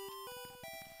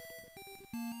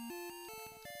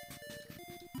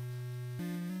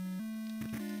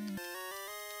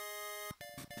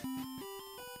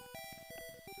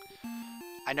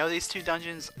 I know these two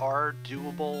dungeons are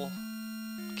doable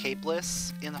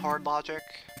capeless in hard logic.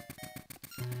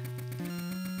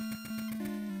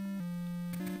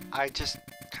 I just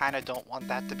kind of don't want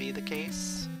that to be the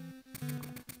case.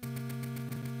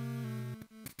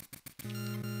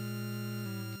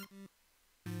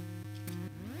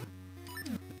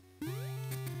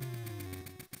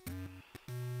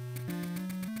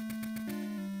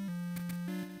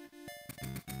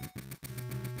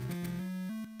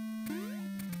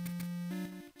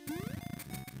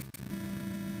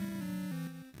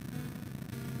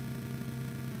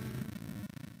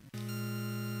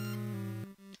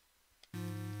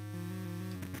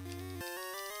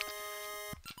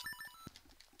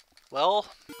 Well,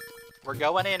 we're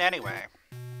going in anyway.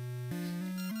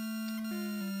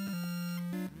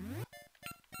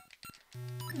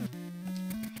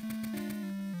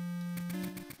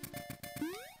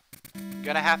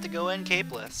 Gonna have to go in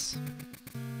capeless.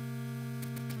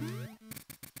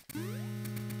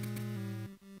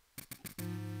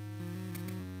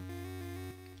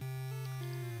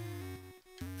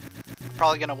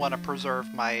 Probably gonna want to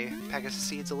preserve my Pegasus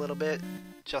seeds a little bit,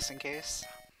 just in case.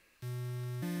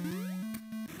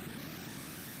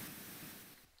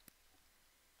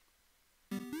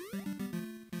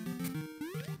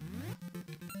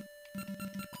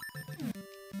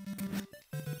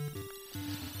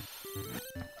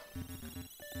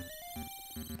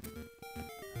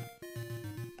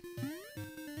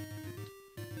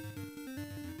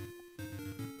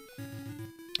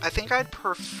 I think I'd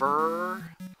prefer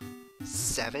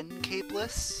 7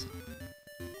 capeless,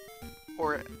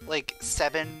 or like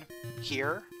 7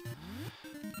 here.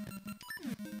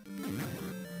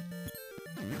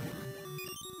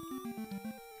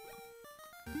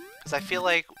 Because I feel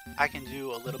like I can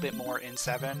do a little bit more in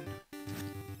 7,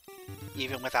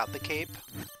 even without the cape.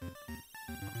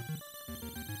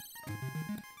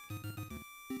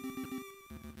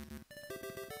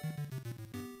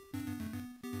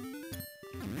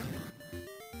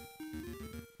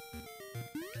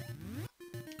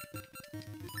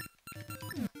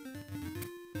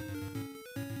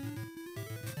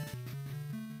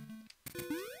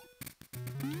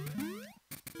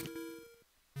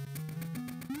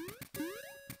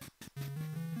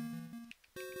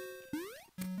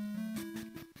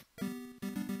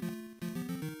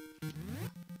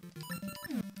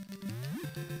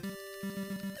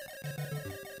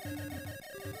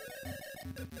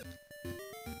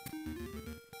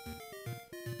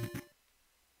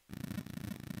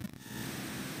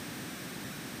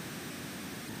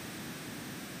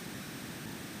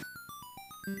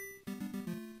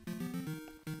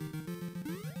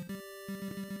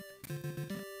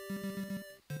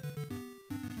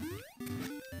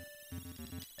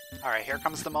 Alright, here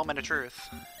comes the moment of truth.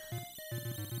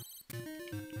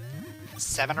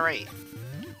 7 or 8.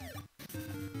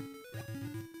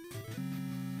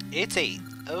 It's 8.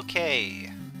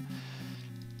 Okay.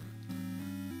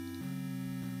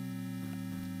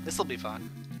 This'll be fun.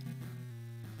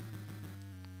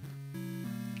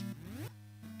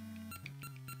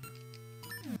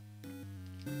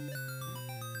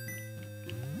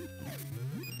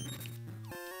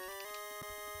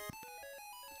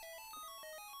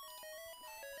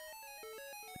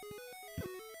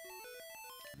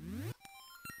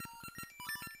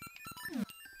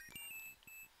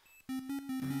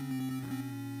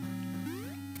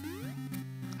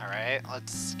 Alright,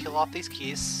 let's kill off these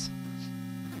keys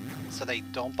so they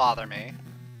don't bother me.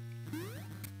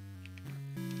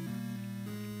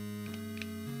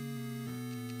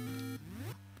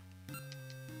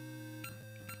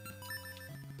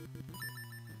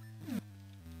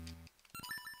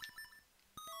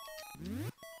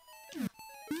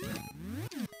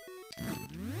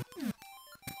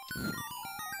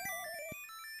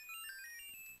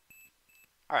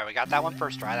 Alright, we got that one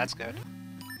first try, that's good.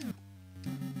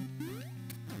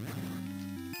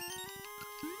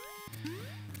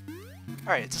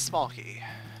 Alright, it's a small key.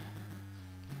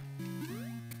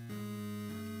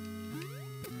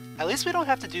 At least we don't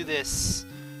have to do this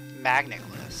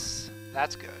magnetless.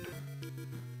 That's good.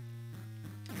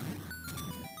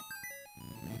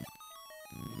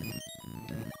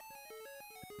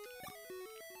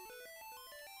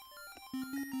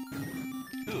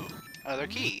 Ooh, another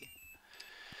key.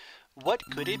 What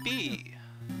could it be?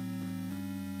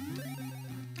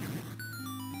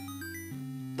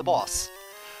 The boss.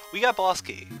 We got boss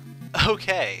key.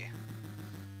 Okay.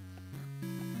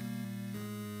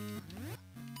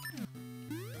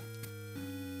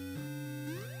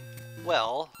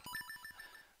 Well,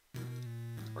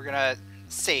 we're gonna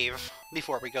save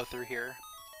before we go through here.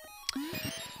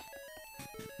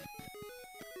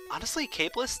 Honestly,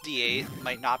 capeless D8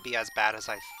 might not be as bad as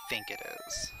I think it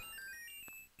is.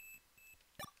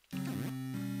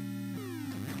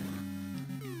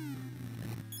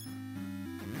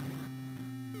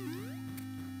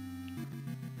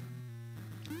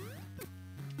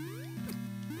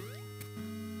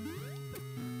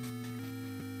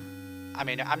 I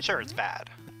mean, I'm sure it's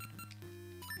bad.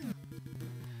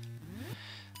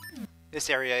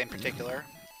 This area in particular.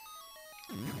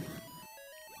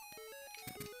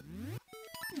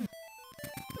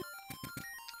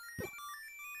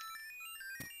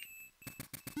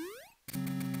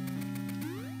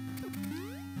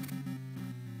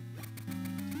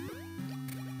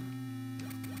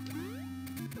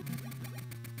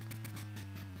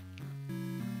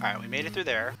 Alright, we made it through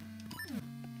there.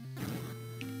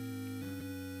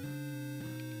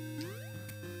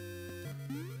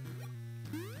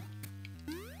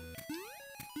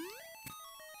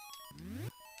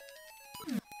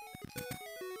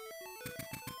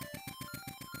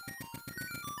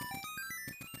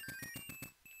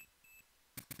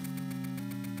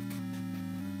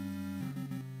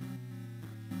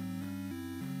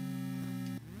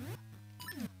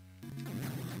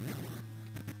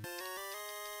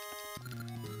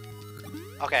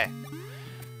 Okay.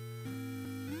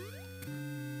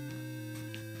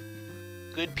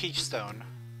 Good peach stone.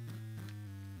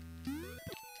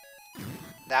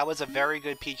 That was a very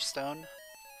good peach stone.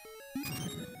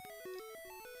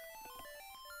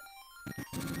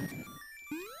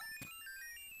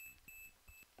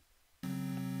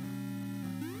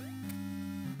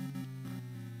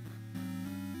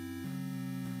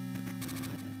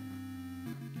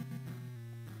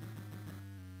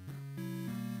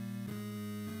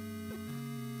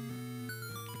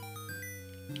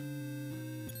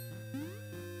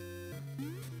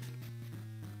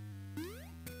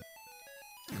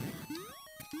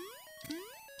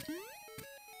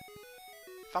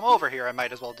 If I'm over here, I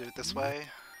might as well do it this way.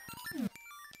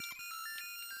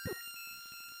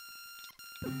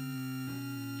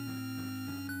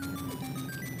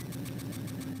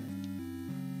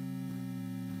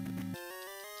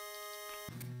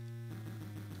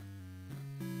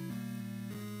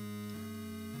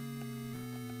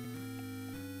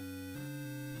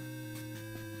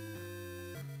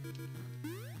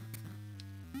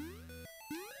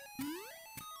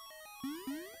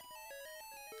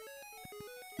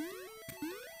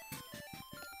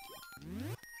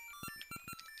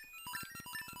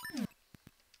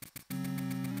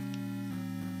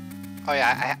 Oh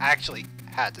yeah, I actually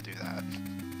had to do that.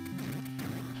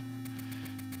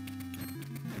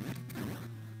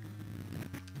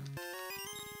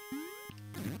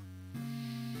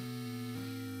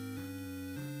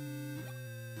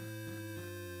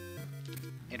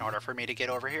 In order for me to get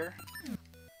over here.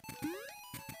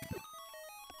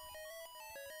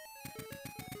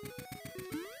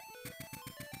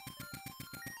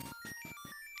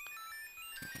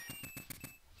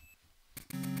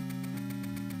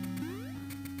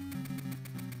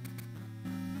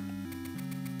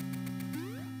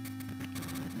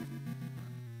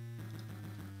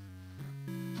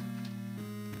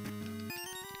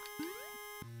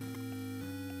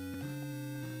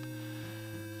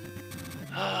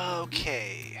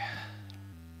 Okay.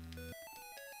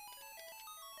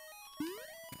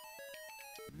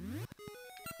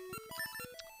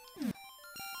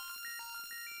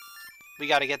 We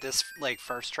gotta get this, like,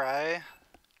 first try.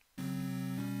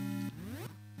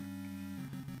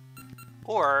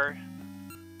 Or,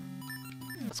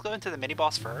 let's go into the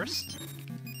mini-boss first.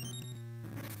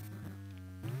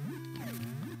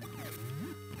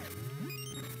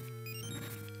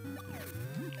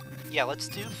 Yeah, let's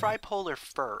do Fry Polar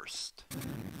first.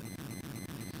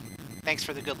 Thanks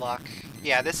for the good luck.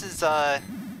 Yeah, this is,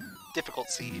 difficult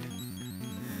seed.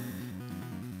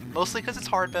 Mostly because it's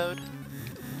hard mode.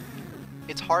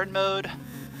 It's hard mode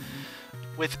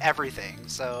with everything,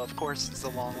 so of course it's a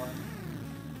long one.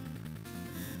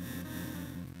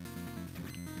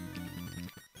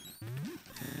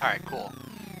 Alright, cool.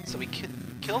 So we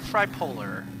killed Fry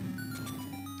Polar.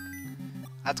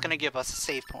 That's gonna give us a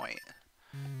save point.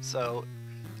 So,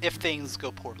 if things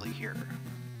go poorly here.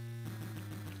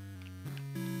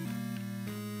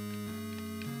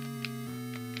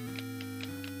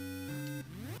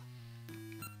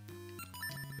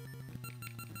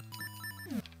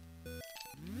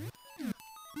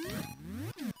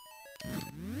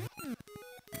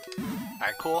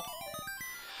 Alright, cool.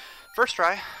 First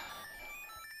try.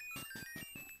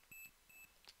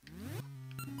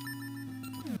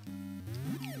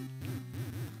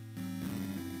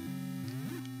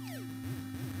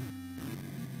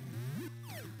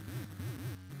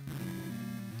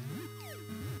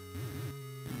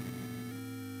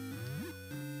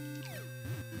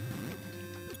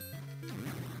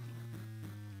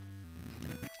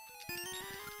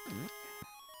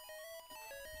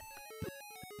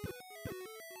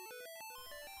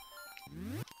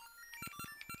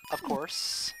 Of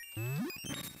course.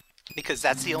 Because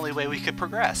that's the only way we could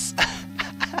progress.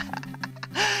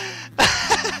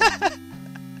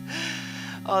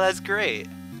 Oh, that's great.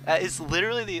 That is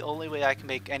literally the only way I can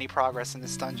make any progress in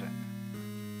this dungeon.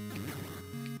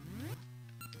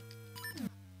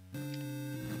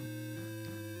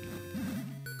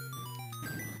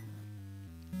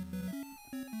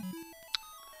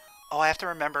 Oh, I have to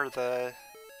remember the...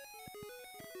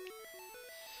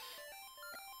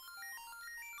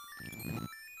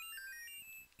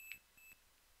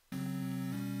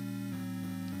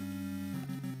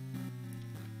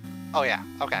 Oh yeah,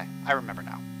 okay, I remember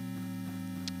now.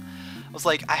 I was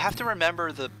like, I have to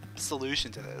remember the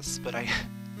solution to this, but I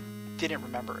didn't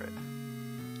remember it.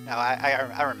 No,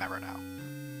 I remember now.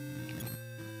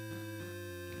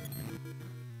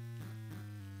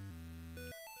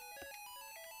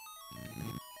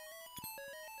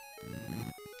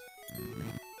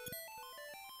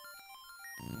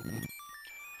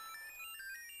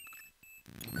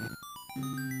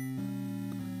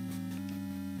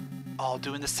 Oh,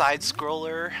 doing the side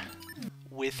scroller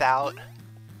without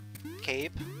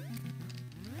cape.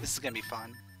 This is gonna be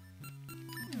fun.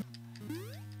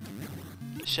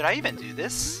 Should I even do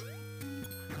this?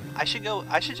 I should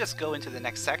just go into the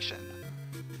next section.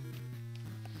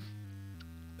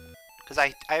 Because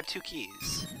I have 2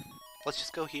 keys. Let's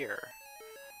just go here.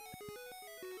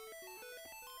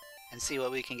 And see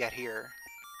what we can get here.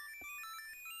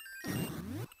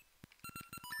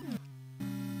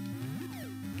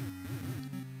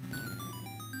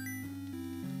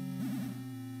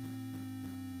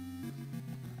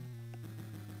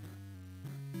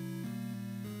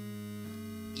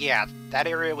 Yeah, that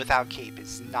area without cape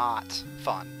is not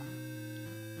fun.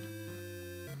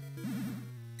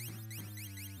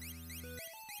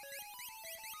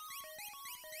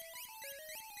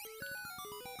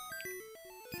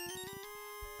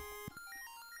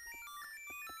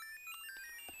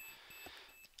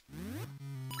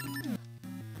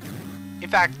 In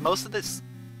fact, most of this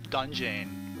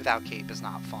dungeon without cape is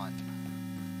not fun.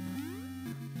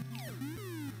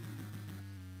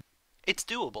 It's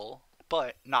doable,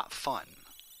 but not fun.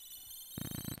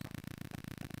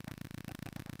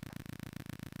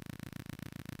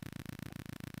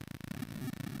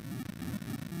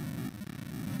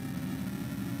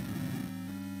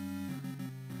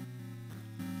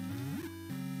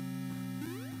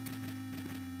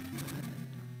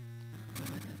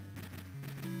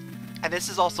 And this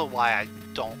is also why I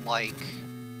don't like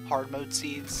hard mode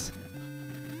seeds.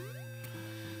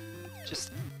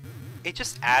 It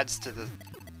just adds to the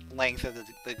length of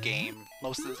the game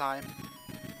most of the time,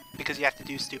 because you have to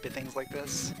do stupid things like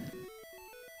this.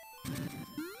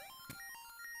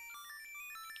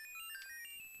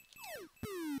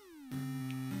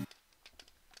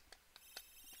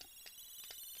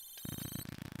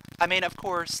 I mean, of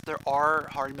course, there are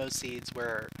hard mode seeds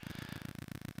where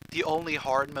the only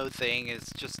hard mode thing is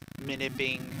just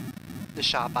minipping the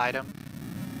shop item,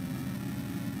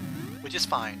 which is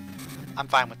fine. I'm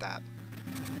fine with that.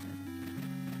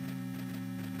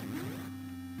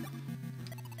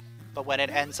 But when it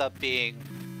ends up being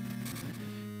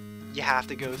you have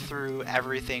to go through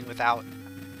everything without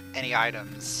any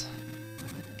items,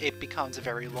 it becomes a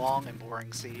very long and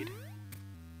boring seed.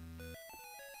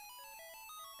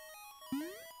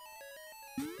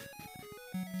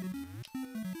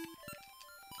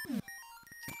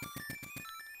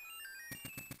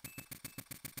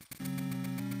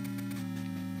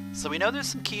 So we know there's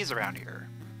some keys around here.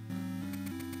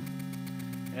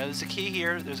 You know, there's a key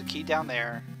here, there's a key down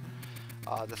there.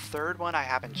 The third one I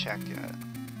haven't checked yet.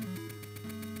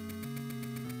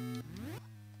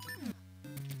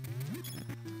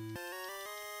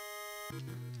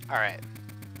 Alright.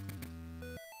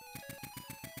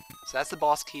 So that's the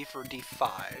boss key for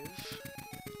D5.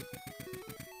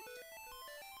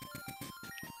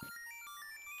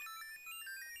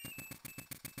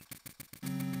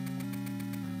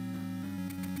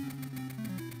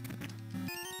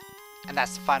 And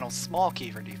that's the final small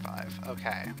key for D5.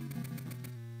 Okay.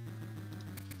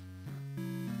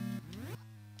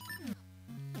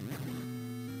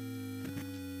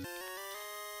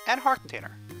 And heart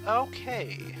container.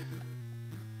 Okay.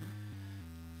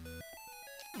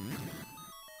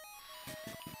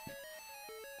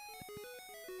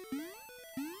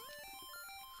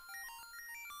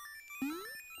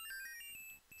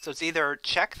 So it's either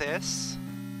check this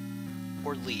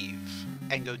or leave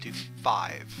and go do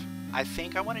 5. I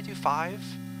think I want to do 5,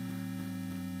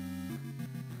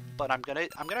 but I'm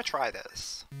gonna try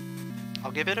this.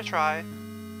 I'll give it a try.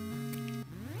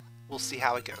 We'll see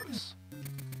how it goes.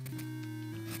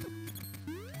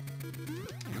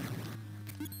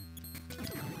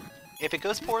 If it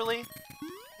goes poorly,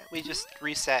 we just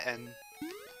reset and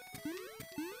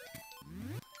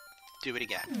do it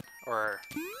again, or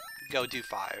go do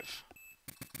 5.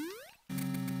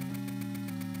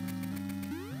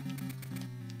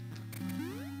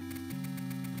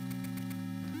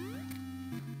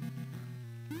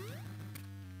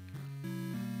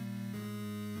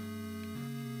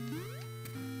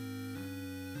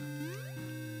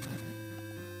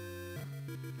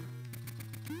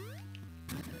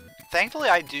 Thankfully,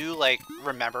 I do, like,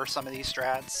 remember some of these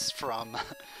strats from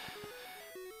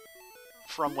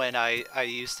from when I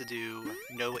used to do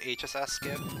no HSS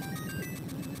skip.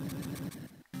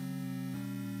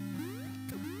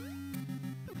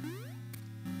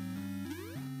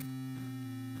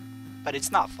 But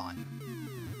it's not fun.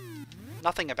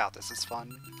 Nothing about this is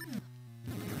fun.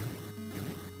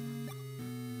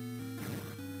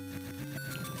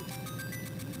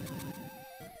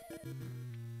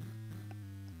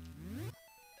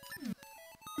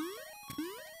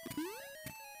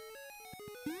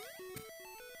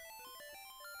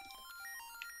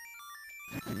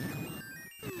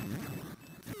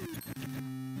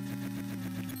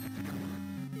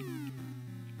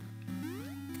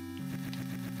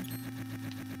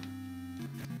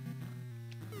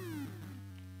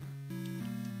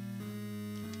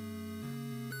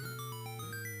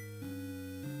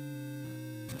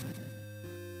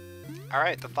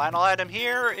 Alright, the final item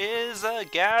here is a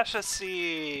gaseous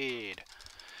seed!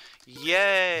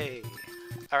 Yay!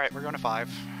 Alright, we're going to 5.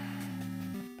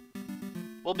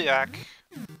 We'll be back.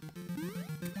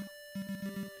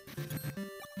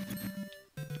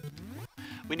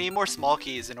 We need more small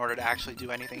keys in order to actually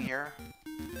do anything here.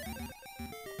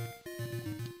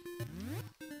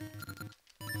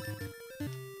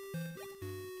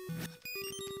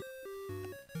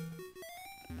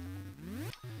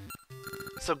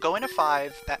 So going to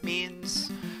 5, that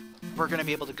means we're going to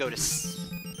be able to go to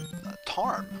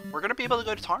Tarm. We're going to be able to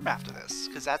go to Tarm after this,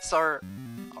 because that's our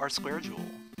square jewel.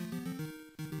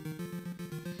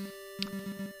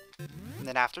 And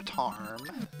then after Tarm,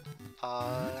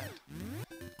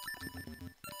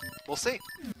 we'll see,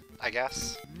 I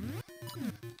guess.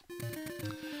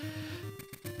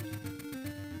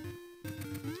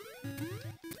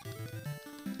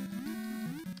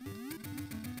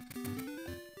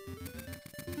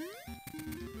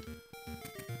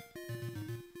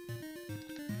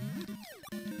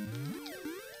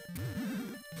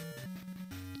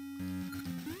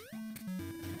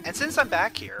 And since I'm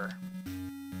back here,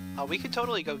 we could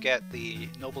totally go get the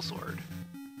Noble Sword.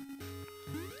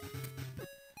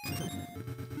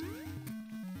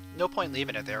 No point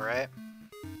leaving it there, right?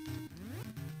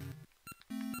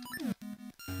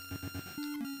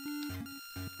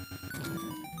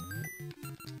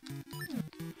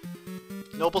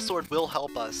 Noble Sword will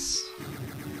help us,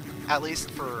 at least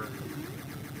for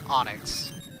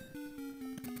Onyx.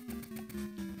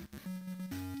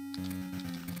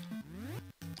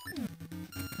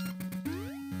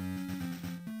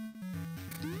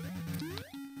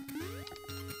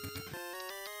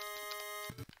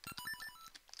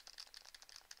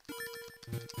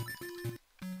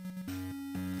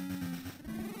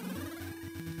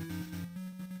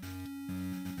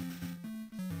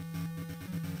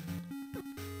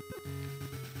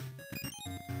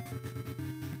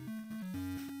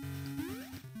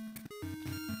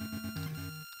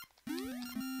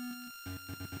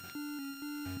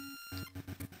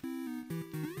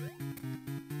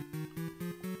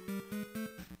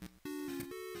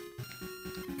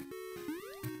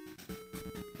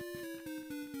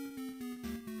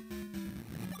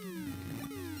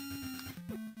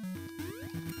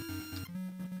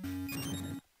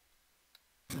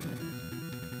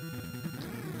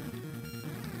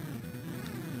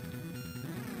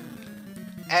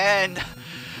 And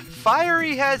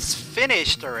Fiery has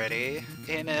finished already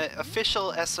in an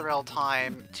official SRL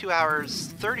time, 2 hours,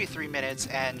 33 minutes,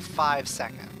 and 5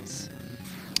 seconds.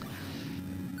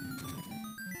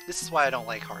 This is why I don't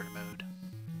like hard mode.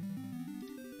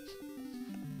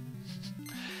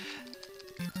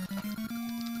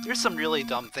 There's some really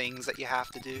dumb things that you have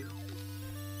to do.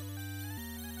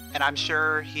 And I'm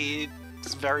sure he's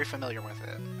very familiar with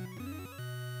it.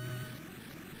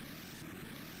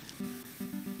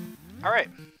 Alright,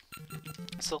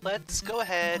 so let's go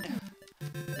ahead,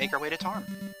 make our way to Tarm.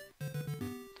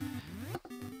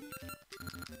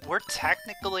 We're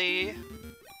technically,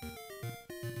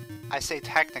 I say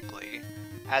technically,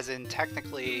 as in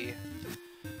technically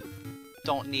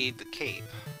don't need the cape.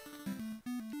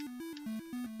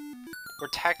 We're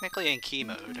technically in key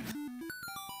mode,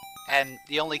 and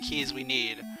the only keys we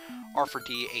need are for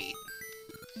D8.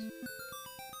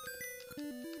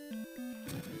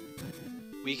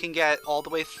 We can get all the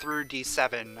way through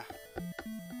D7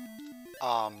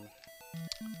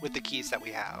 with the keys that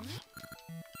we have.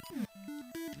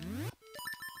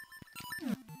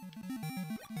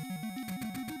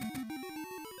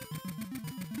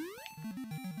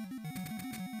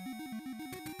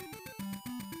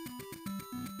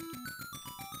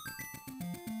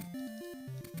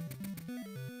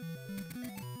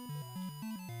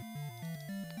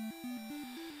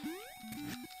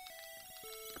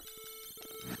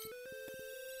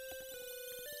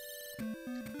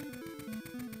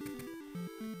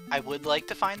 I would like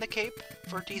to find the cape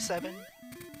for D7,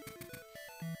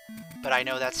 but I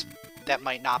know that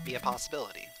might not be a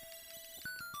possibility.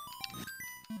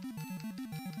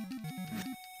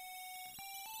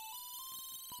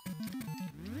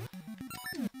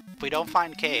 If we don't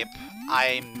find cape,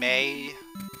 I may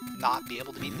not be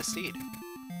able to beat the seed.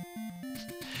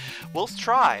 We'll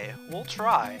try,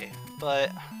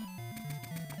 but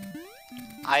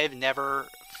I have never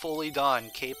fully done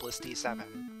capeless D7.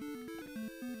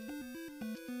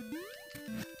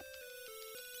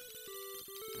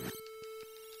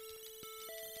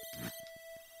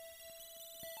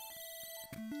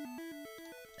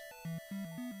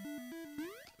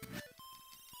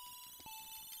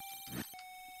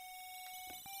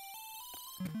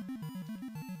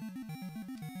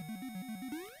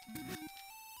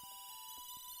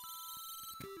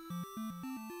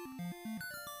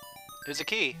 There's a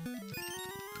key.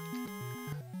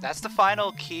 That's the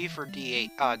final key for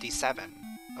D8, D7.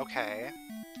 Okay.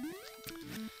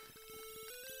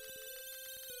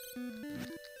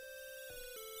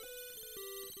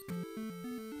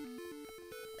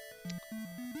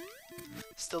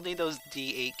 Still need those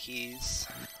D8 keys.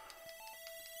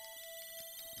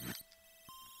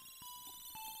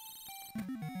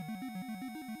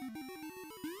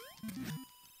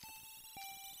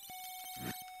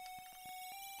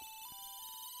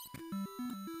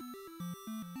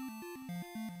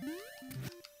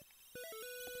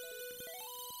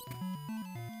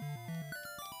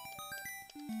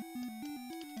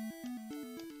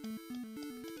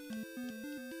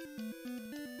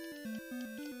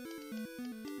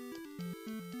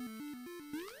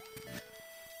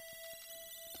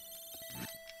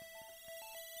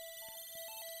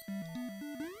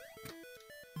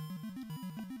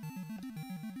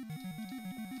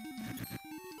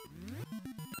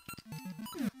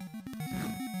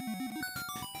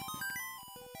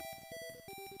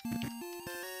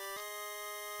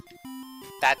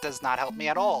 That does not help me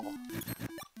at all.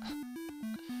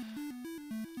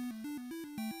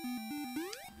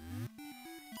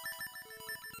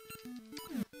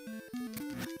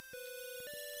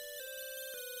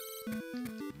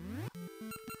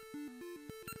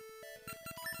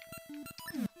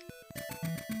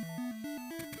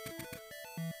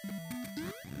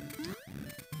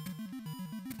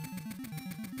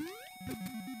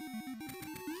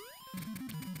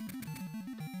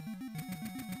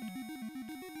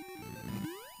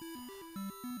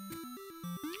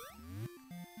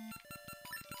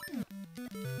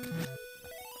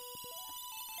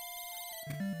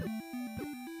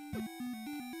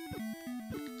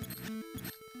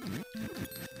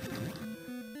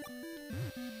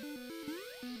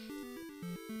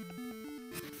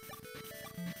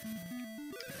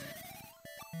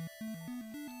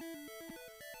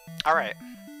 Alright.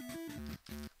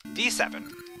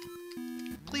 D7.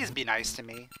 Please be nice to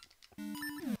me.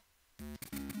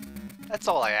 That's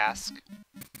all I ask.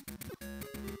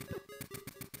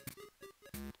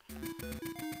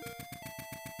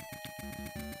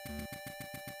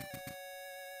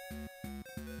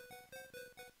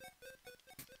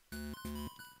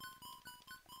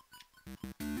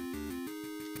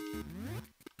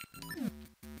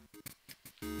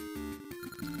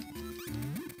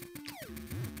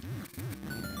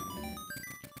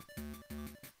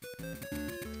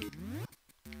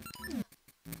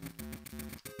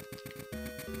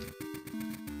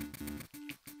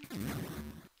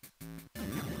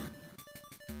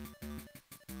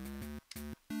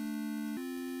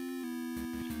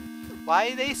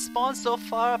 Why do they spawn so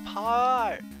far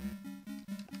apart?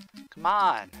 Come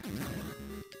on.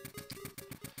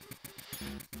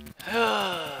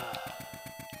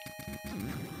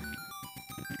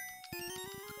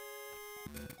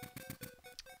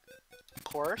 Of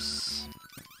course.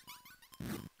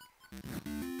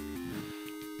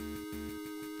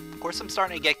 Of course I'm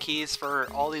starting to get keys for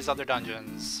all these other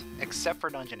dungeons, except for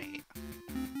Dungeon 8.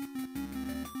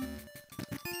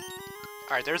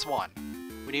 Alright, there's one.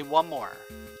 We need one more.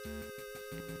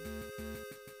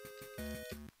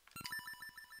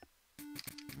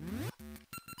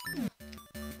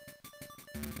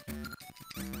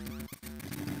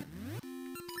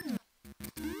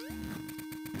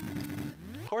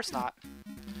 Of course not.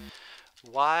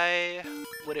 Why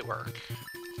would it work?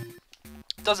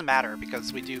 It doesn't matter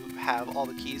because we do have all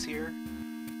the keys here,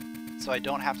 so I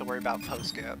don't have to worry about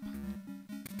post-skip.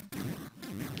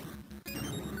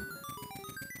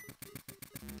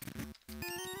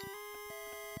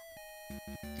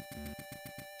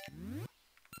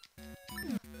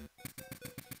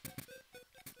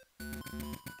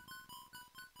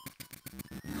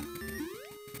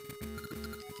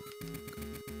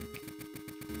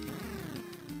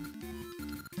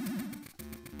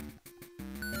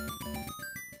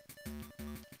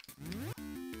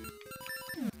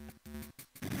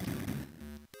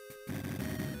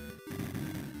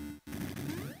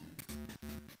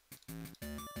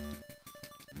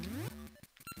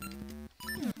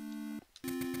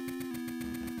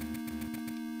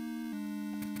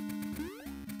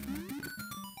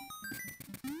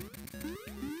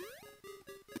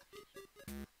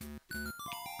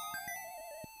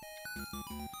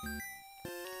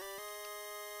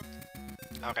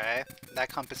 Okay, that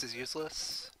compass is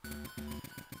useless.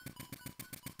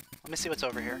 Let me see what's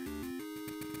over here.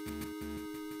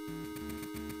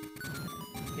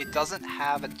 It doesn't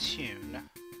have a tune.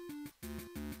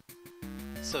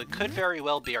 So it could very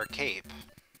well be our cape.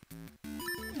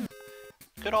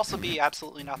 Could also be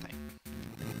absolutely nothing.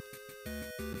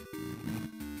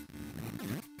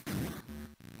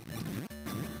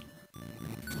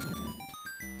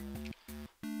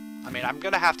 I mean, I'm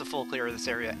gonna have to full clear this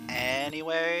area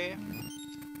anyway.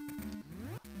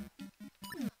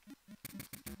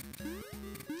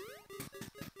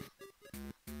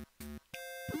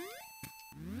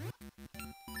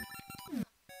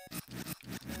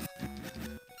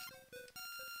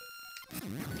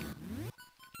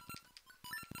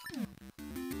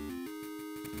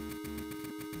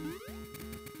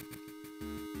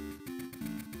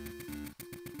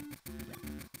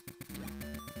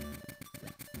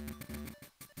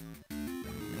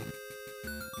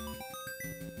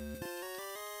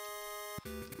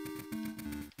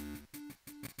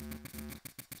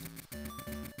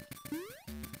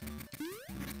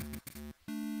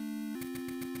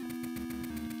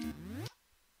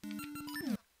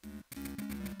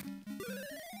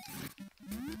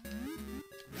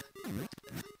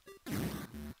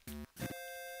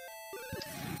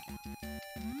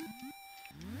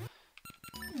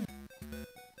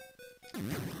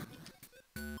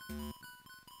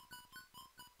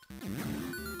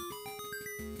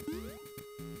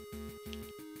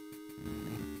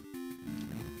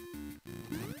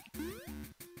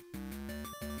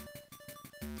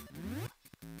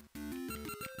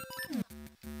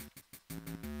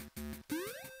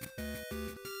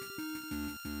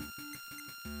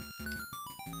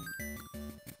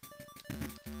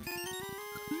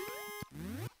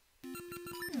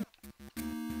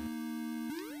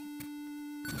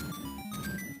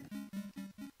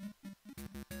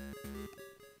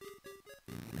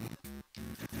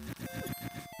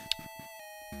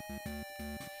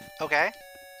 Okay.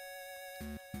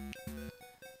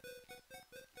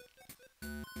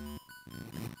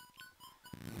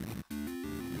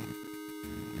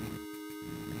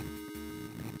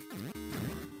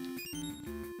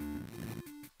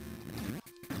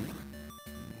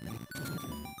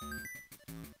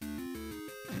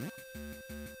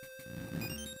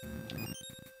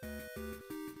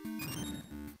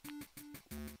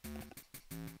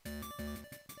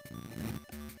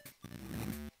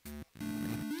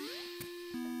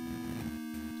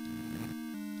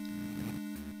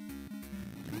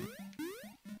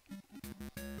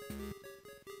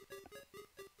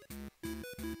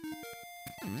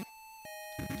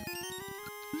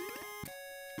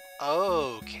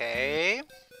 Okay.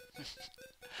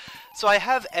 So I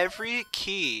have every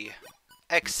key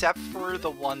except for the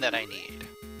one that I need.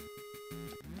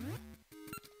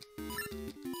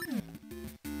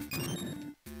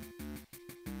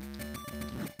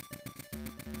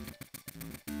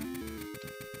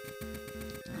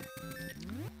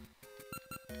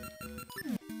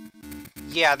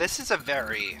 Yeah, this is a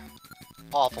very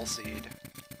awful seed.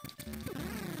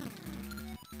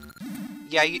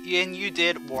 Yeah, and you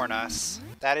did warn us.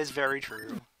 That is very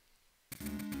true.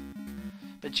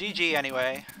 But GG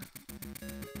anyway.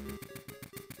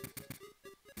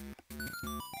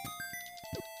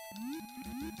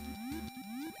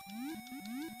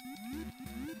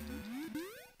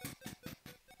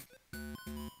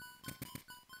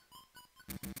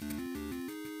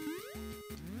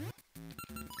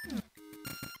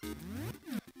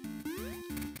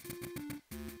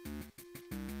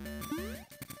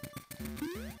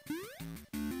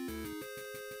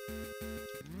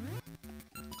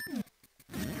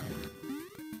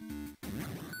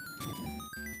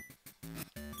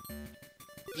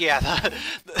 Yeah,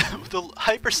 the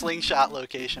hyper slingshot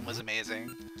location was amazing.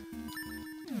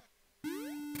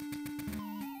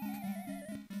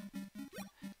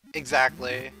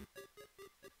 Exactly.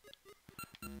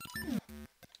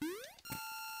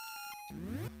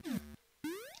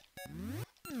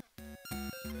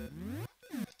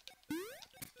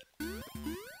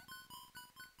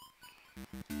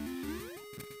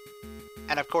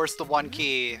 And of course the one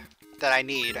key that I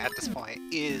need at this point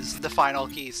is the final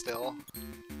key still.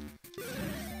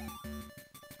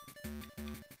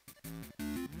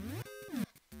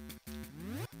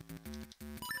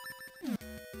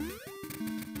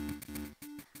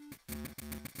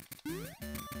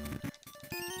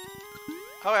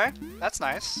 Okay, that's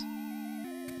nice.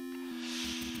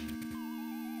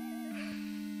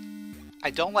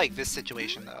 I don't like this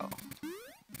situation though.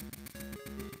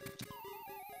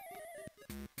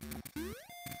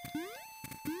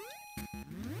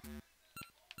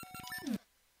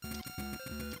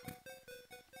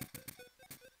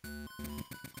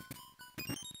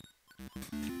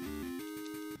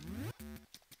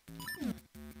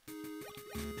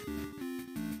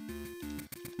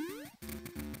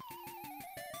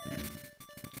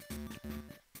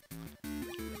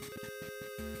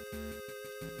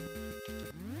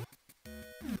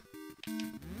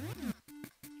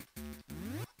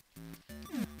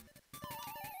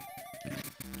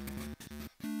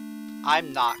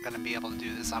 I'm not gonna be able to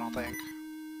do this, I don't think.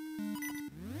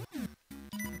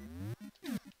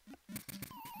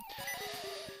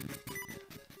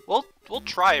 We'll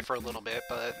try it for a little bit,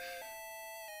 but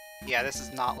yeah, this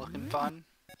is not looking fun.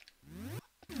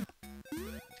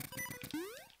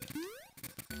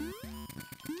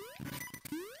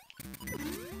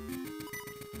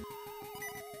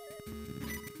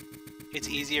 It's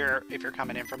easier if you're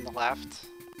coming in from the left.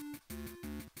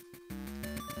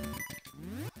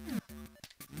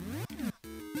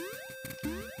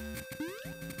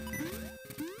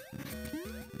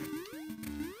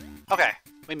 Okay,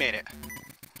 we made it.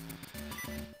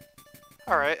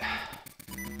 Alright.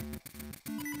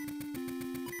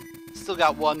 Still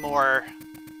got one more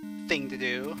thing to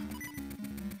do.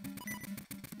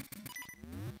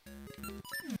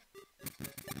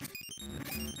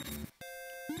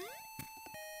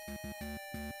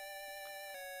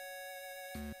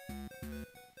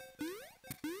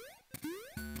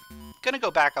 Gonna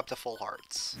go back up to full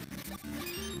hearts.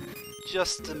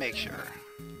 Just to make sure.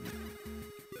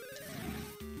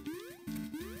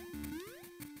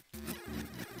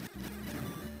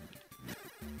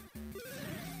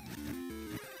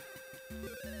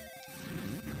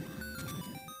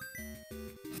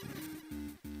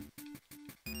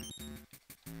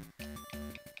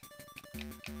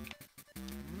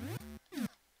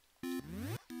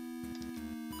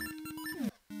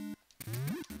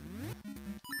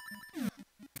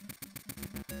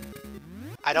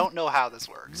 I don't know how this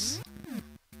works.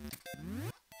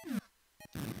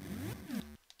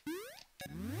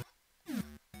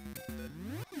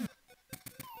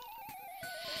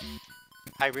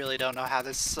 I really don't know how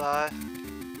this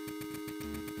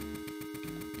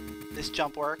this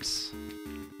jump works.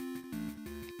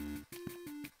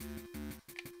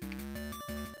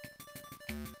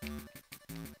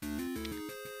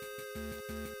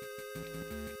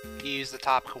 You use the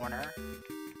top corner.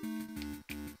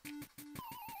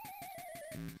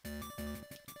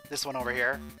 This one over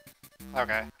here?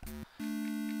 Okay.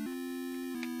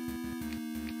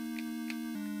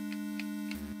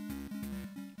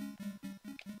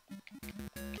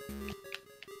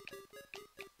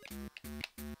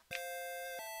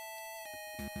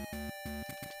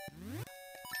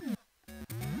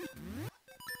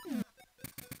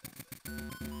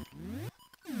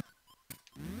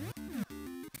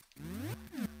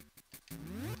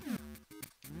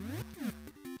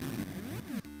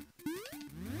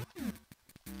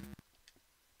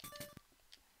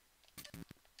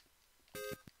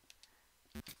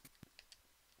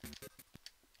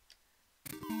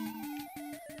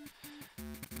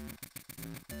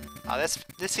 Oh,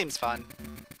 this seems fun.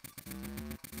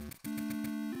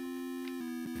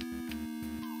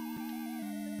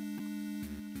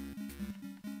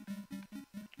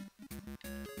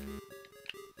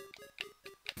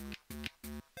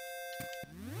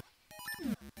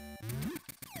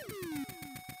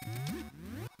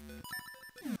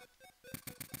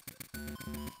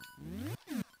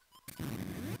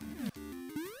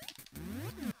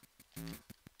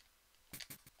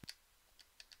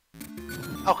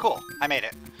 Oh, cool. I made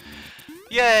it.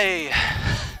 Yay!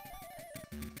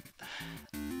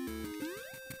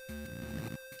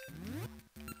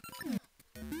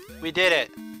 We did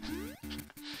it!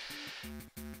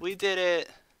 We did it!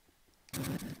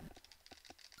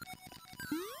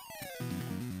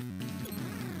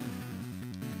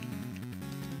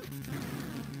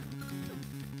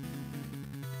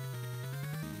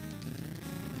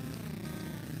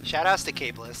 Shoutouts to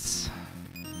Capeless.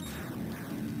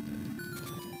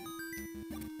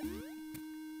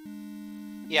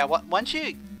 Yeah, once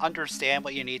you understand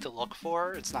what you need to look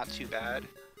for, it's not too bad.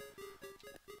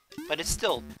 But it's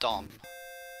still dumb.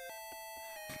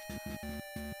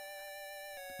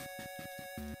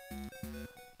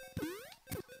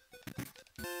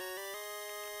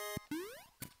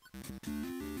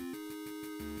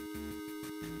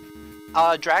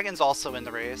 Dragon's also in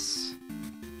the race.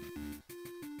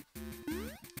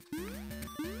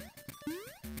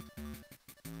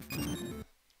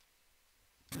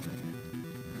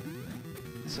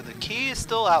 So the key is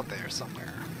still out there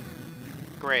somewhere.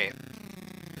 Great.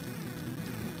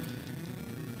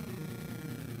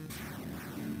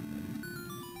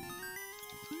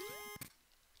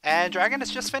 And Dragon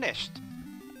is just finished.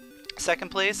 Second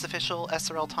place, official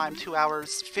SRL time 2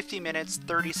 hours, 50 minutes,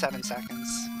 37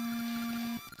 seconds.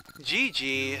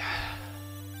 GG.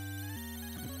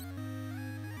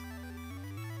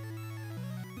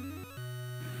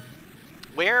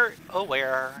 Where, oh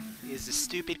where is the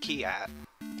stupid key at?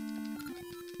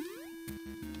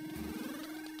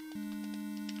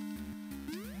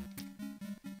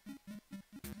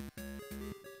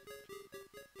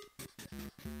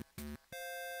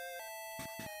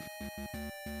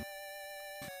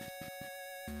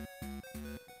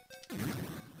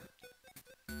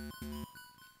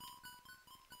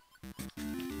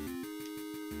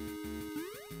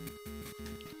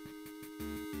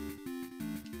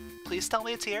 Please tell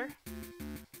me it's here.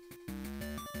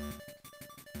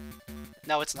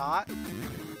 No, it's not?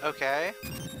 Okay.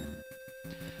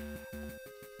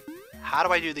 How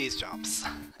do I do these jumps?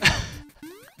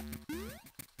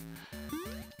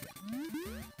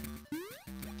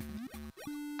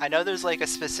 I know there's like a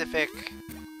specific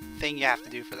thing you have to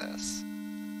do for this.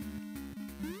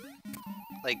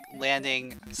 Like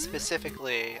landing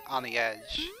specifically on the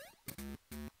edge.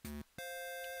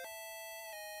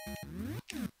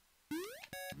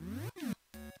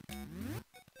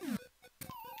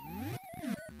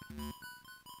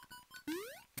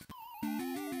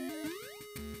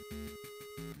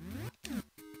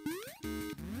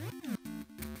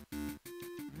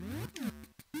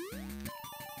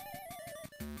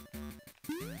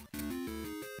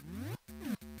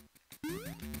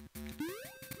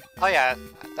 Oh yeah,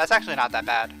 that's actually not that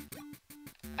bad.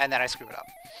 And then I screw it up.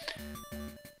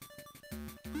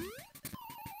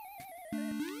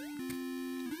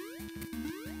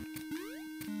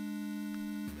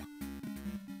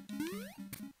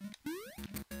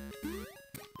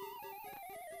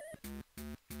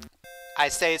 I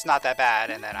say it's not that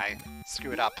bad, and then I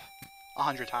screw it up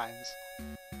 100 times.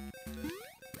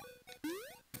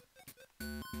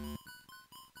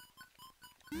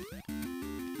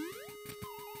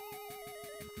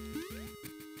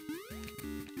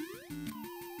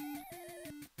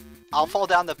 I'll fall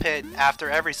down the pit after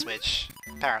every switch,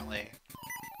 apparently.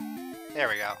 There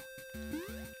we go.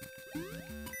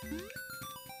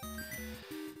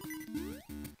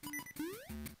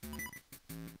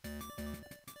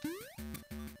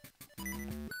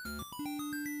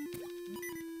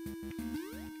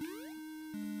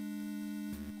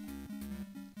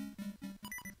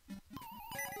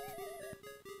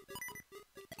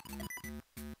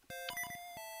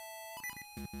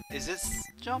 Is this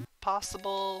jump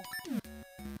possible?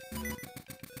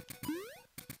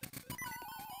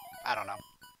 I don't know.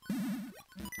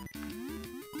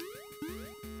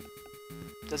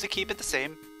 Does it keep it the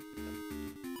same?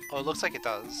 Oh, it looks like it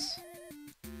does.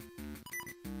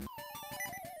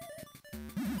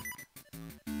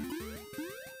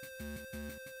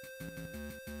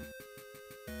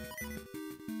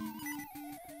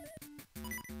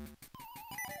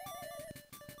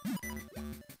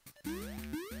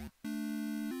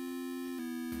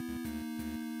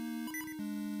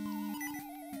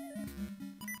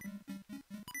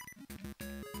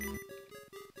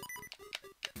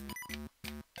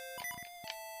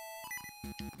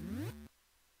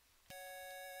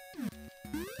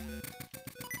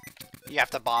 You have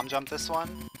to bomb jump this one?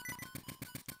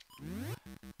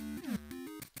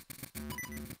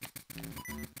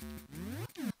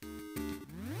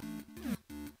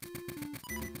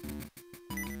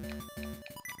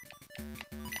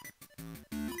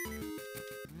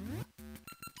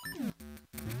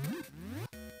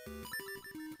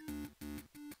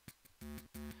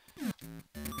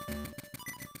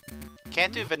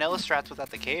 Can't do vanilla strats without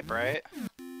the cape, right?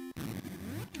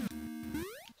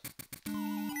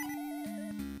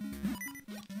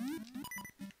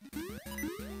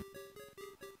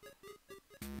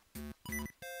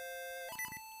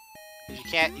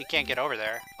 You can't get over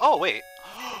there. Oh wait.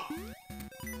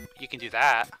 You can do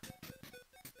that.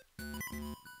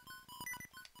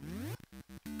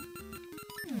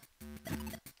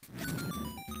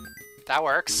 That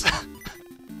works.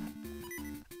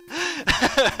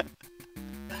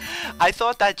 I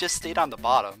thought that just stayed on the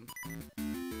bottom.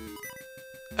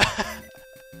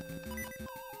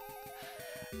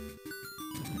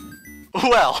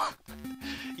 Well,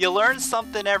 you learn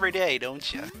something every day,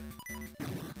 don't you?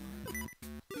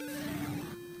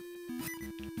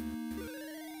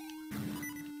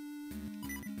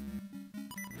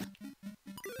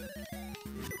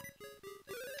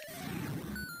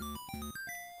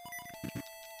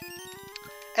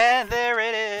 And there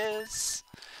it is!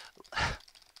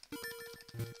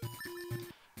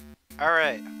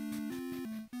 Alright.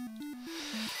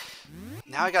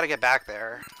 Now I gotta get back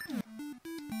there.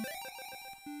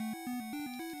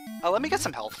 Oh, let me get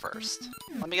some health first.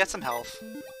 Let me get some health.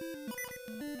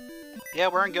 Yeah,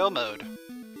 we're in go mode.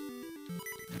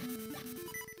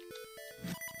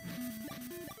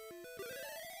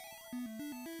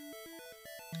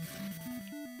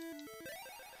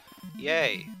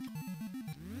 Yay.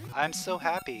 I'm so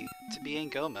happy to be in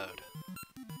go mode.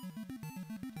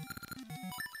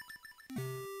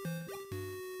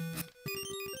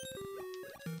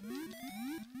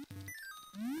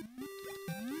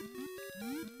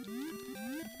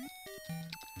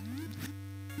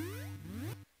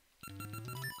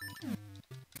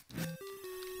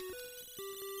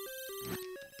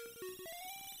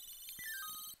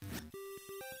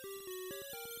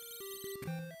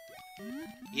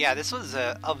 Yeah, this was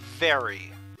a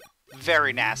very,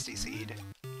 very nasty seed.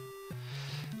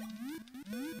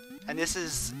 And this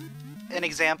is an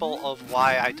example of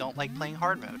why I don't like playing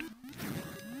hard mode.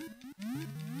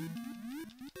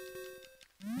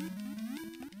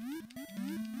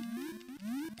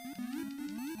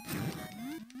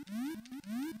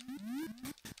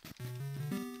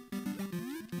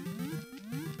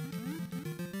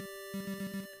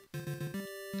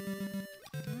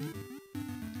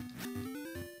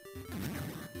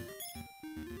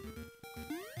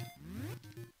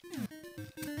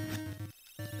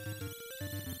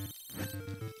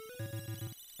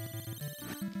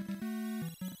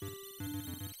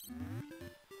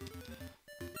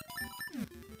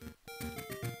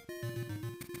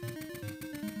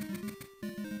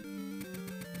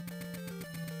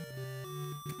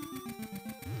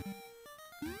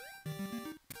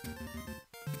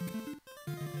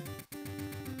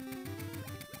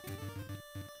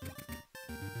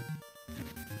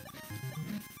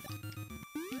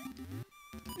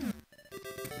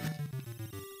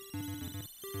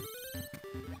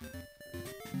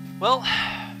 Well,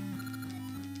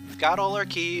 we've got all our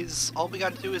keys. All we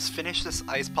gotta do is finish this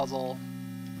ice puzzle.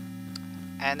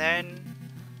 And then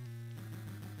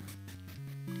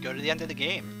go to the end of the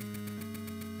game.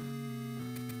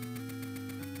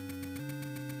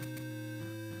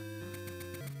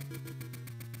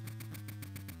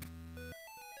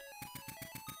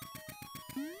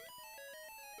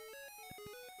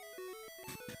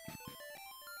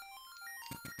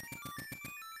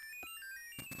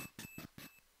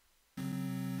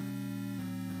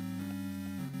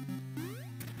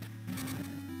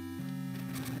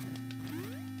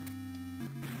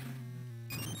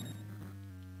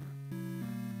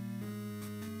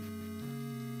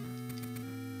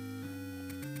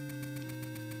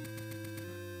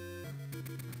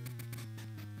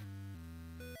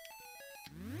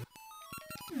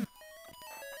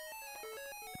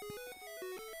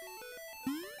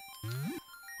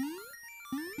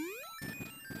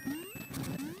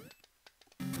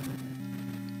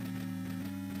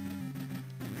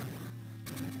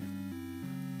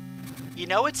 You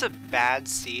know it's a bad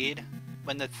seed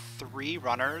when the 3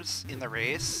 runners in the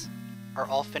race are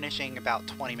all finishing about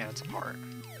 20 minutes apart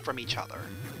from each other.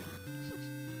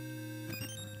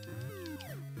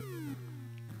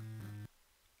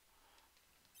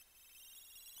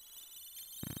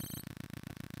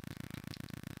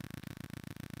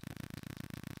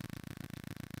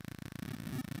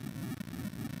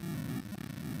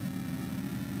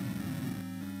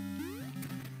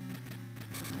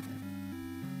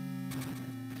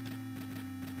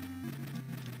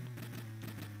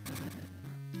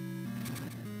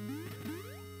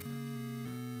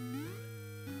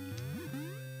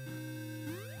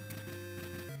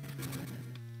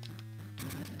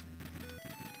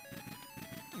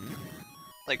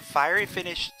 Like, Fiery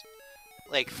finished,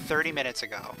 like, 30 minutes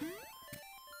ago.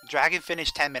 Dragon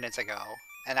finished 10 minutes ago.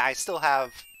 And I still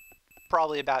have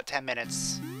probably about 10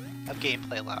 minutes of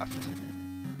gameplay left.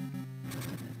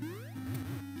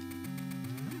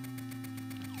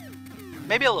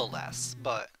 Maybe a little less,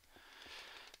 but...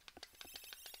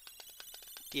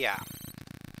 yeah.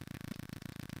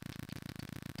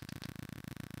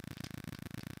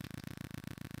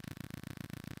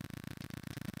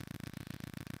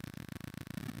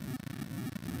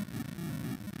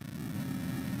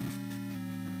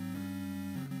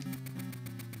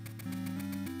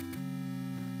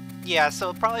 Yeah,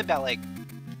 so probably about like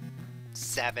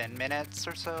 7 minutes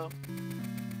or so.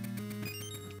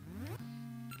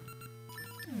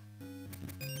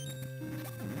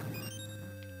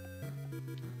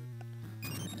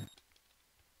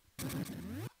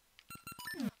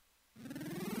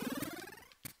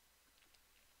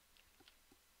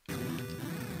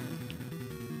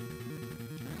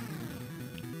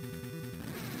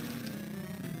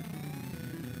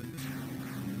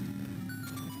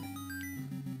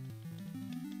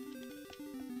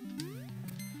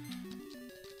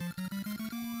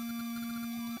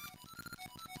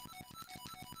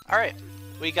 Alright,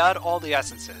 we got all the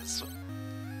essences.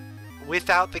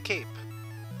 Without the cape.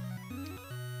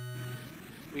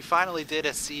 We finally did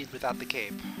a seed without the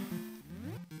cape.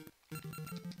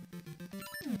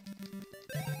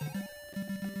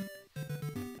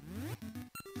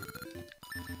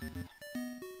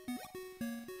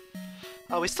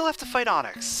 Oh, we still have to fight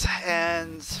Onyx,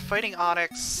 and fighting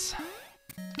Onyx,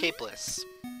 capeless.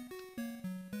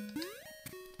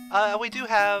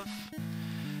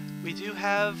 We do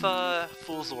have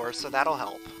Fool's War, so that'll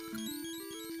help.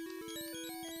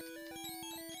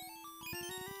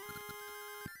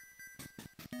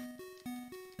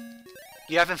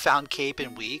 You haven't found Cape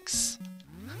in weeks?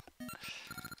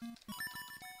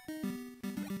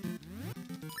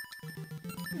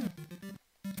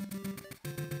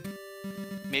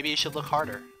 Maybe you should look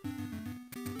harder.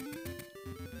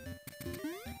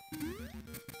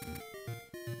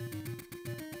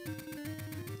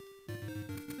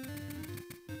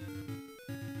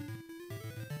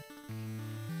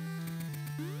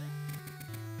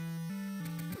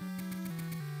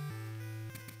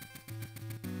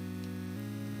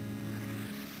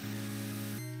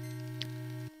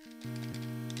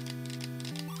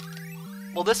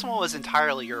 Well, this one was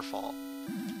entirely your fault.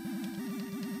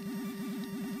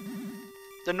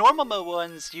 The normal mode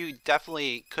ones, you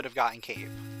definitely could have gotten Cape.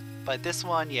 But this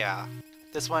one, yeah.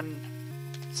 This one,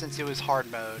 since it was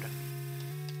hard mode,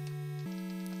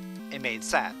 it made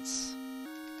sense.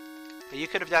 But you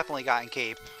could have definitely gotten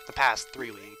Cape the past 3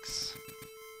 weeks.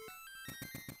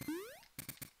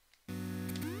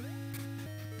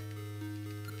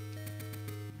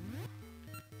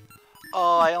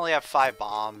 Oh, I only have 5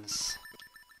 bombs.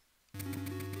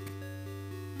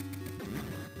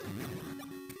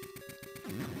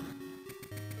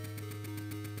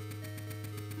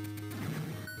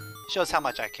 Shows how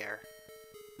much I care.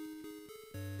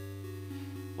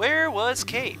 Where was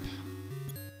Cape?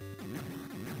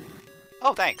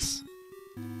 Oh, thanks.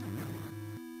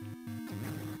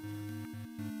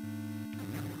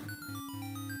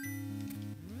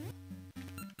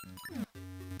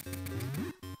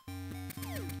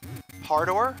 Hard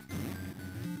ore?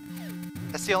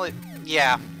 That's the only...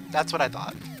 Yeah, that's what I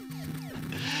thought.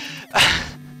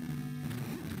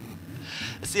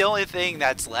 It's the only thing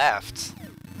that's left.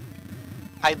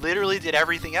 I literally did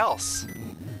everything else.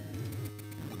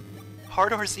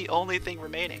 Hard ore is the only thing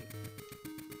remaining.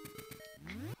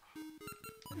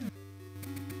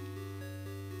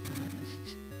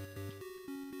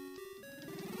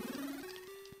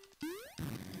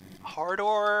 Hard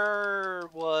ore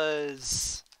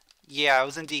was... Yeah, it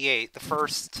was in D8. The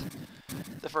first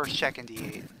check in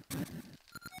D8.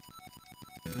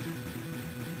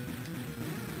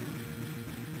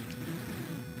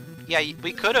 Yeah,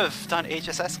 we could have done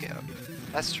HSS skip.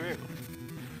 That's true.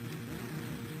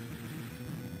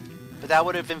 But that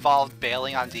would have involved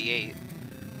bailing on D8.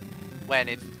 When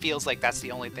it feels like that's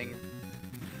the only thing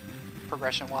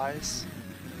progression-wise.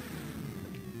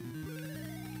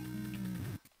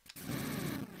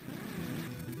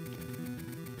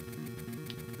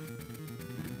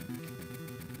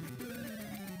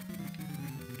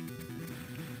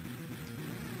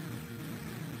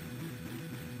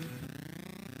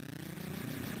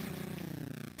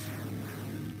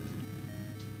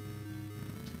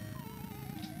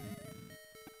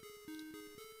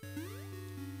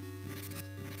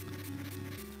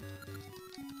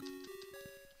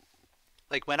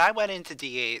 Like, when I went into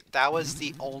D8, that was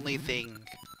the only thing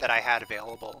that I had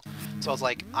available. So I was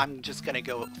like, I'm just gonna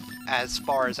go as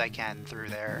far as I can through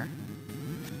there.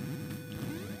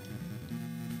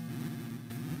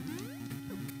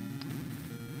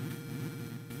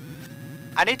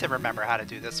 I need to remember how to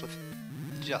do this with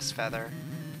just Feather.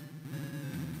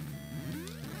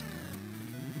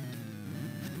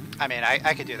 I mean,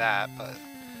 I could do that, but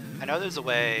I know there's a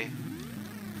way.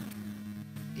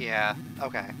 Yeah,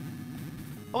 okay.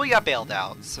 Well, we got bailed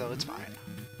out, so it's fine.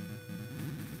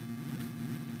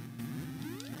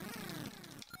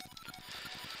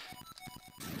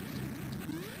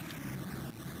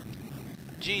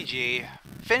 GG.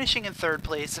 Finishing in 3rd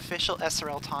place, official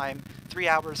SRL time, 3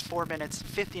 hours, 4 minutes,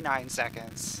 59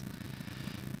 seconds.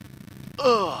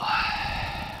 Ugh.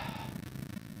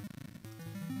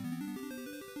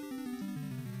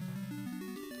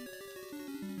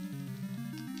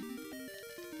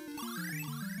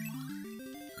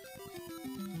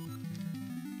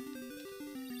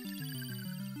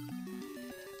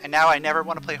 And now I never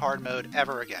want to play hard mode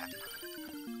ever again.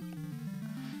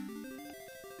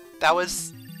 That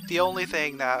was the only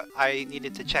thing that I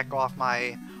needed to check off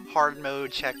my hard mode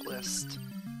checklist.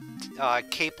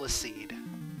 Capeless Seed.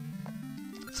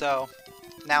 So,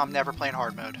 now I'm never playing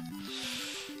hard mode.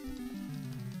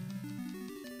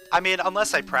 I mean,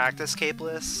 unless I practice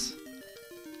Capeless.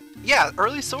 Yeah,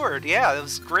 early sword. Yeah, it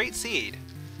was great seed.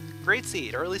 Great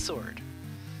seed, early sword.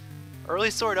 Early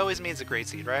sword always means a great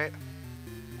seed, right?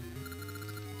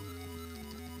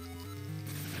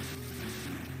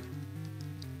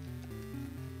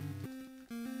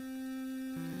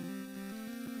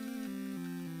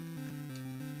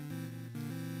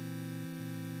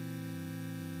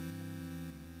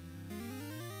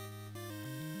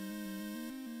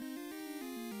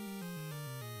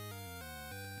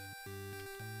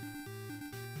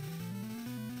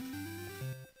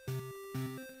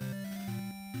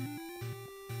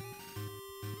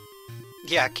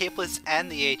 Yeah, Capeless and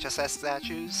the HSS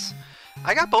statues.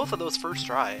 I got both of those first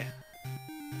try.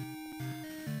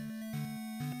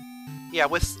 Yeah,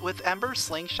 with Ember's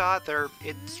slingshot,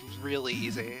 it's really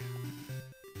easy.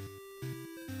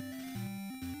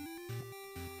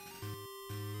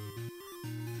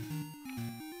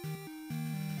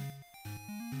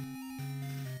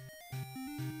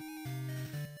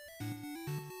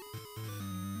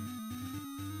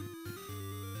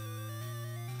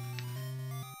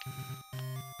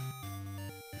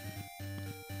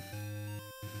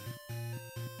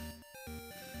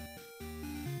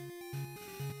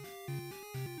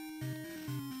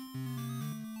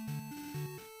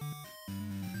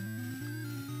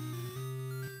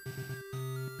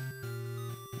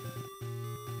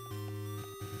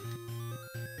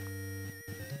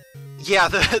 Yeah,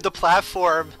 the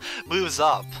platform moves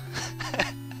up.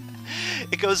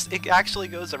 It actually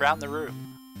goes around the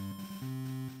room.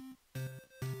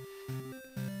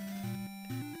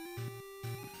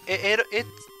 It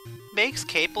makes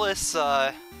Capeless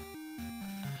a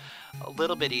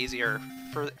little bit easier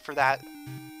for that.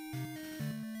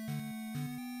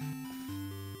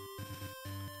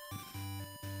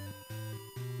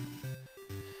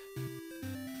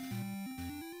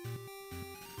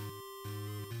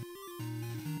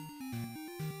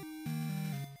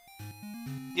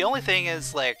 The only thing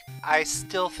is, like, I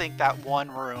still think that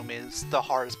one room is the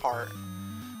hardest part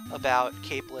about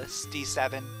Capeless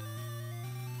D7.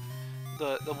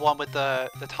 The one with the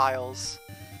tiles.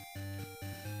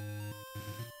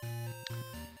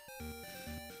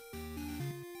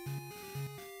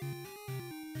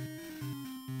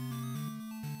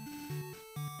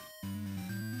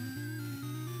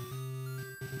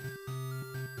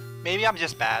 Maybe I'm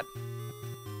just bad.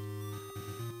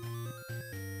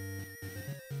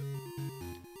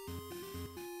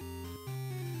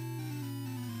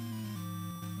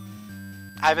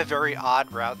 I have a very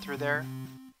odd route through there.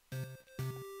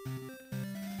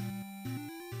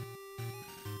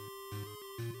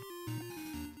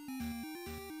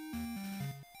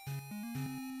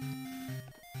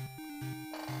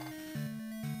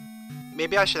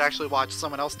 Maybe I should actually watch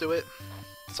someone else do it,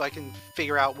 so I can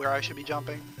figure out where I should be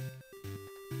jumping.